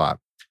it for a lot.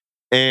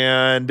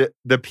 And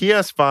the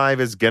PS5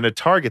 is going to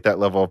target that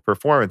level of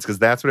performance because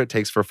that's what it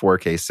takes for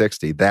 4K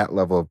 60, that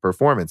level of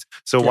performance.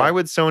 So why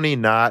would Sony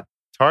not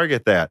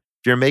target that?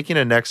 If you're making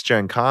a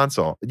next-gen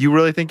console, do you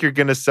really think you're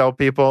going to sell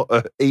people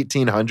a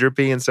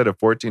 1800p instead of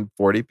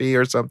 1440p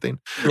or something?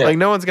 Yeah. Like,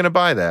 no one's going to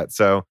buy that.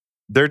 So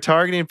they're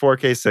targeting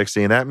 4K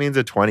 60, and that means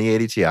a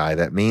 2080 Ti.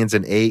 That means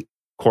an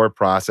 8-core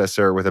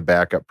processor with a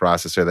backup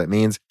processor. That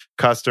means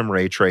custom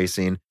ray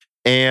tracing.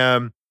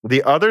 And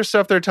the other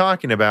stuff they're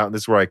talking about, and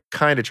this is where I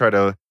kind of try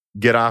to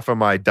get off of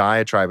my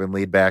diatribe and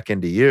lead back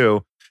into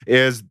you,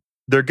 is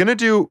they're going to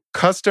do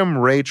custom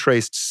ray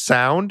traced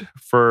sound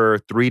for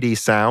 3D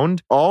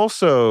sound.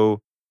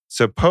 Also,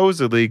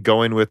 supposedly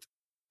going with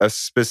a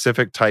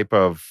specific type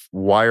of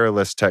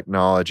wireless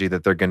technology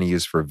that they're going to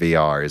use for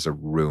VR is a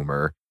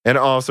rumor. And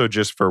also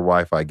just for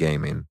Wi-Fi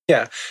gaming.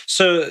 Yeah.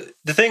 So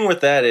the thing with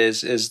that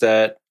is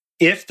that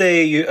if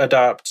they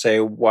adopt, say,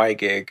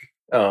 WiGig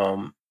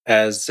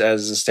as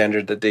a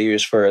standard that they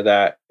use for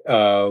that,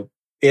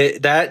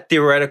 that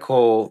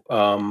theoretical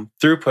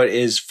throughput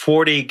is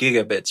 40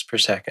 gigabits per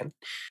second.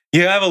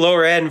 You have a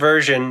lower end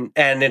version,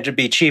 and it'd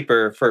be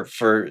cheaper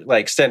for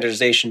like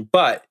standardization.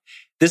 But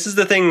this is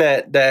the thing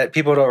that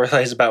people don't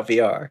realize about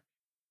VR.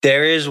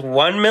 There is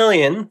 1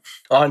 million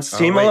on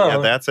Steam alone. Yeah,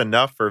 that's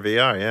enough for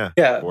VR.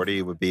 Yeah,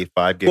 40 would be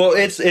 5 gigabytes. Well,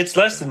 it's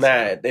less than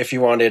that if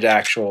you wanted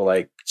actual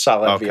like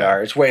solid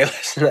VR. It's way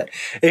less than that.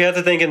 You have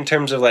to think in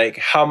terms of like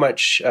how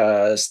much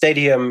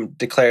Stadium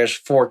declares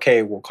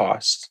 4K will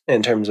cost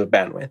in terms of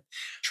bandwidth.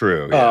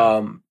 True.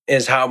 Yeah.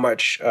 Is how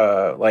much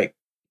like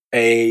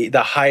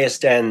the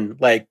highest end,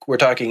 like we're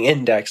talking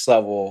index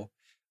level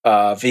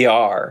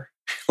VR,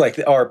 like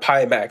or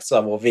Pimax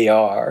level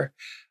VR.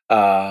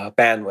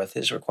 Bandwidth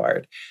is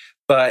required,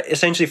 but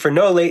essentially for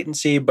no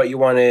latency. But you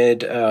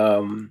wanted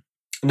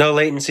no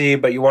latency,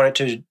 but you want it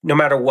to, no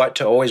matter what,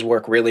 to always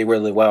work really,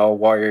 really well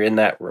while you're in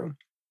that room.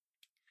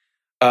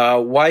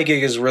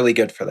 WiGig is really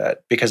good for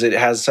that because it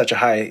has such a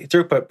high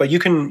throughput. But you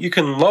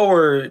can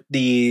lower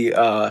the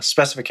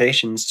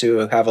specifications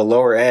to have a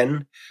lower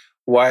end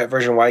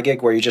version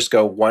WiGig where you just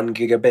go 1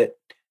 gigabit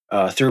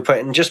throughput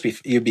and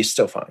you'd be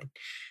still fine.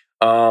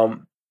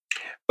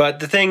 But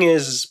the thing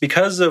is,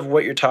 because of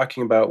what you're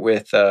talking about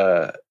with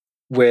the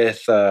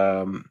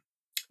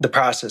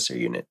processor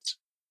units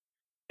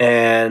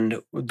and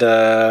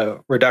the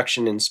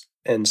reduction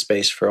in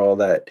space for all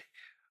that,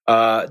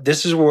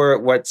 this is where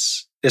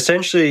what's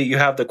essentially you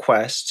have the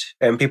Quest,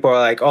 and people are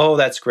like, "Oh,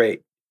 that's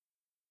great."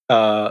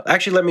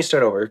 Actually, let me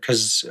start over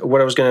because what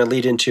I was going to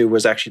lead into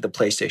was actually the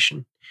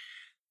PlayStation.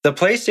 The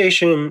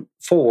PlayStation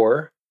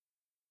 4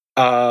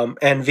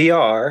 and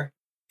VR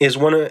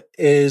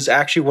is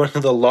actually one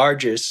of the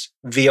largest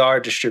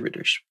VR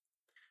distributors.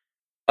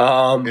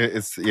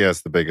 It's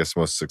the biggest,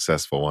 most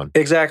successful one.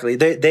 Exactly.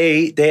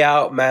 They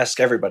outmask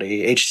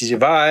everybody. HTC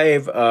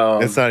Vive.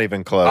 It's not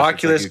even close.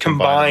 Oculus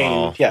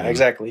combined. Yeah,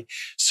 exactly.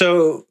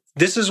 So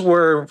this is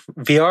where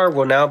VR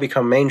will now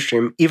become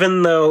mainstream,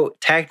 even though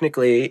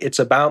technically it's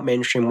about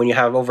mainstream when you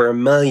have over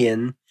 1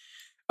 million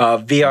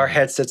VR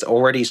headsets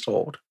already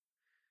sold.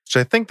 Which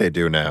I think they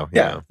do now.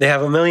 Yeah, they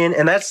have 1 million,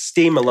 and that's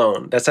Steam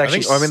alone. That's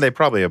actually. I mean, they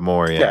probably have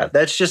more. Yeah,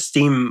 that's just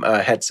Steam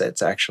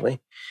headsets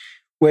actually.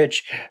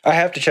 Which I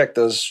have to check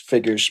those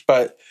figures,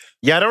 but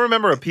yeah, I don't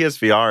remember what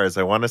PSVR is.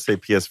 I want to say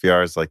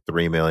PSVR is like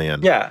 3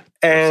 million. Yeah,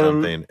 and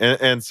something.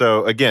 And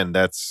so again,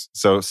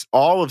 so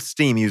all of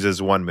Steam uses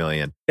 1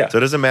 million. Yeah. So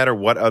it doesn't matter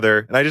what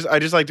other. And I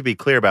just like to be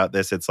clear about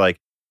this. It's like,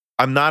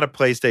 I'm not a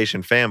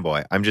PlayStation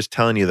fanboy. I'm just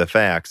telling you the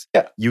facts.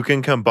 Yeah. You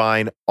can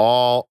combine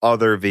all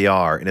other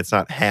VR, and it's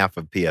not half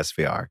of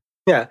PSVR.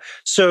 Yeah.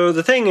 So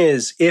the thing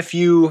is, if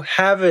you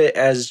have it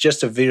as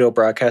just a video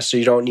broadcaster,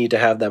 you don't need to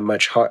have that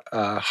much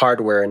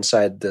hardware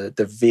inside the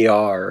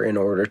VR in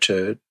order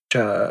to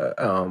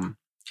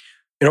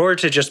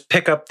just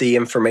pick up the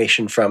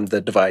information from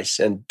the device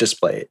and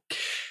display it.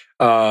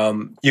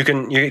 You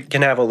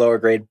can have a lower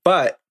grade,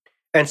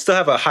 and still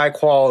have a high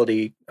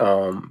quality.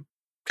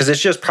 Because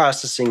it's just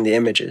processing the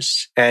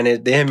images, and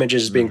the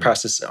images is being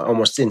processed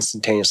almost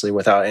instantaneously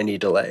without any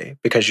delay.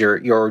 Because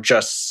you're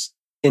just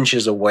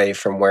inches away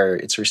from where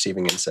it's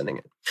receiving and sending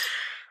it.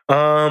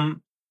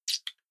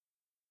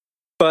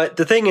 But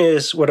the thing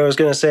is, what I was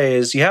going to say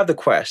is you have the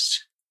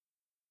Quest,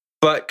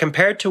 but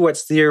compared to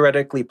what's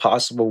theoretically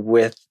possible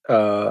with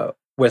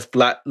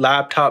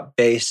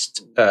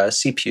laptop-based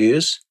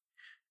CPUs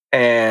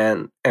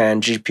and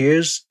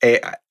GPUs,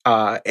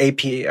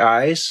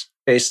 APIs,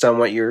 based on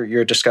what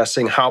you're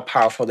discussing, how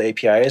powerful the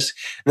API is.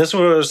 And this is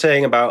what I was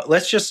saying about,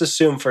 let's just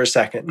assume for a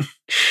second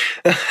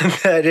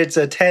that it's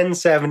a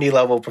 1070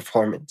 level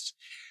performance,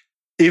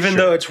 even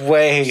though it's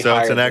way higher. So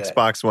it's an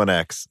Xbox One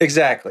X.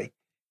 Exactly.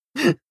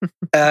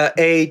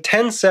 A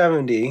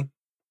 1070,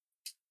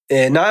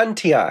 not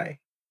Ti,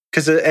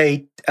 because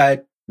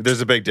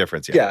there's a big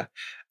difference. Yeah.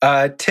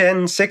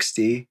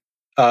 1060,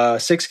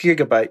 6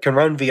 gigabyte can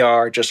run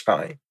VR just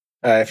fine.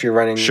 If you're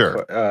running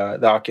the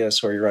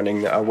Oculus or you're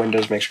running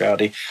Windows Mixed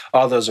Reality,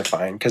 all those are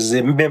fine because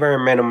the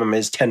minimum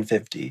is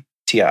 1050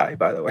 Ti,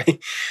 by the way.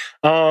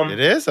 It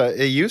is.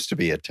 It used to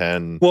be a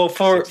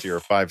 1060 or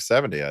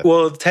 570.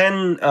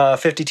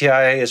 1050 Ti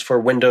is for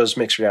Windows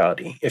Mixed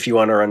Reality if you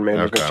want to run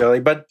Windows Mixed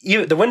Reality. But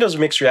the Windows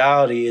Mixed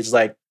Reality is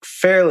like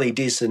fairly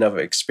decent of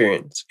an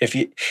experience.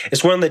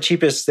 It's one of the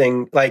cheapest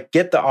thing. Like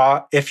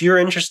if you're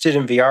interested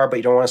in VR but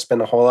you don't want to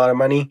spend a whole lot of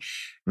money,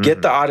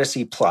 get the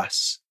Odyssey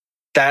Plus.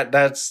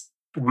 That's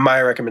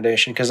my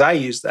recommendation because I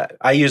use that.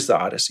 I use the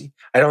Odyssey.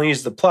 I don't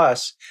use the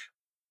Plus,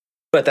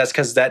 but that's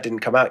because that didn't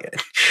come out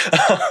yet.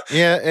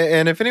 Yeah,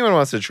 and if anyone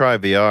wants to try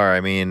VR,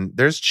 I mean,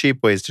 there's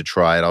cheap ways to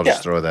try it. I'll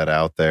just throw that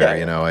out there.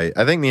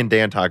 I think me and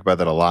Dan talk about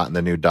that a lot in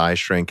the new Die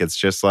Shrink. It's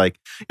just like,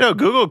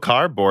 Google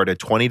Cardboard, a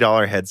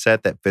 $20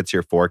 headset that fits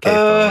your 4K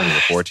phone,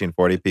 your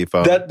 1440p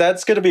phone.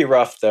 That's going to be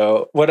rough,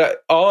 though.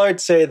 All I'd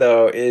say,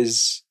 though,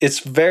 is it's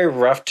very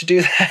rough to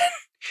do that.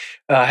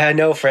 I had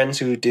no friends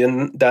who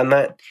done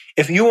that.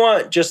 If you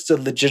want just a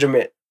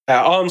legitimate,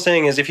 all I'm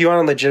saying is if you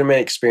want a legitimate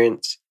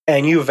experience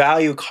and you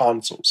value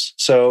consoles,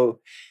 so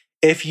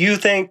if you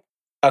think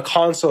a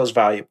console is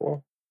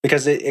valuable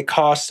because it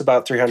costs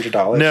about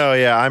 $300. No,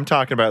 yeah, I'm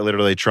talking about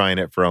literally trying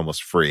it for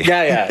almost free.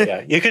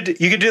 Yeah. You could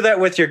do that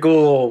with your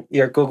Google,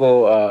 your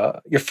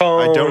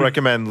phone. I don't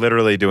recommend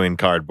literally doing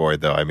Cardboard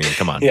though. I mean,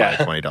 come on, buy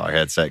a $20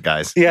 headset,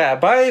 guys. Yeah,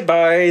 buy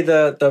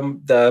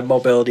the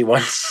mobility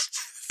ones.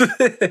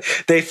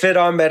 They fit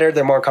on better.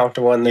 They're more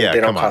comfortable and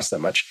they don't cost that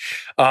much.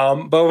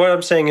 But what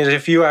I'm saying is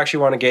if you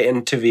actually want to get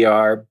into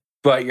VR,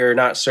 but you're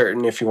not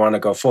certain if you want to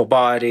go full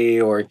body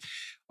or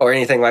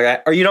anything like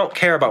that, or you don't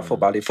care about full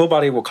body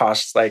will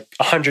cost like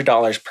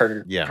 $100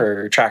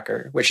 per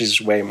tracker, which is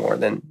way more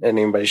than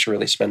anybody should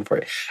really spend for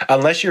it.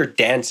 Unless you're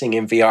dancing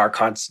in VR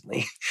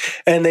constantly.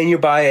 And then you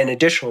buy an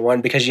additional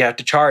one because you have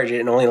to charge it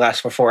and only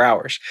lasts for 4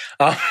 hours.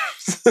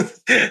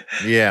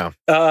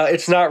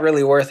 It's not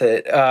really worth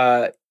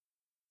it.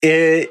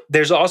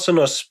 There's also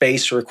no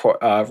space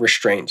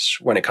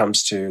restraints when it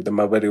comes to the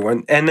mobility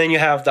one. And then you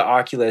have the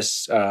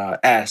Oculus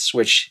S,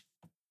 which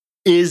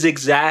is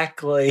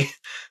exactly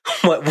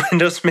what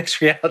Windows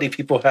Mixed Reality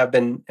people have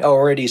been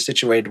already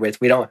situated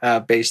with. We don't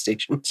have base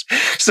stations.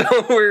 So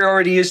we're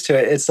already used to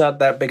it. It's not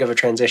that big of a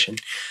transition.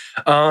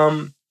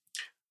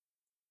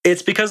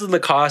 It's because of the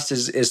cost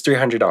is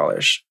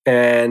 $300.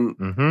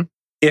 And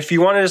if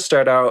you wanted to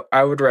start out,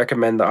 I would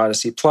recommend the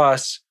Odyssey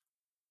Plus.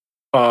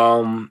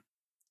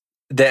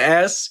 The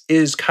S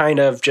is kind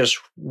of just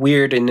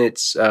weird in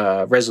its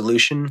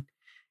resolution.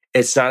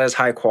 It's not as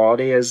high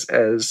quality as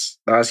the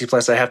Odyssey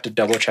Plus. I have to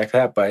double check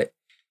that, but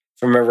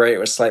if I remember right, it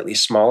was slightly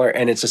smaller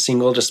and it's a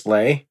single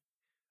display.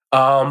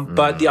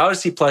 But the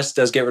Odyssey Plus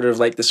does get rid of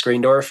like the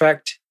screen door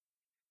effect.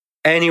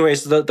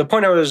 Anyways, the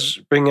point I was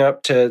bringing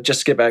up to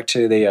just get back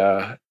to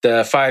the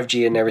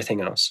 5G and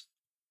everything else.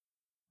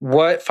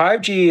 What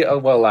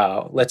 5G will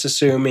allow, let's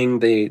assuming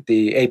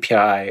the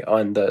API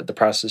on the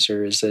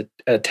processor is at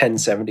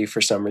 1070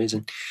 for some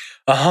reason,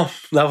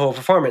 level of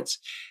performance,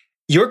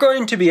 you're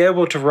going to be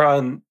able to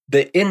run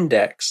the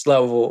index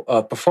level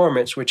of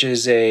performance, which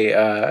is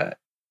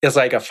is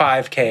like a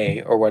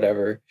 5K or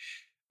whatever,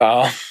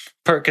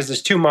 because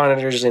there's two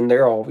monitors and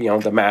they're all,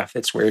 the math,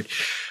 it's weird.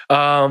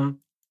 You're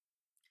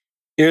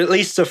at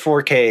least a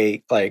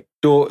 4K, like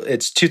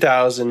it's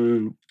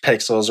 2000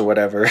 pixels or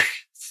whatever.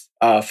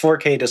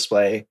 4K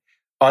display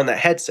on that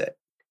headset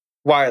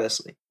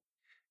wirelessly.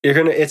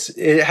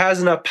 It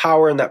has enough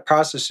power in that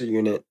processor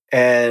unit,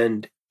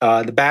 and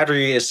the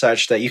battery is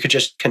such that you could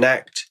just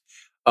connect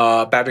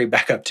battery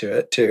backup to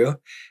it too,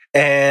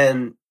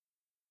 and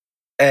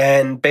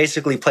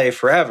basically play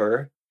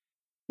forever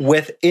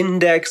with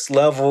index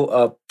level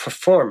of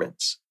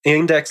performance,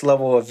 index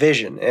level of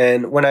vision.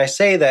 And when I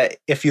say that,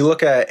 if you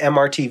look at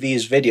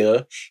MRTV's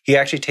video, he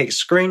actually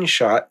takes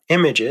screenshot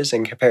images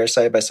and compares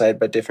side by side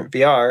by different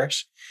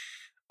VRs.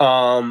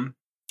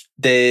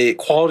 The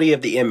quality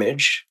of the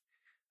image,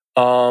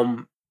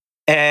 and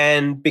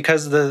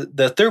because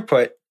the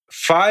throughput,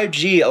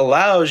 5G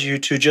allows you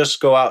to just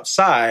go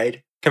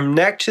outside,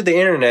 connect to the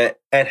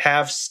internet, and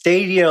have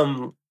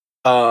stadium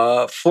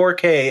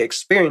 4K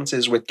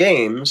experiences with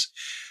games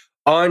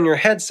on your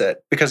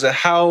headset because of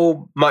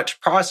how much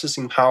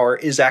processing power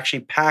is actually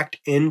packed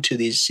into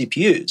these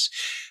CPUs.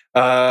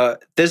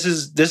 This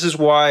is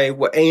why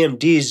what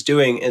AMD is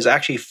doing is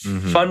actually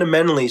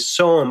fundamentally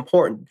so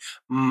important.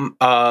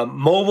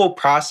 Mobile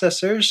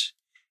processors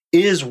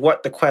is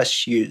what the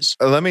Quest use.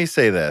 Let me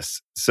say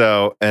this.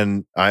 So,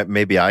 and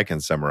maybe I can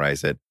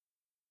summarize it.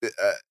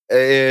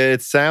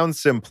 It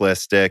sounds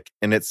simplistic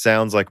and it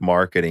sounds like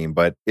marketing,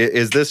 but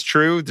is this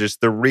true?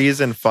 Just the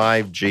reason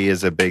 5G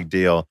is a big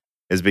deal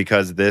is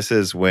because this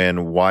is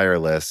when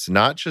wireless,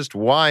 not just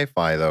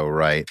Wi-Fi though,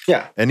 right?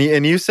 Yeah. And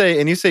you say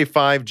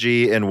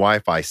 5G and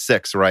Wi-Fi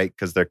 6, right?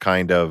 Because they're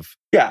kind of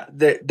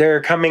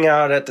they're coming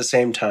out at the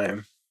same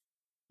time.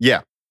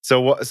 Yeah.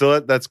 So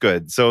that's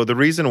good. So the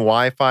reason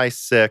Wi-Fi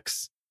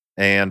 6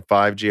 and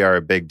 5G are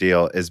a big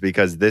deal is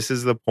because this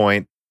is the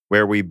point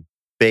where we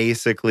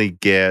basically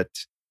get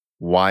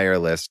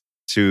wireless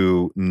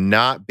to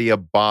not be a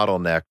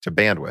bottleneck to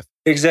bandwidth.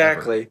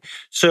 Exactly. Ever.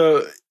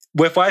 So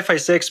with Wi-Fi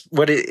 6,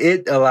 what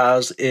it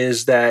allows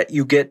is that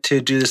you get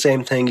to do the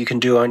same thing you can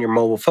do on your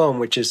mobile phone,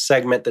 which is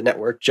segment the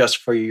network just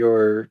for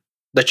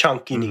the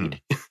chunk you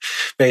need,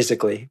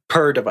 basically,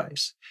 per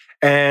device.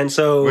 And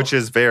so, which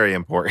is very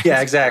important.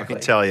 Yeah, exactly. I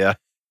can tell you.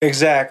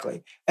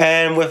 Exactly.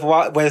 And with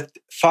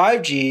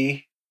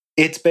 5G,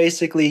 it's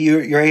basically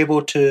you're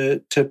able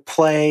to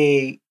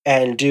play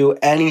and do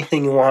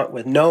anything you want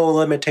with no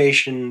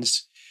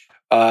limitations.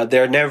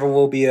 There never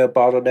will be a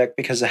bottleneck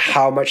because of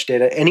how much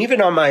data. And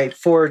even on my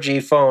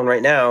 4G phone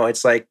right now,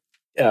 it's like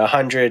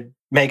 100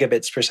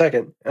 megabits per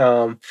second.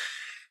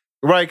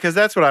 Right, because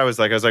that's what I was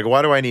like. I was like,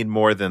 why do I need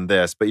more than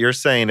this? But you're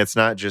saying it's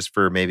not just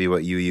for maybe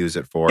what you use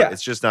it for. Yeah.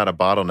 It's just not a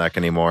bottleneck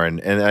anymore. And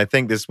I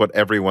think this is what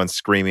everyone's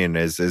screaming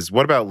is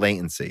what about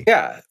latency?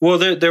 Yeah, well,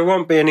 there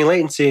won't be any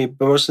latency,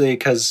 but mostly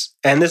because,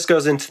 and this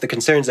goes into the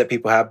concerns that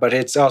people have, but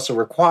it's also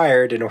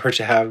required in order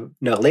to have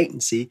no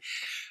latency.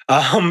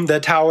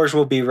 The towers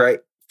will be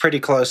pretty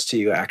close to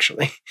you,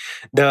 actually.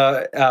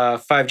 The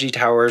 5G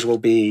towers will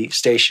be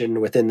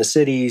stationed within the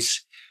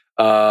cities,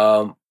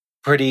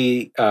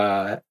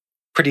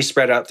 pretty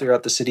spread out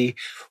throughout the city,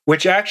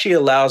 which actually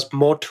allows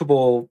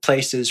multiple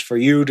places for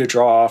you to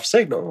draw off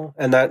signal.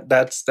 And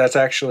that's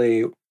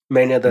actually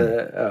many of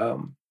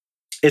the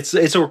it's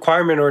a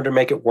requirement in order to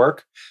make it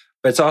work,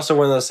 but it's also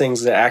one of those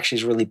things that actually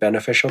is really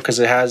beneficial because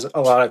it has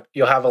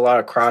you'll have a lot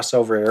of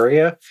crossover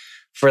area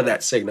for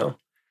that signal.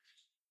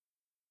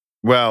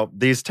 Well,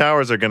 these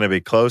towers are going to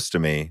be close to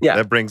me. Yeah.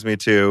 That brings me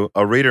to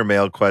a reader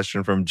mail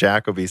question from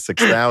Jacoby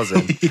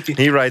 6000.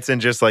 He writes in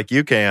just like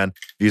you can,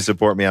 if you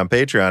support me on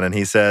Patreon, and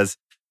he says,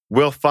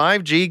 will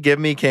 5G give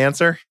me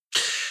cancer?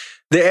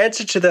 The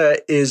answer to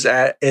that is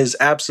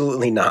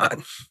absolutely not.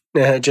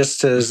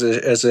 Just as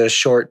a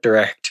short,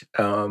 direct,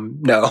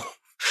 no,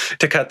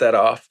 to cut that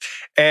off.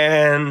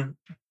 And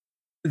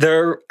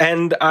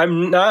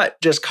I'm not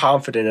just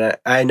confident in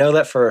it. I know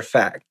that for a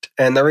fact.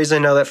 And the reason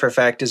I know that for a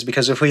fact is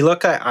because if we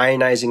look at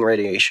ionizing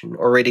radiation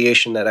or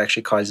radiation that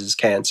actually causes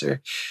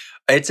cancer,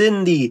 it's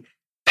in the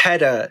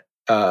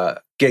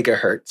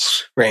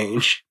gigahertz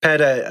range,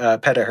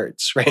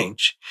 petahertz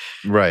range.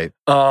 Right.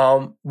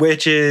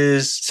 Which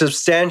is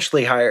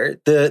substantially higher.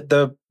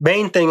 The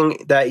main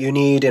thing that you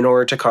need in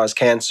order to cause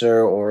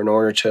cancer or in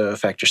order to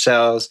affect your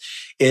cells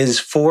is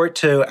for it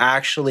to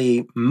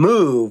actually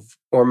move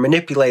or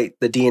manipulate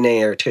the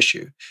DNA or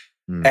tissue.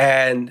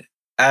 And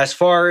as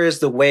far as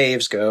the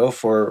waves go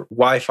for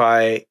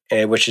Wi-Fi,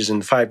 which is in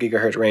the 5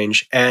 gigahertz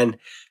range, and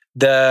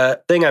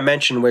the thing I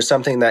mentioned was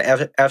something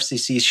that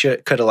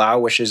FCC could allow,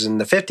 which is in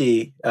the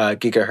 50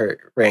 gigahertz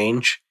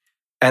range.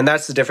 And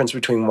that's the difference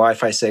between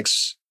Wi-Fi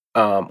 6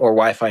 or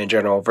Wi-Fi in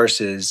general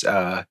versus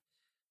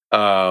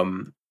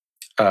 5G,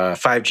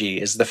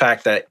 is the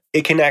fact that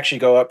it can actually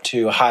go up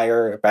to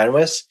higher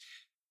bandwidths.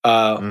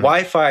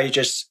 Wi-Fi,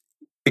 just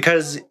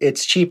because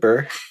it's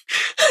cheaper,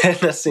 and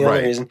that's the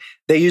only reason,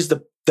 they use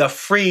the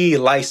free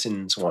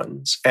license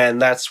ones.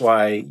 And that's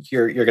why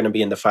you're going to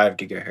be in the 5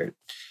 gigahertz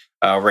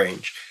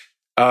range.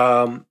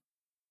 I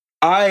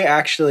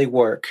actually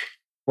work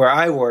where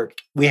I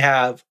work. We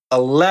have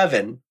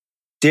 11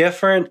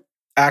 different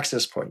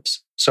access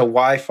points. So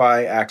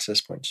Wi-Fi access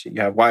points.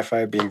 You have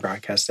Wi-Fi being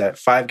broadcast at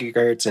 5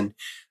 gigahertz and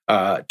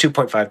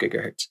 2.5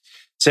 gigahertz.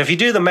 So if you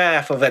do the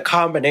math of a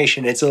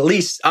combination, it's at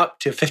least up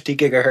to 50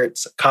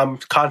 gigahertz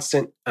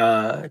constant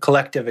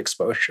collective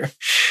exposure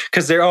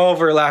because they're all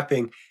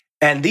overlapping.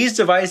 And these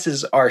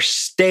devices are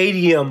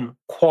stadium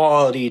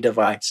quality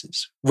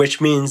devices, which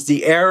means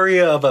the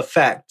area of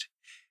effect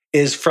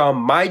is from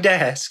my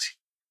desk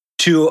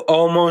to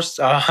almost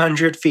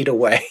 100 feet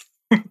away.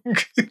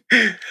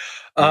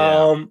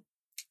 And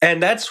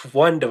that's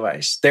one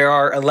device. There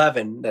are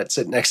 11 that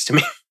sit next to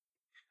me.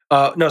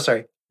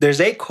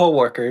 There's 8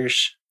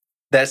 coworkers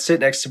that sit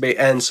next to me.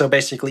 And so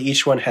basically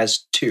each one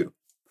has 2.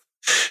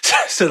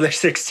 So there's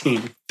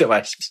 16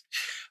 devices.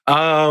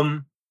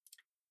 And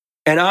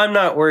I'm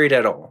not worried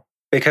at all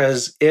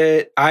because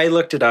I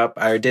looked it up.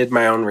 I did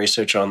my own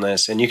research on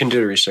this, and you can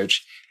do the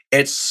research.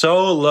 It's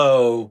so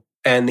low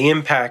and the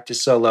impact is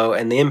so low,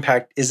 and the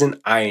impact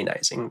isn't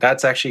ionizing.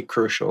 That's actually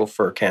crucial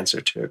for cancer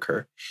to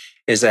occur.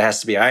 is it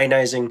has to be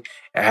ionizing.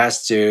 It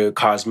has to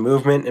cause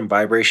movement and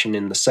vibration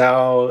in the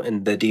cell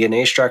and the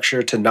DNA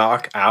structure to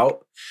knock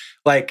out.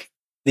 Like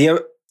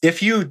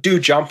if you do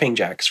jumping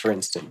jacks, for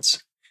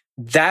instance,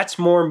 that's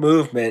more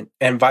movement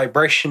and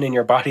vibration in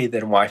your body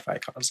than Wi-Fi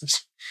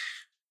causes.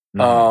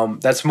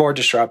 That's more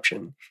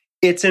disruption.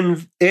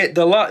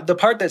 The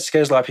part that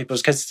scares a lot of people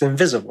is because it's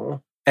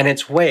invisible and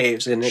it's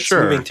waves and it's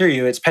moving through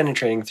you, it's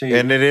penetrating through you.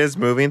 And it is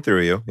moving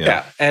through you.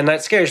 Yeah, and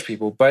that scares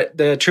people. But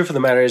the truth of the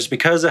matter is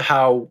because of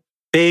how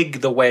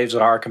big the waves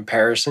are in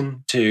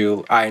comparison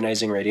to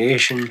ionizing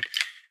radiation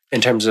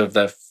in terms of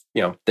the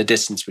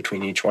distance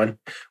between each one,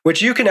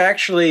 which you can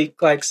actually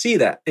see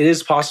that. It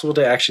is possible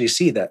to actually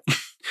see that.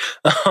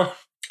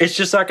 It's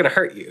just not going to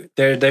hurt you.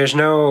 There's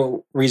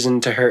no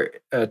reason to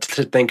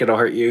think it'll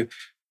hurt you.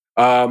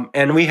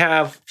 And we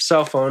have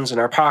cell phones in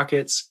our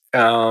pockets.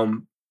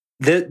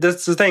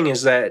 That's the thing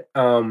is that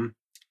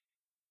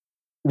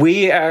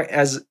we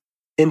as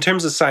in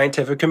terms of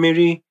scientific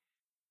community,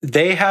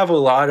 they have a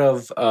lot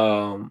of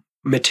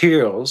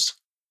materials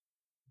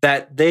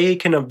that they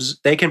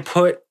can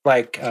put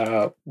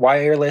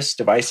wireless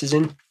devices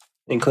in,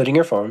 including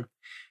your phone,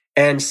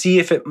 and see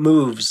if it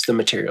moves the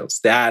materials,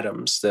 the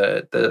atoms,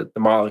 the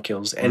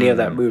molecules, any of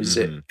that moves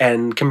it,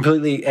 and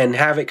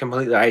have it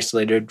completely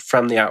isolated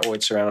from the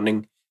outward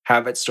surrounding,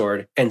 have it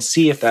stored, and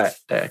see if that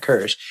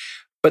occurs.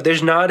 But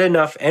there's not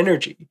enough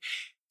energy.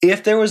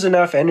 If there was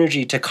enough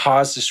energy to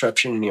cause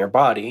disruption in your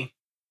body,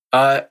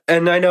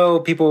 and I know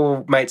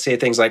people might say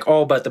things like,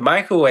 oh, but the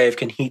microwave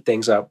can heat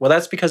things up. Well,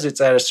 that's because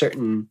it's at a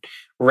certain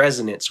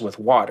resonance with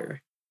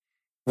water.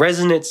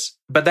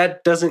 But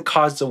that doesn't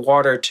cause the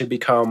water to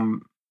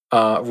become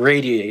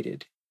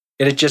radiated.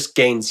 It just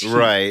gains heat.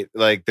 Right.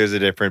 Like there's a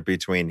difference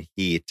between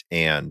heat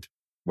and,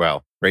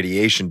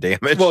 radiation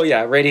damage. Well,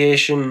 yeah,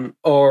 radiation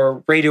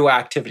or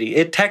radioactivity.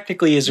 It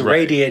technically is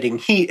radiating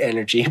heat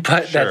energy,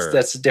 but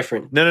that's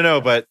different. No,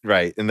 but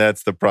right. And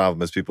that's the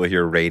problem is people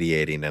hear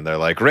radiating and they're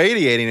like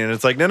radiating and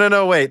it's like,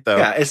 no, wait though.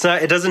 Yeah,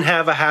 it doesn't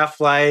have a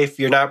half-life.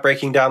 You're not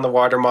breaking down the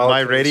water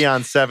molecules. My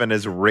Radeon 7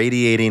 is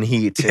radiating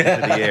heat into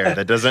the air.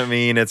 That doesn't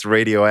mean it's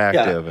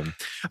radioactive. Yeah. And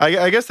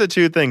I guess the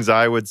two things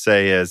I would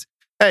say is,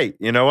 hey,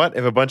 you know what?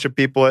 If a bunch of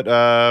people at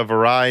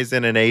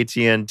Verizon and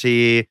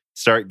AT&T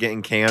start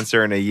getting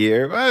cancer in a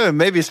year,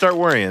 maybe start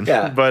worrying.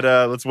 Yeah. But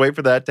let's wait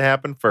for that to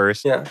happen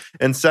first. Yeah.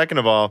 And second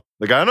of all,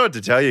 I don't know what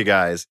to tell you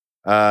guys.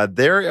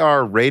 There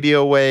are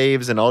radio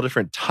waves and all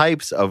different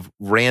types of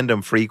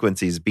random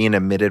frequencies being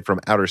emitted from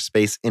outer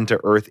space into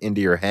Earth, into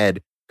your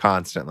head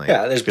constantly.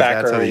 Yeah, there's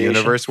background That's how the radiation.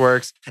 universe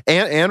works.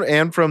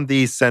 And from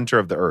the center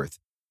of the Earth.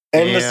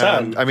 And the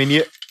sun. I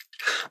mean,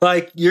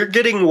 you're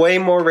getting way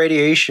more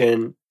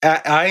radiation,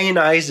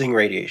 ionizing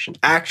radiation,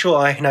 actual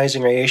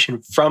ionizing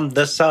radiation from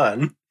the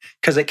sun,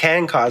 because it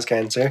can cause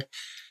cancer,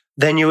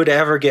 than you would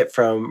ever get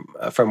from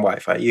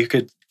Wi-Fi. You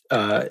could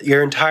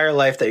your entire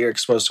life that you're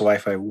exposed to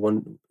Wi-Fi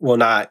will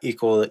not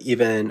equal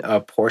even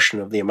a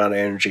portion of the amount of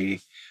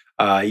energy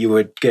you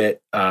would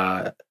get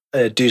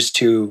reduced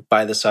to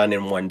by the sun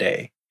in one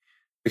day,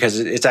 because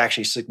it's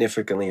actually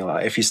significantly a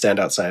lot if you stand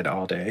outside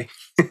all day.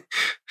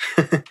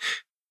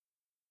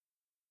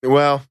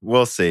 Well,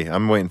 we'll see.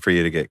 I'm waiting for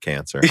you to get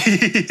cancer.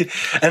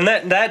 And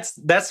that's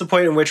the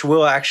point in which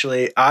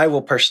I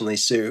will personally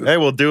sue. Hey,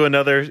 we'll do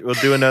another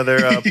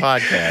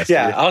podcast.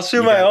 Yeah, I'll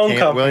sue my own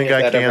company. William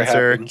got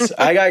cancer.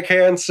 I got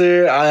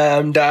cancer.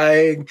 I'm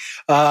dying.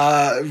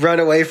 Run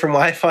away from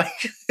Wi-Fi.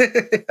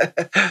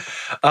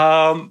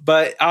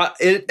 But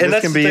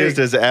this can be used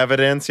as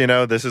evidence.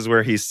 This is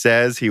where he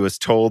says he was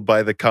told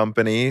by the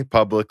company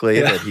publicly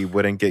that he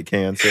wouldn't get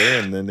cancer,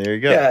 and then there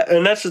you go. Yeah,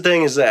 and that's the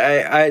thing is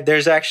that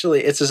there's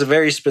actually it's a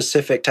very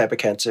specific type of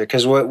cancer,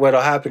 because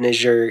what'll happen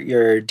is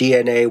your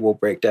DNA will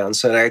break down,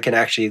 so that I can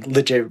actually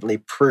legitimately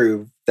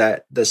prove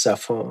that the cell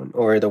phone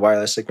or the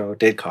wireless signal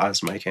did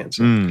cause my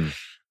cancer.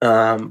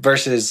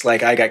 Versus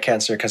I got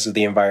cancer because of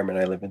the environment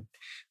I live in.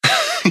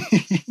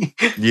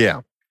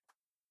 Yeah.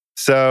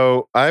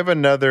 So I have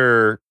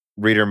another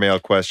reader mail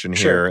question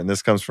here, and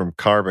this comes from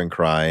Carbon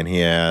Cry, and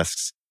he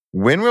asks,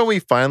 when will we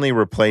finally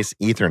replace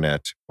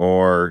Ethernet?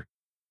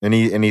 And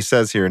he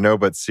says here, no,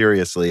 but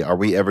seriously, are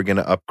we ever going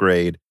to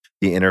upgrade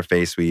the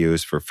interface we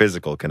use for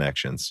physical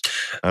connections?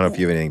 I don't know if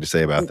you have anything to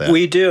say about that.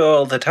 We do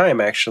all the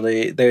time,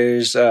 actually.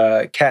 There's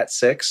Cat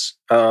 6.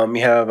 You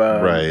have...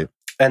 right.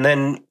 And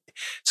then...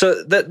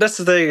 So that's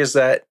the thing is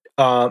that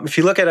if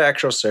you look at an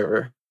actual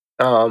server,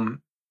 and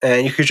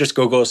you could just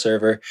Google a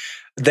server,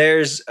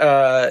 there's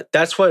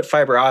that's what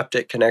fiber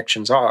optic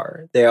connections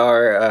are. They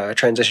are a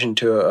transition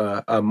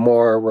to a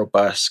more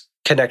robust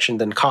connection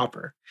than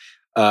copper.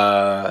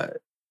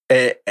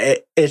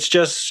 It's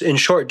just in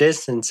short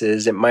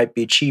distances, it might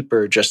be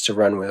cheaper just to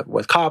run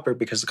with copper,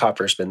 because the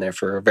copper has been there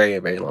for a very,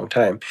 very long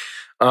time.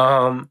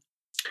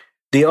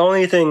 The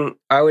only thing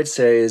I would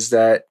say is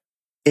that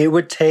it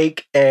would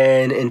take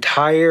an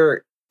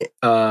entire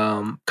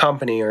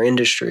company or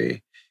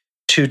industry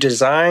to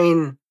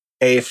design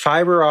a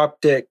fiber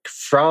optic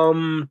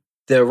from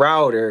the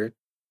router,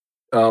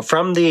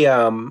 from the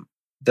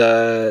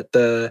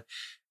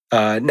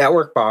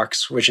network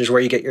box, which is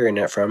where you get your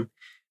internet from,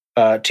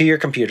 to your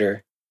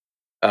computer,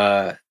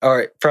 or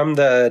from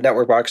the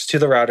network box to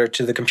the router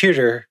to the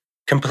computer,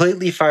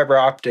 completely fiber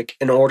optic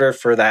in order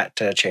for that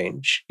to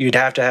change. You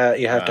have to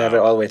have it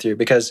all the way through,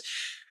 because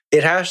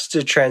it has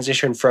to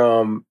transition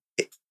from,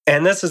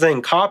 and this is the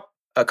thing,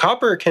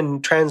 copper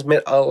can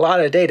transmit a lot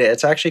of data.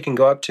 It actually can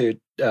go up to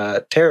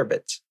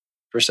terabits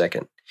per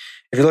second.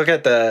 If you look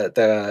at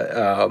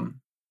the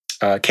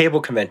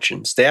cable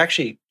conventions, they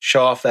actually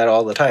show off that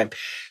all the time.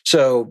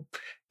 So,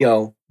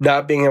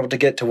 not being able to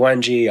get to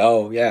 1G,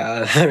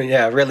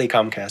 yeah, really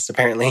Comcast.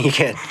 Apparently, you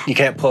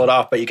can't pull it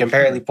off, but you can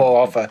apparently pull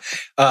off a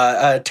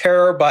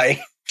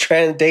terabyte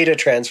data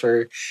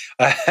transfer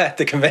at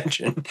the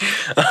convention.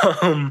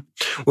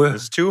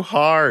 It's too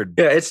hard.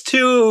 Yeah, it's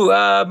too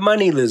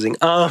money losing.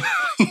 But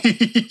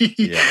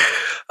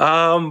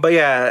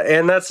yeah,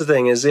 and that's the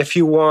thing, is if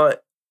you want,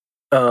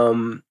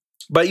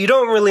 but you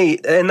don't really,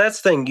 and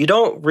that's the thing, you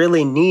don't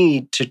really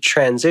need to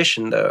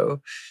transition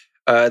though.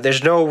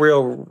 There's no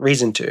real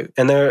reason to.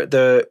 And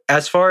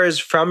as far as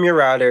from your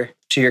router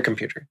to your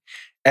computer,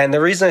 and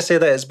the reason I say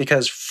that is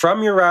because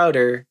from your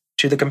router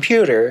to the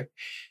computer,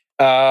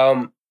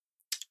 there's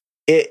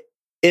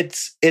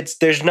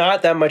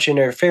not that much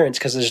interference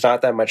because there's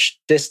not that much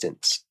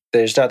distance.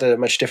 There's not that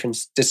much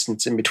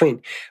distance in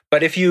between.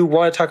 But if you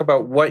want to talk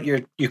about what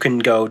you can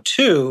go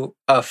to,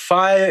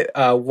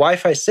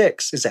 Wi-Fi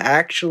 6 is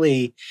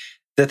actually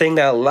the thing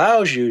that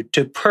allows you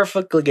to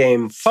perfectly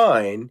game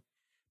fine,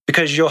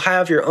 because you'll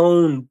have your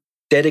own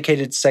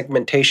dedicated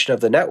segmentation of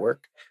the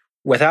network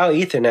without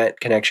Ethernet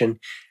connection.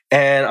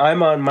 And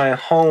I'm on my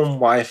home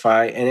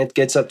Wi-Fi, and it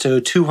gets up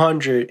to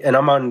 200, and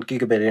I'm on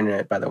gigabit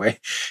internet, by the way.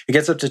 It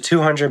gets up to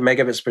 200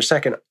 megabits per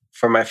second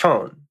for my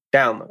phone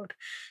download.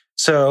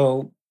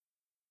 So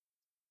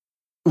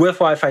with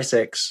Wi-Fi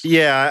 6.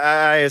 Yeah,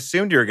 I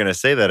assumed you were going to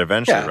say that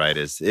eventually, right?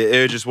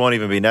 It just won't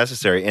even be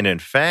necessary. And in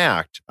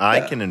fact,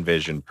 I can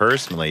envision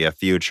personally a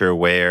future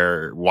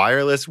where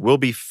wireless will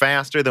be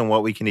faster than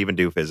what we can even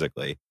do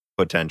physically,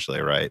 potentially,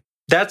 right?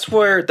 That's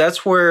where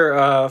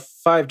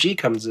 5G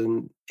comes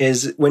in,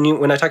 is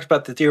when I talked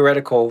about the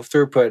theoretical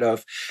throughput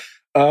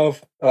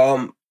of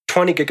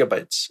 20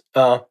 gigabytes.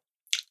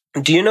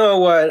 Do you know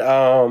what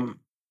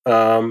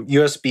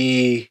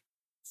USB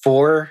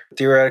 4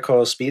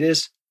 theoretical speed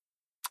is?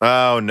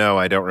 Oh, no,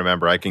 I don't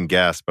remember. I can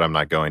guess, but I'm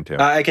not going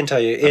to. I can tell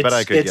you.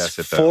 It's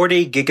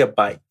 40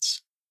 gigabytes.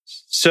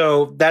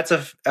 So that's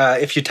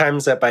if you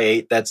times that by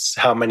 8, that's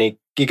how many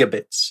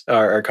gigabits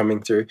are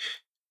coming through.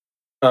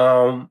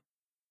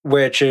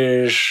 Which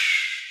is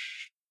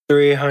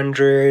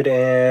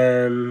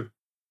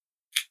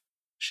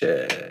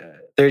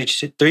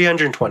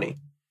 320.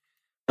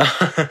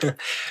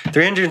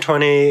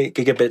 320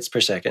 gigabits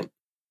per second.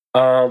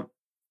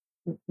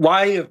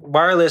 Why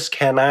wireless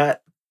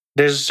cannot?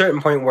 There's a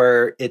certain point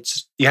where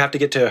you have to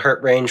get to a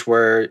hertz range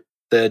where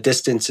the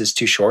distance is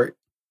too short.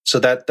 So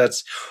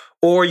that's,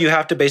 or you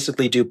have to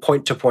basically do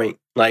point to point,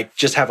 like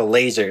just have a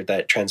laser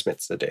that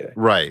transmits the data.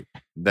 Right.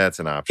 That's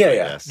an option. Yeah.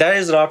 Yes. That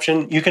is an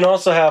option. You can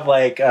also have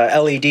like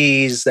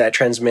LEDs that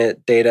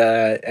transmit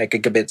data at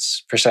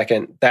gigabits per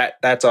second.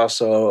 That's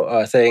also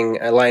a thing.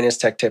 Linus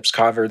Tech Tips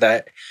cover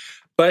that.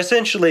 But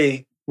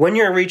essentially, when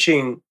you're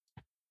reaching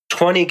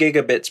 20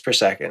 gigabits per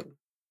second,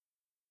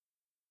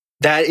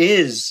 that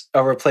is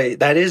a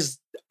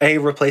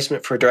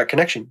replacement for direct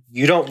connection.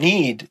 You don't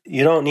need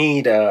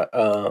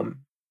a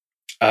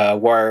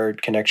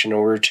wired connection in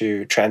order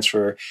to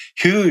transfer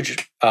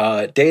huge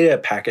data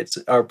packets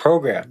or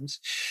programs,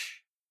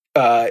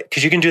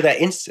 because you can do that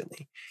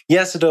instantly.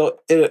 Yes,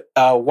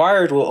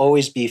 wired will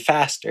always be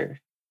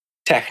faster,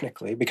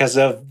 technically, because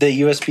of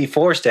the USB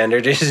 4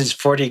 standard is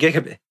 40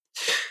 gigabytes,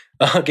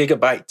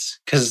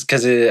 because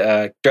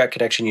direct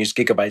connection used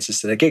gigabytes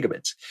instead of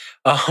gigabits.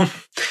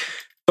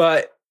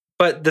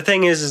 But the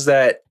thing is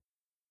that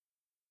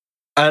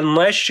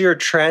unless you're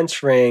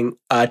transferring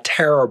a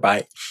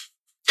terabyte,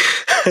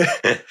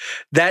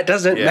 that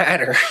doesn't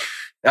matter.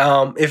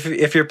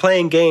 If you're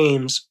playing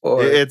games,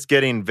 or it's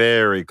getting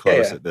very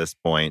close at this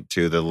point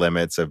to the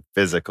limits of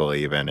physical.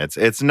 Even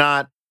it's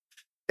not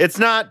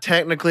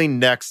technically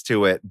next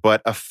to it,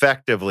 but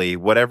effectively,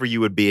 whatever you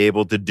would be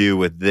able to do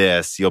with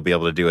this, you'll be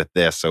able to do with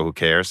this. So who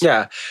cares?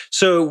 Yeah.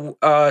 So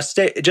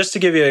just to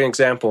give you an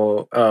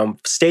example,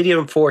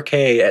 Stadium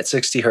 4K at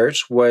 60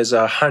 hertz was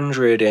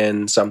 100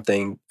 and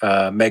something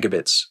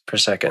megabits per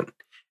second,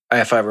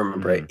 if I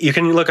remember right. You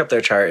can look up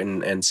their chart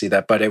and see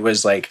that, but it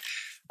was like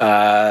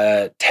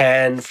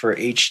 10 for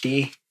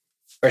HD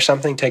or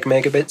something, take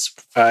megabits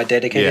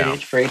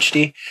dedicated for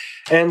HD.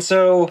 And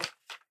so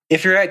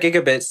if you're at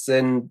gigabits,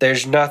 then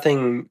there's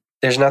nothing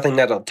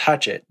that'll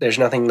touch it. There's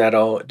nothing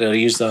that'll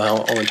use the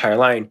whole entire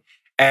line.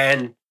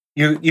 And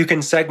you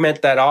can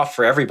segment that off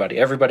for everybody.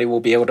 Everybody will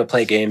be able to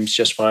play games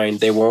just fine.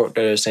 They won't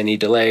notice any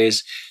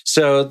delays.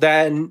 So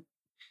then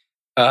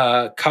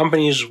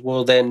companies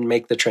will then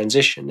make the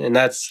transition. And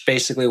that's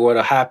basically what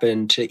will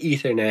happen to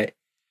Ethernet,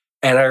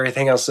 and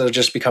everything else will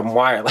just become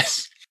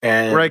wireless.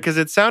 And right, because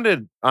it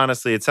sounded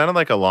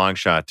like a long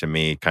shot to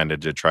me, kind of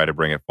to try to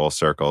bring it full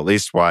circle. At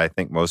least why I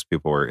think most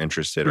people were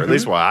interested, or at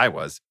least why I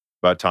was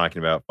about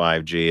talking about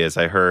 5G, is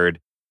I heard,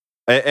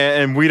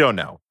 and we don't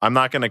know. I'm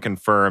not going to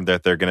confirm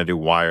that they're going to do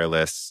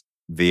wireless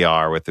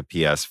VR with the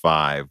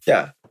PS5.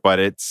 Yeah. But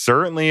it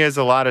certainly is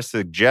a lot of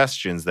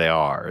suggestions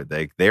they're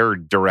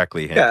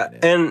directly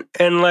hinting. Yeah,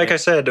 and like I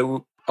said,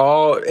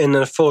 all in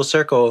the full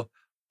circle,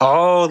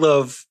 all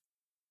of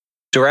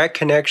direct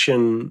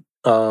connection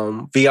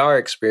VR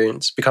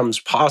experience becomes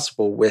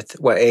possible with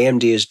what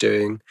AMD is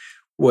doing,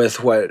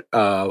 with what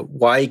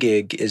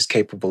WiGig is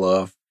capable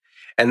of.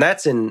 And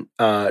that's in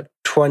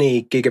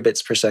 20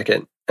 gigabits per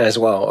second as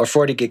well, or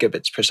 40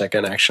 gigabits per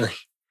second, actually,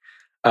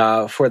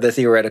 for the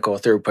theoretical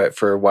throughput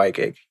for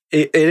WiGig.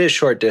 It is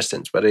short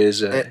distance, but it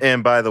is...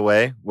 And by the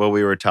way, while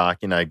we were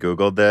talking, I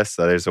Googled this.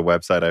 There's a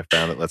website I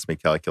found that lets me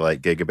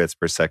calculate gigabits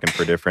per second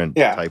for different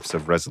types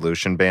of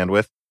resolution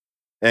bandwidth.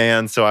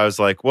 And so I was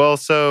like, well,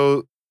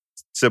 so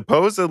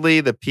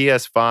supposedly the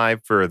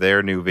PS5 for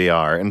their new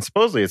VR, and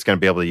supposedly it's going to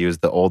be able to use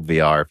the old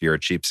VR if you're a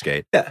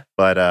cheapskate. Yeah.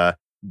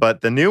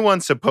 But the new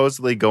one's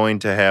supposedly going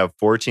to have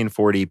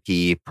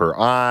 1440p per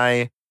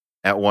eye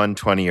at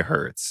 120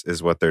 hertz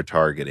is what they're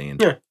targeting.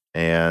 Yeah.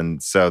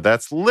 And so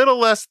that's little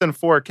less than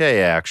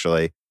 4K,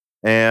 actually.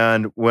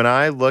 And when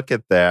I look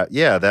at that,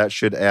 that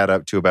should add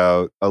up to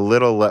about a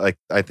little, like,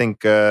 I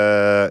think,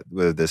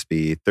 would this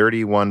be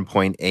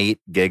 31.8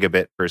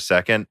 gigabit per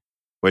second,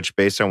 which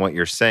based on what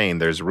you're saying,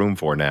 there's room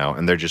for now,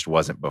 and there just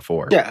wasn't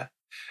before. Yeah.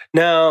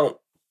 Now,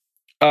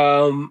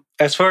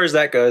 as far as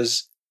that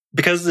goes,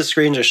 because the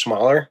screens are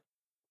smaller,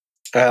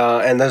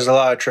 and there's a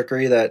lot of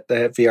trickery that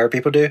the VR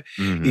people do,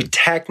 you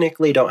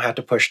technically don't have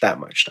to push that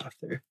much stuff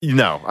through.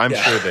 No, I'm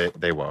sure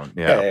they won't.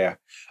 Yeah.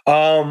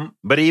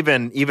 But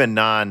even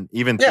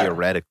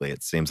theoretically,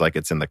 it seems like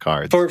it's in the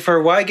cards. For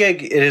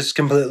WiGig, it is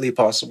completely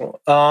possible.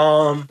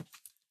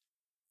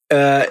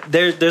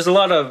 There's a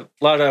lot of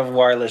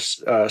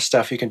wireless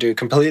stuff you can do,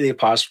 completely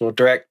possible,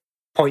 direct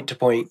point to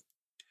point.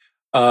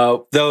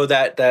 Though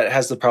that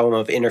has the problem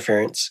of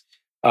interference.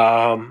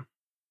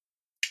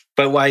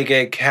 But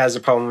WiGig has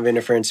a problem of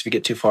interference if you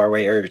get too far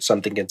away or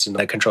something gets into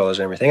the controllers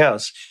and everything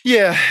else.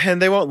 Yeah,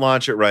 and they won't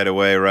launch it right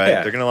away, right?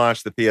 Yeah. They're going to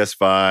launch the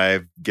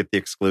PS5, get the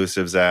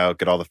exclusives out,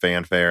 get all the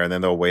fanfare, and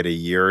then they'll wait a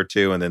year or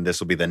two, and then this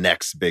will be the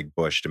next big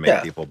push to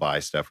make people buy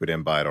stuff who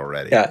didn't buy it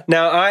already. Yeah.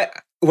 Now,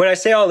 when I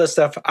say all this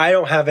stuff, I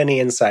don't have any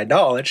inside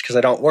knowledge because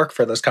I don't work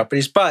for those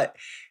companies, but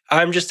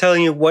I'm just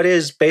telling you what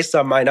is based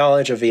on my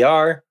knowledge of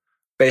VR,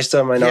 based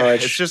on my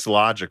knowledge. It's just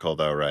logical,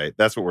 though, right?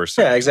 That's what we're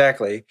saying. Yeah,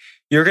 exactly.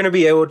 You're going to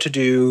be able to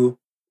do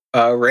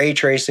ray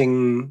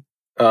tracing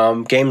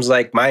games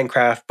like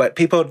Minecraft, but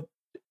people,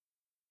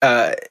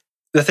 the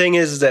thing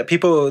is that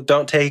people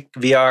don't take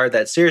VR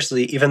that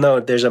seriously, even though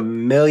there's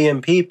 1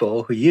 million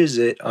people who use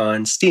it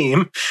on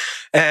Steam,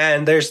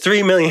 and there's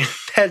 3 million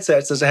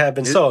headsets that have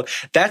been sold.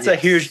 That's a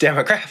huge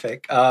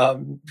demographic.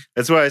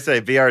 That's why I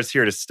say VR is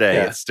here to stay.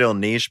 Yeah. It's still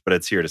niche, but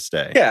it's here to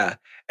stay. Yeah,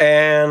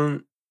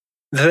 and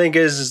the thing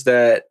is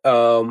that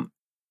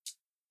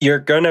you're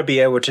going to be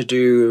able to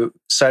do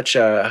such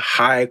a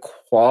high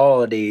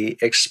quality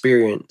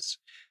experience,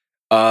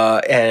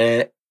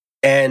 and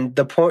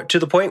the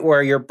point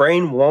where your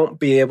brain won't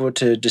be able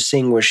to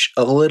distinguish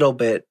a little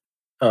bit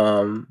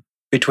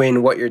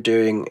between what you're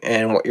doing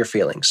and what you're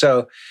feeling.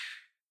 So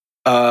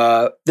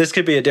this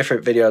could be a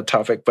different video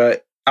topic,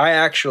 but I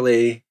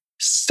actually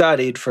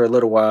studied for a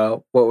little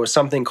while what was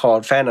something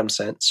called phantom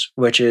sense,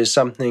 which is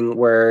something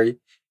where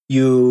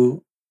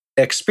you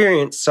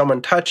experience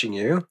someone touching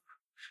you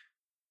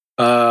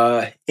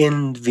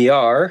in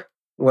VR.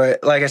 Where,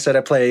 like I said,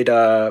 I played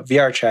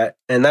VR chat,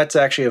 and that's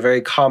actually a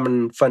very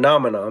common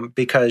phenomenon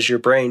because your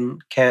brain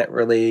can't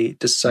really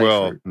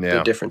decipher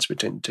the difference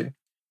between the two.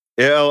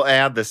 It'll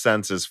add the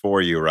senses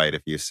for you, right,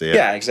 if you see it.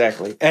 Yeah,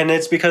 exactly. And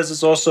it's because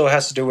it also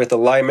has to do with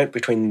alignment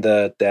between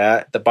the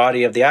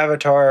body of the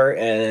avatar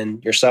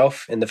and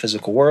yourself in the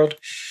physical world.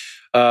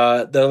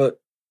 The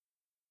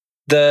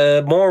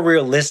more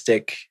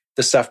realistic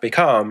the stuff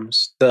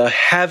becomes, the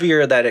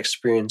heavier that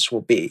experience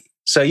will be.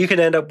 So you can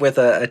end up with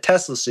a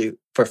Tesla suit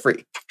for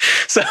free.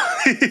 So,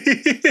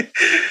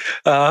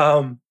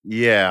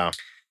 yeah,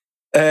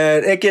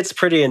 and it gets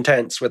pretty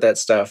intense with that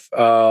stuff.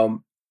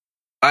 And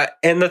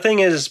the thing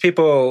is,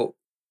 people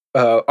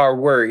are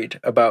worried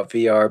about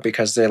VR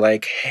because they're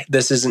like,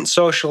 this isn't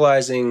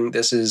socializing.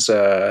 This is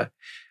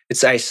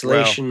it's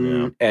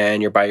isolation,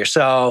 and you're by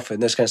yourself,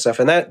 and this kind of stuff.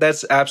 And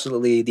that's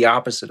absolutely the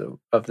opposite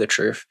of the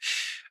truth.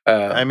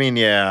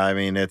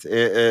 It's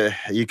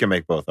you can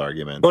make both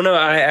arguments. Well, no,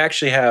 I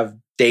actually have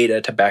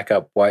data to back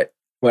up what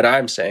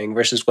I'm saying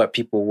versus what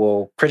people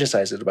will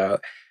criticize it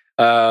about.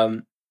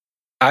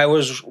 I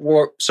was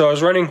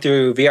running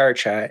through VR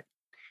chat,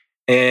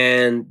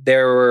 and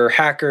there were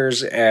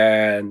hackers,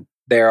 and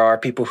there are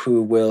people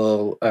who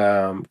will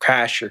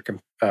crash your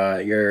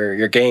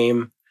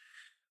game,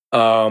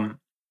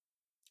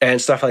 and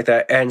stuff like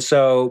that. And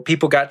so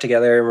people got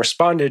together and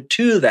responded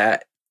to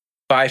that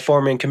by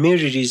forming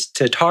communities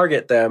to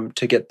target them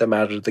to get them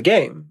out of the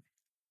game.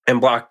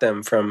 and block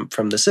them from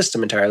the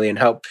system entirely and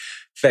help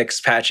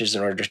fix patches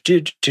in order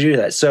to do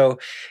that. So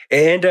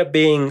it ended up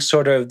being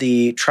sort of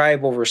the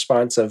tribal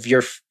response of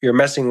you're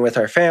messing with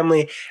our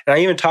family. And I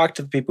even talked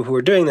to the people who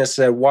were doing this,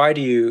 said, why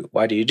do you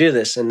do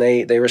this? And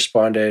they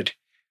responded,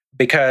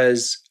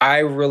 because I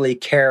really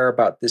care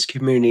about this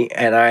community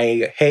and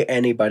I hate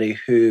anybody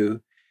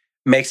who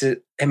makes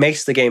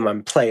the game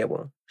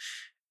unplayable.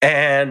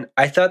 And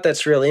I thought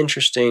that's really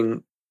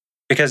interesting,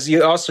 because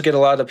you also get a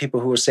lot of people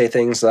who will say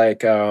things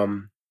like,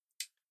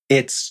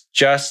 it's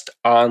just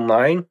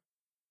online.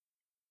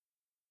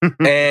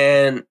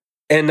 and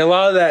a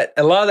lot of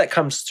that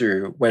comes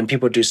through when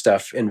people do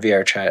stuff in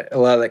VR chat. A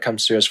lot of that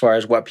comes through as far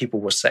as what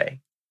people will say.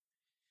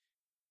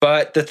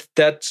 But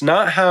that's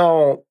not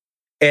how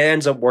it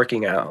ends up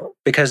working out,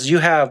 because you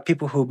have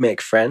people who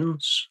make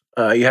friends.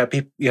 You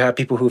have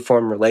people who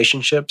form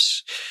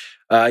relationships.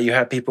 You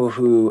have people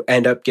who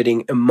end up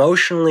getting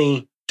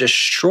emotionally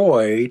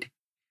destroyed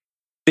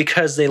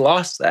because they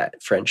lost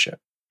that friendship.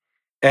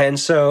 And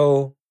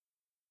so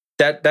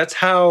that's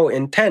how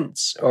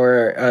intense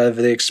of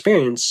the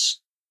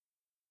experience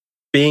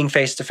being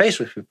face to face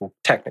with people,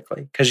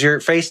 technically, because you're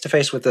face to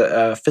face with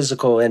a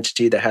physical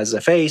entity that has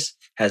a face,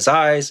 has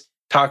eyes,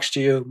 talks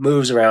to you,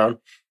 moves around.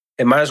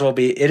 It might as well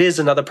be, it is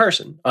another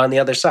person on the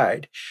other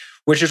side,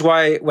 which is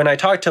why when I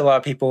talk to a lot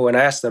of people and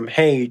ask them,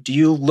 hey, do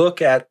you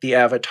look at the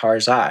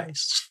avatar's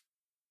eyes?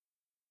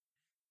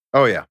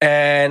 Oh, yeah.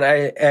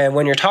 And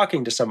when you're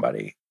talking to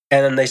somebody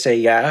and then they say,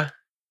 yeah.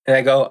 And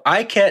I go,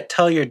 I can't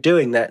tell you're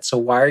doing that, so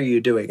why are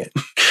you doing it?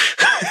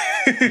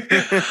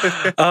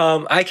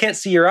 I can't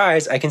see your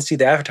eyes. I can see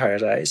the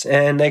avatar's eyes.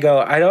 And they go,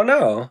 I don't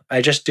know.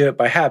 I just do it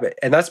by habit.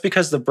 And that's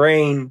because the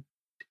brain,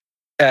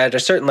 at a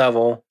certain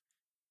level,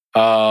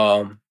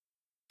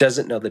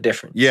 doesn't know the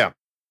difference. Yeah.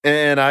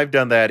 And I've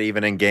done that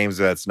even in games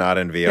that's not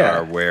in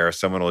VR, where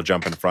someone will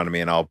jump in front of me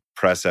and I'll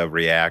press a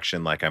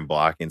reaction like I'm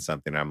blocking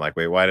something. I'm like,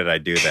 wait, why did I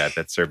do that?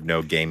 That served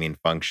no gaming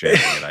function.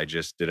 And I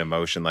just did a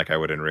motion like I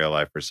would in real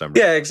life for some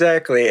reason. Yeah,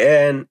 exactly.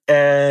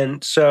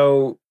 And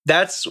so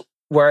that's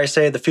where I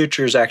say the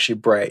future is actually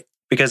bright,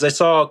 because I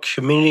saw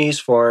communities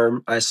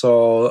form. I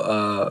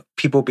saw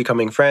people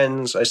becoming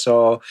friends. I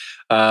saw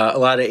a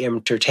lot of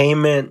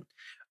entertainment,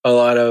 a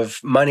lot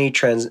of money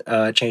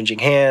changing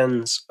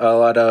hands, a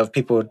lot of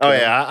people.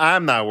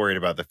 I'm not worried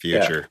about the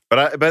future,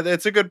 but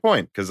it's a good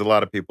point, because a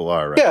lot of people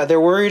are, right? Yeah,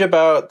 they're worried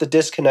about the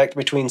disconnect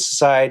between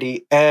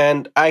society,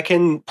 and I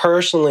can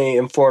personally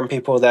inform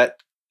people that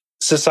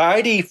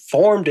society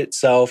formed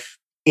itself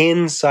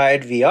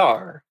inside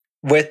VR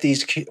with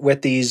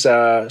these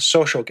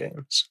social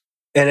games,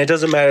 and it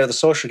doesn't matter the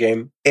social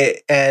game,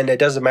 and it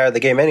doesn't matter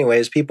the game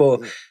anyways.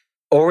 People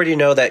already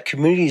know that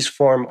communities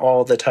form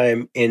all the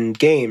time in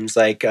games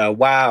like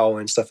WoW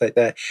and stuff like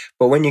that.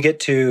 But when you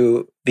get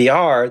to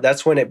VR,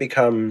 that's when it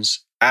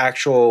becomes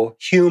actual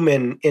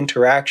human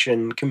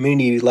interaction,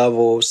 community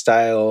level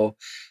style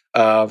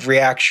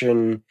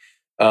reaction,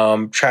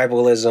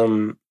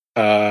 tribalism,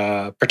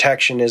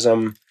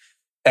 protectionism,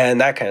 and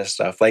that kind of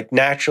stuff, like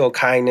natural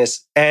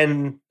kindness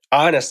and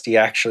honesty.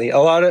 Actually,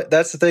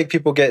 that's the thing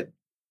people get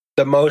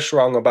the most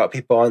wrong about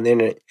people on the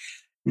internet.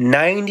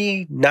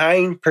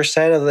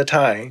 99% of the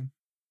time,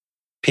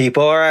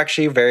 people are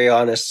actually very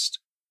honest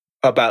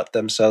about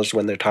themselves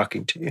when they're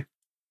talking to you.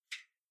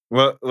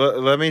 Well,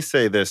 let me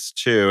say this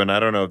too, and I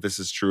don't know if this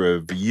is true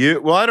of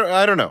you. Well, I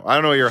don't know. I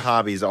don't know what your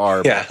hobbies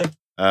are. Yeah.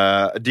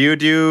 Do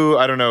you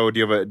I don't know. Do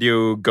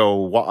you go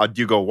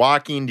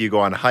walking? Do you go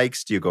on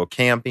hikes? Do you go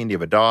camping? Do you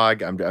have a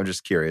dog? I'm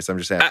just curious. I'm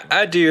just asking.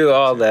 I do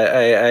all that.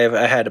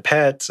 I had a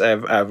pet.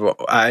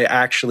 I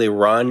actually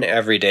run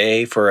every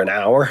day for an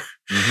hour.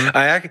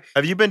 Mm-hmm.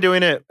 Have you been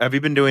doing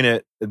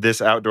it?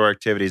 This outdoor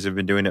activities, have you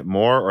been doing it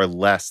more or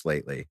less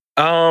lately?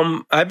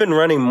 I've been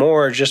running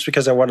more just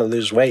because I want to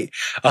lose weight.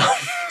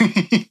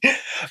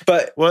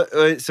 But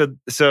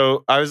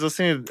so I was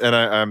listening, and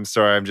I'm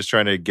sorry, I'm just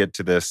trying to get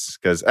to this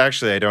because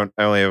actually I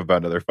only have about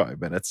another 5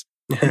 minutes.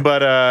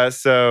 But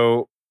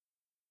so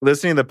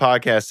listening to the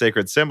podcast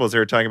Sacred Symbols, they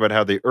were talking about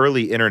how the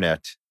early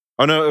internet.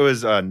 Oh no, it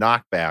was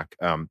Knockback.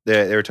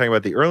 They were talking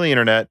about the early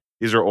internet.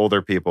 These are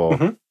older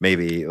people,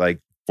 maybe like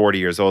 40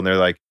 years old, and they're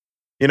like,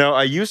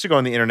 I used to go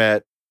on the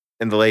internet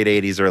in the late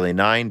 80s, early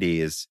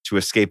 90s to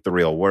escape the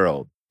real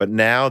world. But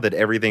now that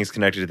everything's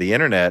connected to the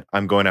internet,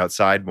 I'm going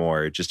outside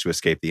more just to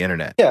escape the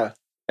internet. Yeah.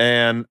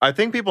 And I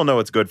think people know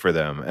it's good for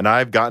them. And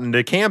I've gotten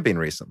into camping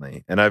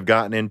recently, and I've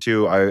gotten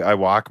into, I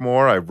walk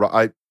more.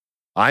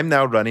 I'm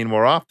now running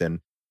more often.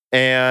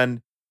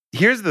 And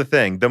here's the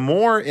thing. The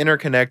more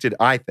interconnected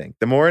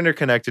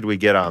we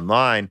get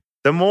online,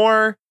 the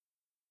more,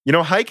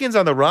 hiking's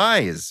on the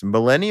rise.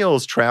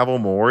 Millennials travel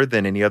more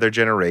than any other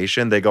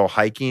generation. They go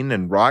hiking,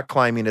 and rock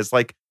climbing is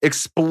like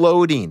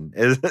exploding,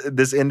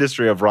 this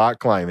industry of rock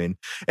climbing.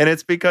 And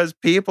it's because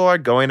people are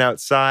going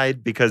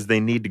outside because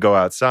they need to go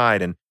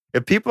outside. And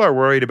if people are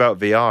worried about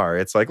VR,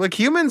 it's like, look,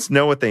 humans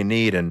know what they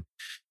need, and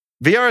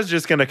VR is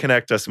just going to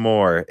connect us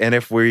more. And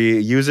if we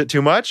use it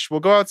too much, we'll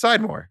go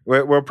outside more.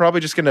 We're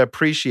probably just going to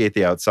appreciate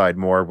the outside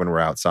more when we're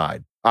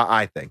outside,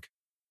 I think.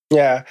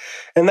 Yeah.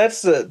 And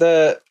that's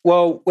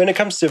well, when it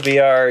comes to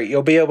VR,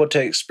 you'll be able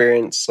to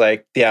experience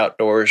like the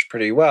outdoors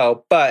pretty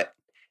well. But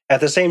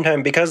at the same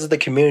time, because of the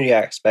community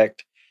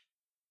aspect,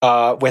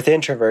 with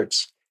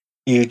introverts,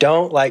 you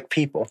don't like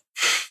people.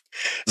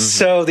 Mm-hmm.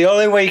 So the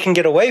only way you can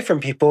get away from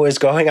people is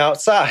going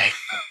outside.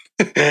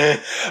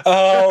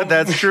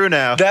 That's true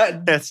now.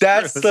 That's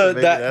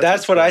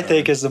what I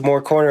think is the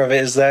more corner of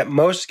it, is that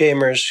most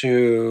gamers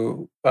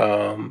who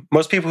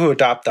most people who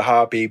adopt the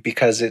hobby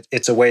because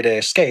it's a way to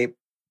escape,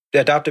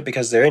 adopt it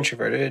because they're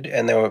introverted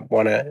and they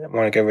want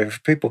to get away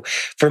from people.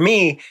 For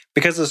me,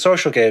 because of the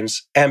social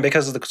games and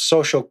because of the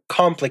social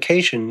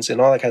complications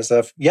and all that kind of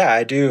stuff, yeah,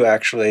 I do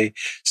actually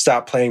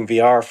stop playing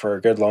VR for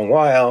a good long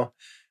while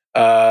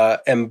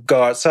and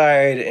go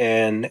outside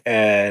and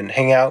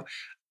hang out.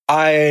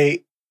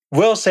 I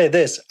will say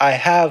this: I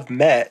have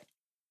met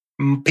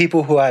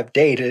people who I've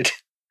dated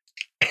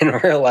in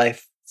real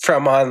life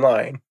from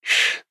online.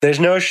 There's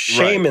no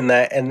shame in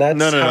that, and that's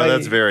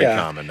that's very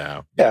common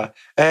now. Yeah,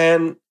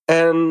 and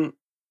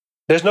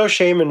there's no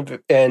shame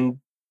in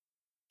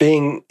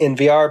being in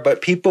VR,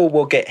 but people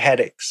will get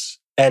headaches,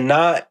 and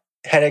not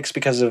headaches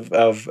because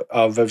of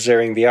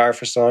observing VR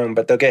for so long,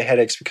 but they'll get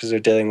headaches because they're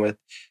dealing with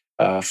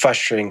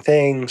frustrating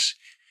things.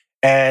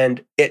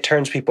 And it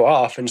turns people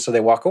off, and so they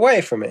walk away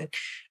from it.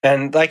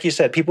 And like you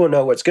said, people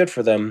know what's good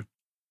for them.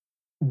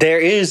 There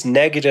is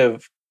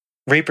negative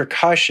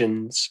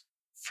repercussions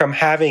from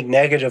having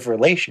negative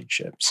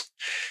relationships.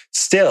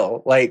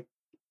 Still, like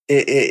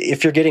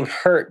if you're getting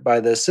hurt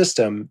by the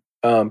system,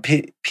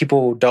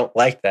 people don't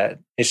like that.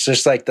 It's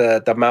just like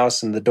the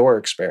mouse and the door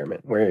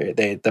experiment, where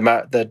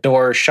the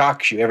door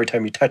shocks you every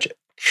time you touch it.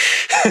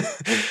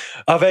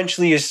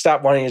 Eventually, you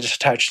stop wanting to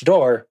touch the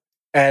door.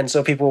 And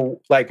so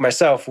people like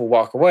myself will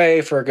walk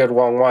away for a good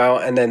long while,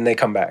 and then they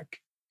come back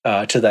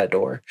to that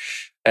door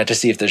to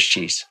see if there's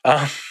cheese.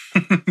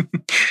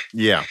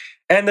 Yeah.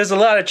 And there's a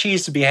lot of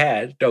cheese to be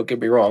had, don't get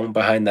me wrong,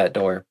 behind that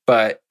door.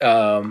 But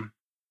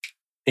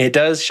it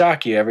does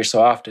shock you every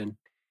so often.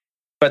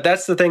 But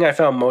that's the thing I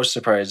found most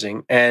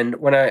surprising. And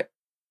when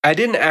I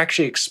didn't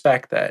actually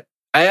expect that.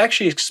 I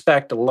actually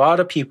expect a lot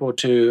of people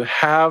to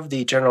have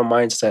the general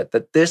mindset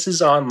that this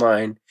is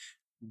online,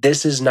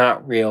 this is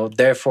not real.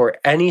 Therefore,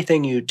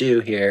 anything you do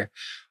here,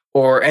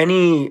 or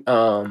any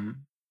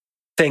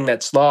thing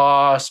that's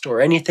lost, or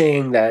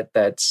anything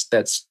that's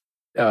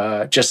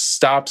just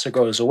stops or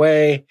goes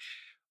away,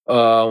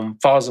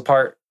 falls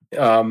apart,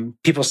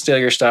 people steal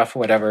your stuff,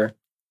 whatever.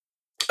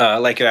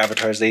 Like your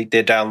avatars, they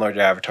download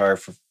your avatar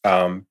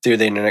through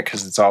the internet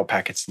because it's all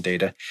packets and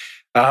data.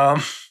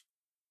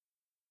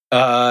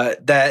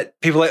 That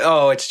people like,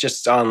 oh, it's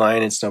just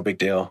online, it's no big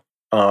deal.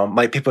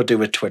 Like people do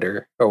with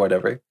Twitter or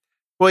whatever.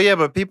 Well, yeah,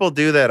 but people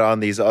do that on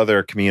these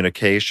other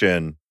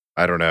communication,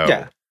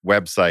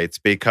 websites,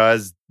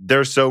 because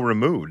they're so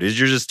removed.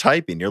 You're just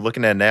typing. You're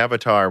looking at an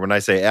avatar. When I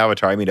say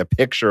avatar, I mean a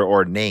picture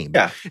or name.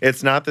 Yeah.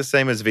 It's not the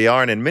same as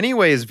VR. And in many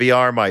ways,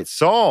 VR might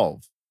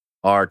solve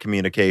our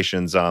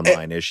communications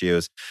online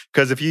issues.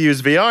 Because if you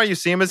use VR, you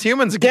see them as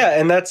humans again. Yeah,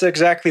 and that's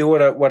exactly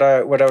what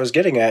I was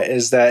getting at,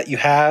 is that you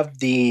have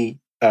the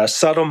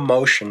subtle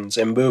motions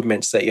and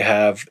movements that you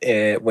have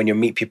when you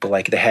meet people,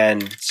 like the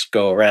hands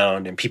go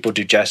around and people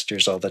do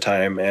gestures all the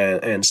time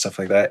and stuff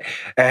like that.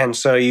 And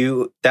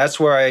so that's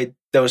where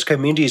those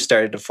communities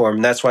started to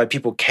form. That's why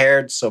people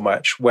cared so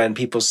much when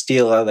people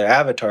steal other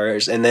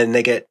avatars, and then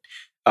they get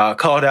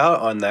called out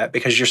on that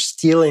because you're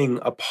stealing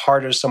a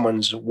part of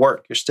someone's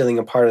work. You're stealing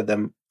a part of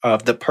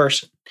the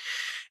person.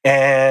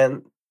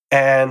 And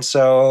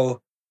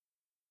so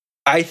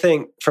I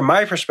think from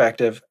my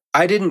perspective,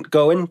 I didn't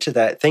go into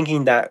that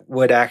thinking that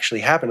would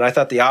actually happen. I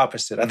thought the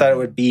opposite. I thought it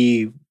would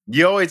be...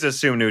 You always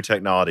assume new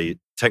technology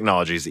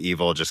is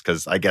evil just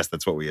because I guess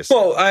that's what we assume.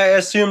 Well, I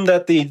assume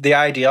that the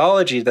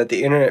ideology that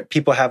the internet,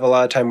 people have a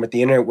lot of time with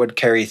the internet, would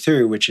carry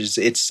through, which is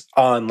it's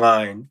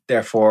online,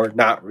 therefore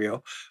not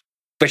real,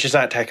 which is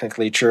not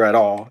technically true at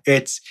all.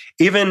 It's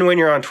even when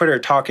you're on Twitter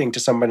talking to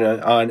someone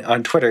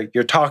on Twitter,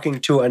 you're talking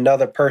to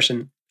another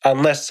person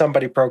unless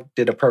somebody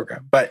did a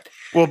program. So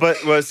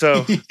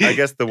I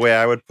guess the way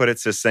I would put it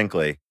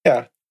succinctly,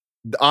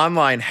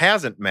 online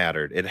hasn't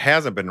mattered. It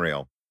hasn't been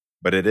real,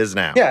 but it is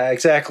now. Yeah,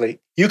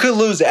 exactly. You could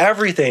lose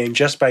everything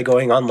just by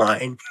going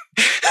online.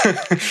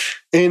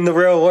 In the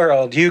real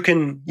world, you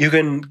can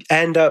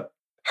end up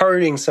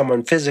hurting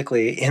someone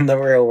physically in the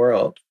real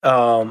world.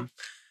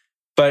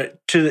 But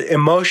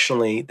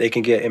emotionally, they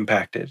can get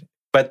impacted.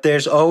 But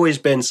there's always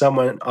been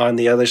someone on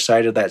the other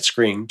side of that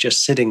screen,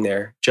 just sitting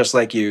there, just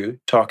like you,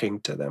 talking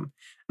to them.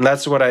 And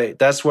that's what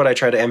I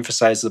try to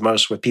emphasize the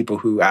most with people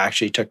who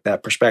actually took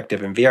that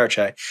perspective in VR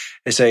chat.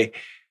 I say,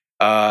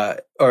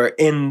 or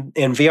in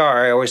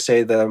VR, I always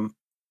say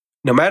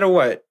no matter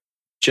what,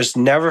 just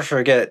never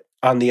forget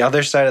on the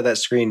other side of that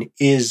screen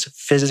is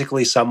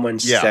physically someone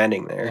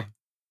standing there.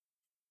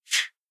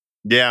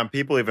 Yeah, and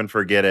people even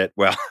forget it.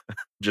 Well,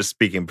 just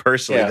speaking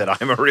personally,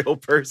 that I'm a real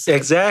person.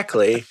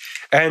 Exactly.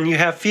 And you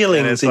have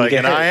feelings.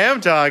 And I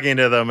am talking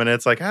to them, and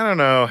it's like, I don't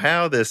know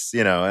how this,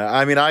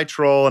 I mean, I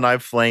troll and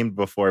I've flamed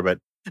before, but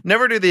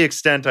Never to the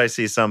extent I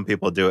see some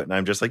people do it. And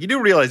I'm just like, you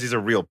do realize these are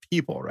real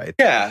people, right?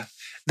 Yeah.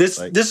 This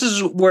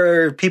is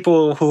where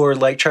people who are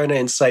like trying to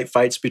incite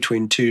fights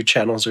between two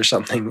channels or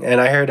something. And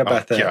I heard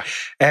about that. Yeah.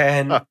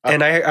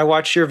 And I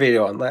watched your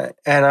video on that.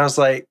 And I was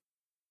like,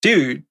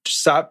 dude,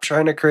 stop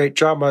trying to create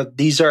drama.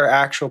 These are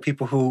actual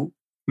people who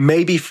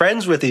may be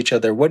friends with each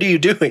other. What are you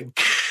doing?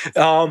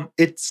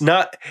 It's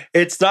not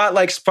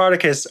like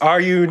Spartacus. Are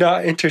you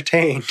not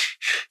entertained?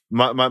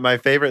 My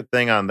favorite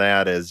thing on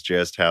that is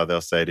just how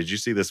they'll say, did you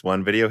see this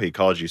one video? He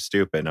called you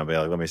stupid. And I'll be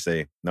like, let me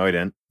see. No, he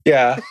didn't.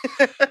 Yeah.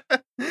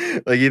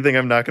 Like, you think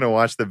I'm not going to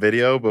watch the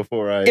video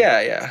before I...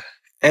 Yeah.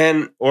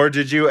 Or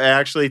did you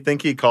actually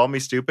think he called me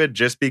stupid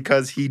just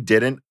because he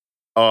didn't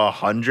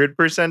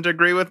 100%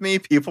 agree with me?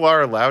 People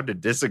are allowed to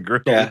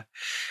disagree. Yeah.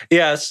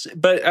 Yes.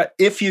 But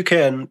if you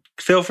can,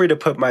 feel free to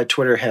put my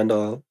Twitter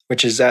handle,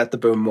 which is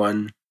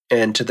 @theboom1,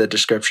 into the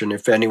description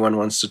if anyone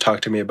wants to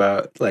talk to me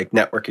about like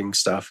networking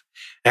stuff,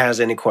 has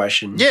any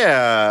questions.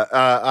 Yeah.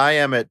 I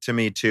am it to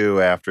me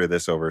too after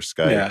this over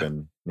Skype.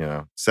 And,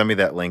 send me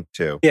that link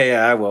too.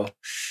 Yeah, I will.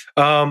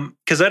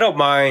 Because I don't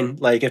mind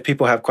like if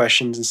people have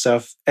questions and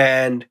stuff.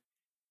 And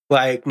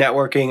like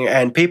networking,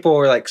 and people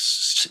are like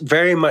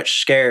very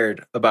much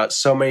scared about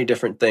so many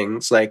different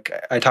things. Like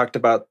I talked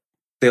about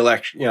the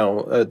election,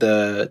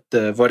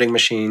 the voting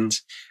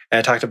machines, and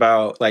I talked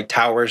about like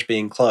towers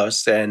being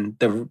close and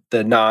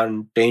the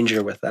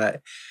non-danger with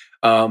that.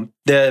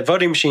 The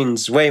voting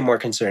machine's way more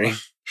concerning.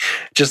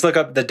 Just look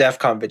up the DEF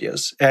CON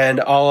videos, and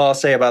all I'll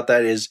say about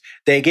that is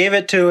they gave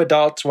it to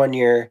adults 1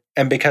 year,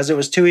 and because it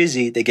was too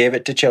easy, they gave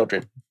it to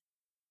children.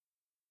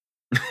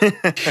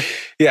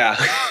 Yeah.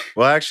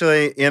 Well,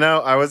 actually,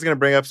 I was going to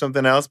bring up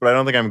something else, but I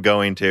don't think I'm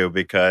going to,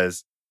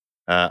 because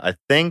I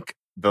think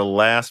the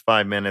last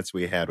 5 minutes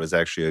we had was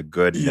actually a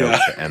good note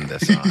to end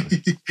this on.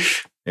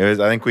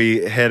 I think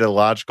we hit a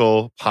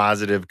logical,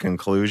 positive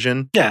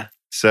conclusion. Yeah.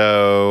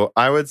 So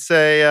I would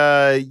say,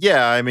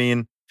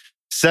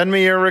 send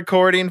me your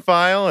recording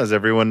file. As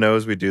everyone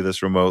knows, we do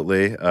this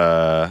remotely.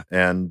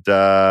 And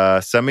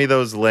send me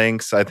those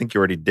links. I think you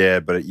already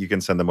did, but you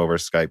can send them over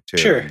Skype too.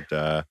 Sure.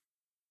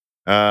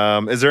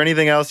 And, is there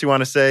anything else you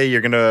want to say?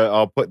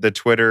 I'll put the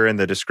Twitter in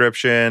the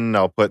description.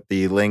 I'll put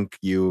the link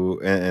in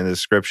the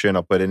description.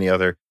 I'll put any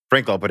other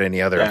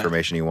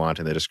information you want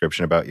in the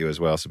description about you as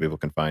well, so people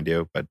can find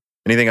you. But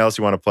anything else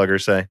you want to plug or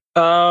say?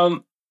 I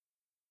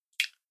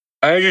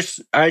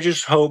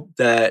just hope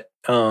that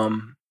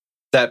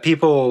that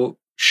people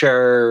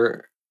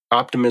share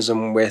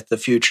optimism with the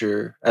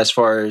future as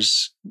far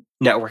as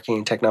networking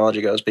and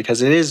technology goes,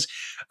 because it is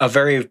a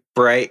very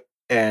bright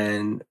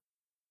and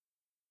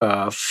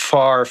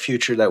far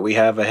future that we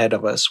have ahead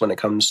of us when it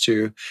comes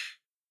to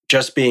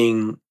just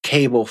being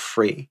cable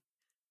free.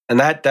 And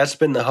that's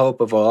been the hope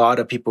of a lot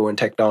of people in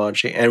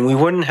technology. And we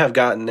wouldn't have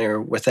gotten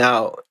there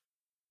without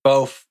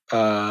both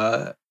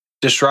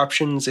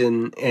disruptions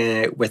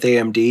with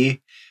AMD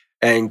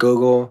and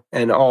Google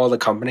and all the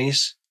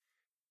companies,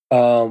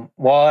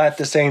 while at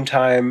the same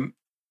time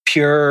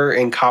pure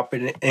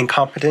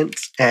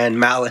incompetence and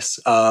malice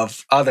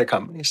of other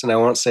companies. And I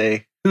won't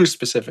say who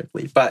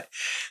specifically, but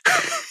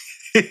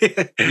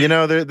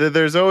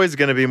there's always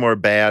going to be more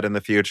bad in the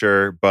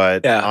future,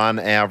 but on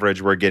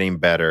average, we're getting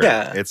better.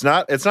 Yeah. It's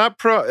not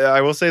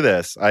I will say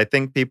this. I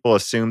think people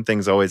assume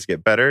things always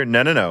get better.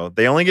 No.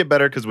 They only get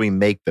better because we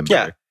make them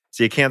better.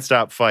 So you can't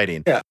stop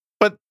fighting. Yeah.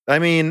 But I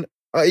mean,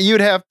 I'm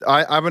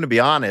going to be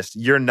honest.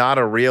 You're not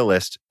a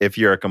realist if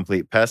you're a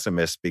complete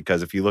pessimist,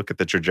 because if you look at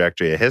the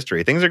trajectory of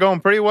history, things are going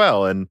pretty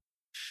well. And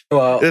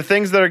the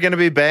things that are going to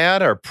be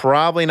bad are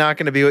probably not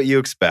going to be what you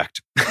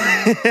expect.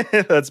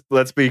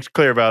 Let's be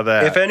clear about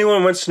that. If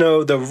anyone wants to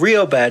know the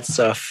real bad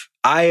stuff,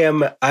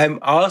 I'm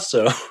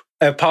also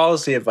a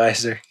policy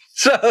advisor.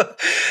 So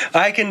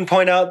I can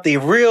point out the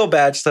real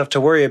bad stuff to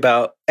worry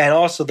about and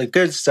also the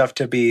good stuff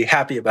to be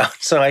happy about.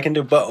 So I can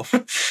do both.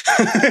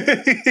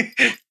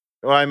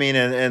 Well, I mean,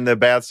 and the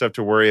bad stuff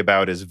to worry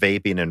about is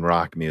vaping and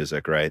rock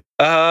music, right?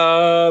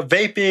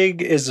 Vaping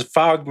is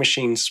fog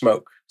machine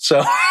smoke.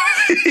 So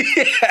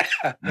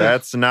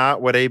That's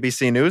not what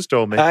ABC News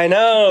told me. I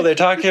know. They're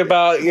talking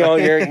about,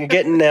 you're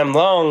getting them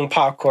long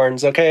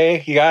popcorns,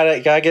 okay? You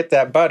gotta get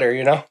that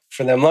butter,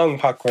 for them long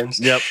popcorns.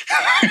 Yep.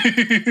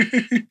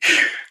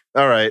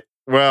 All right.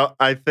 Well,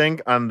 I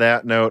think on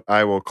that note,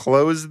 I will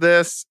close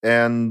this.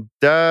 And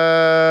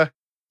God,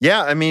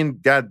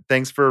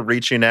 thanks for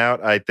reaching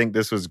out. I think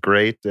this was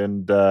great.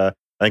 And I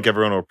think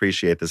everyone will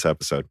appreciate this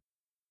episode.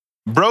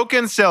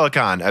 Broken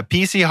Silicon, a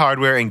PC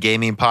hardware and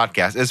gaming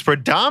podcast, is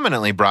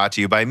predominantly brought to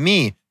you by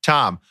me,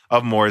 Tom,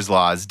 of Moore's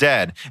Law is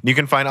Dead. And you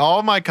can find all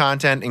of my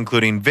content,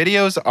 including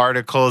videos,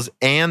 articles,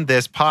 and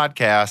this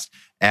podcast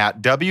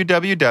at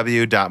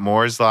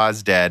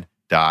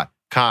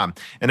www.mooreslawsdead.com.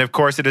 And of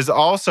course, it is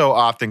also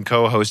often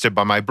co-hosted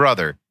by my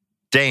brother,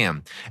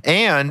 Dan.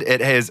 And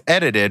it is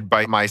edited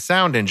by my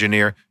sound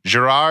engineer,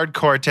 Gerard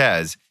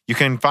Cortez. You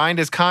can find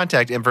his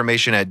contact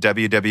information at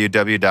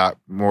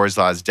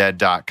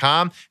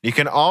www.mooreslawsdead.com. You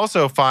can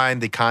also find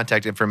the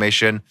contact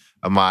information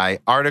of my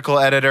article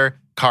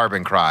editor,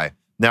 Carbon Cry.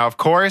 Now, of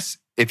course,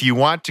 if you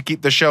want to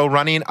keep the show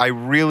running, I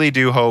really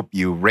do hope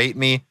you rate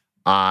me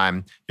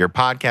on your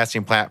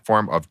podcasting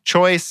platform of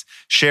choice.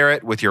 Share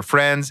it with your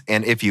friends.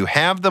 And if you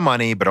have the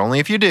money, but only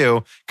if you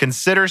do,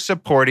 consider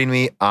supporting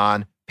me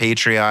on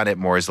Patreon at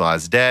Moore's Law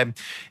is Dead.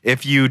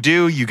 If you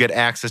do, you get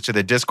access to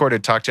the Discord to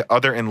talk to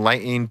other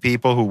enlightening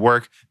people who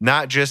work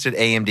not just at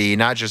AMD,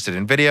 not just at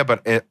NVIDIA,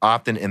 but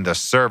often in the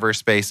server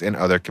space and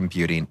other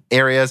computing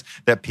areas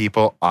that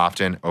people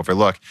often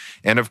overlook.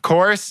 And of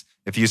course,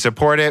 if you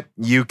support it,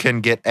 you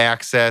can get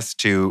access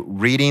to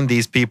reading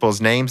these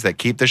people's names that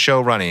keep the show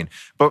running.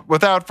 But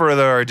without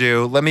further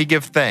ado, let me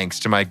give thanks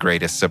to my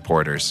greatest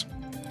supporters.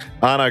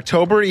 On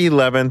October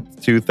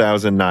 11th,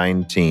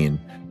 2019,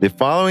 the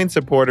following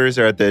supporters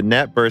are at the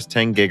net burst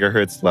 10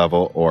 gigahertz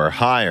level or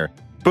higher.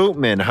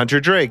 Bootman, Hunter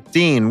Drake,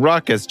 Dean,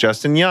 Ruckus,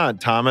 Justin Yant,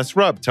 Thomas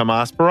Rupp,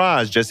 Tomas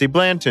Barrage, Jesse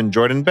Blanton,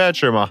 Jordan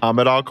Betcher,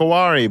 Mohammed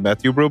Al-Kawari,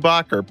 Matthew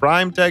Brubacher,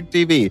 Prime Tech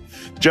TV,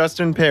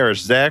 Justin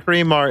Parrish,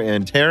 Zachary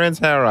Martin, Terrence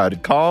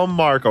Harrod, Colm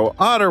Marco,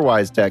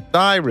 Otterwise Tech,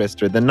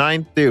 Thyrister, The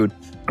Ninth Dude,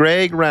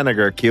 Greg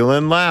Reniger,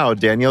 Keelan Lau,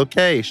 Daniel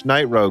Cage,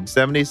 Night Rogue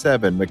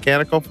 77,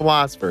 Mechanical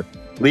Philosopher,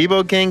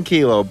 Lebo King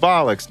Kilo,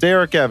 Bollocks,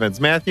 Derek Evans,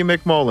 Matthew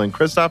McMullen,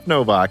 Christoph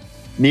Novak,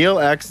 Neil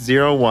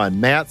X01,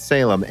 Matt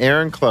Salem,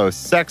 Aaron Close,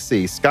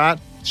 Sexy, Scott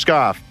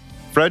Scoff,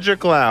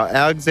 Frederick Lau,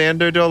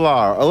 Alexander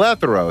Dolar,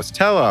 Aletheros,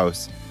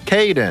 Telos,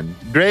 Caden,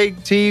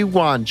 Greg T.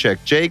 Wanchik,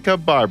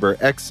 Jacob Barber,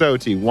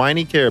 Exoti,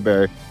 Whiny Care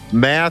Bear,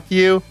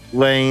 Matthew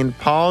Lane,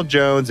 Paul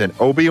Jones, and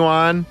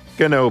Obi-Wan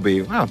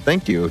Kenobi. Wow,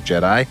 thank you,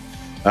 Jedi.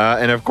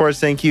 And of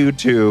course, thank you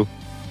to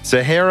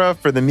Sahara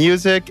for the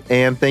music,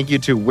 and thank you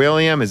to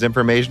William. His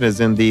information is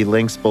in the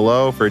links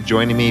below for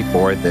joining me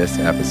for this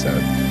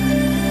episode.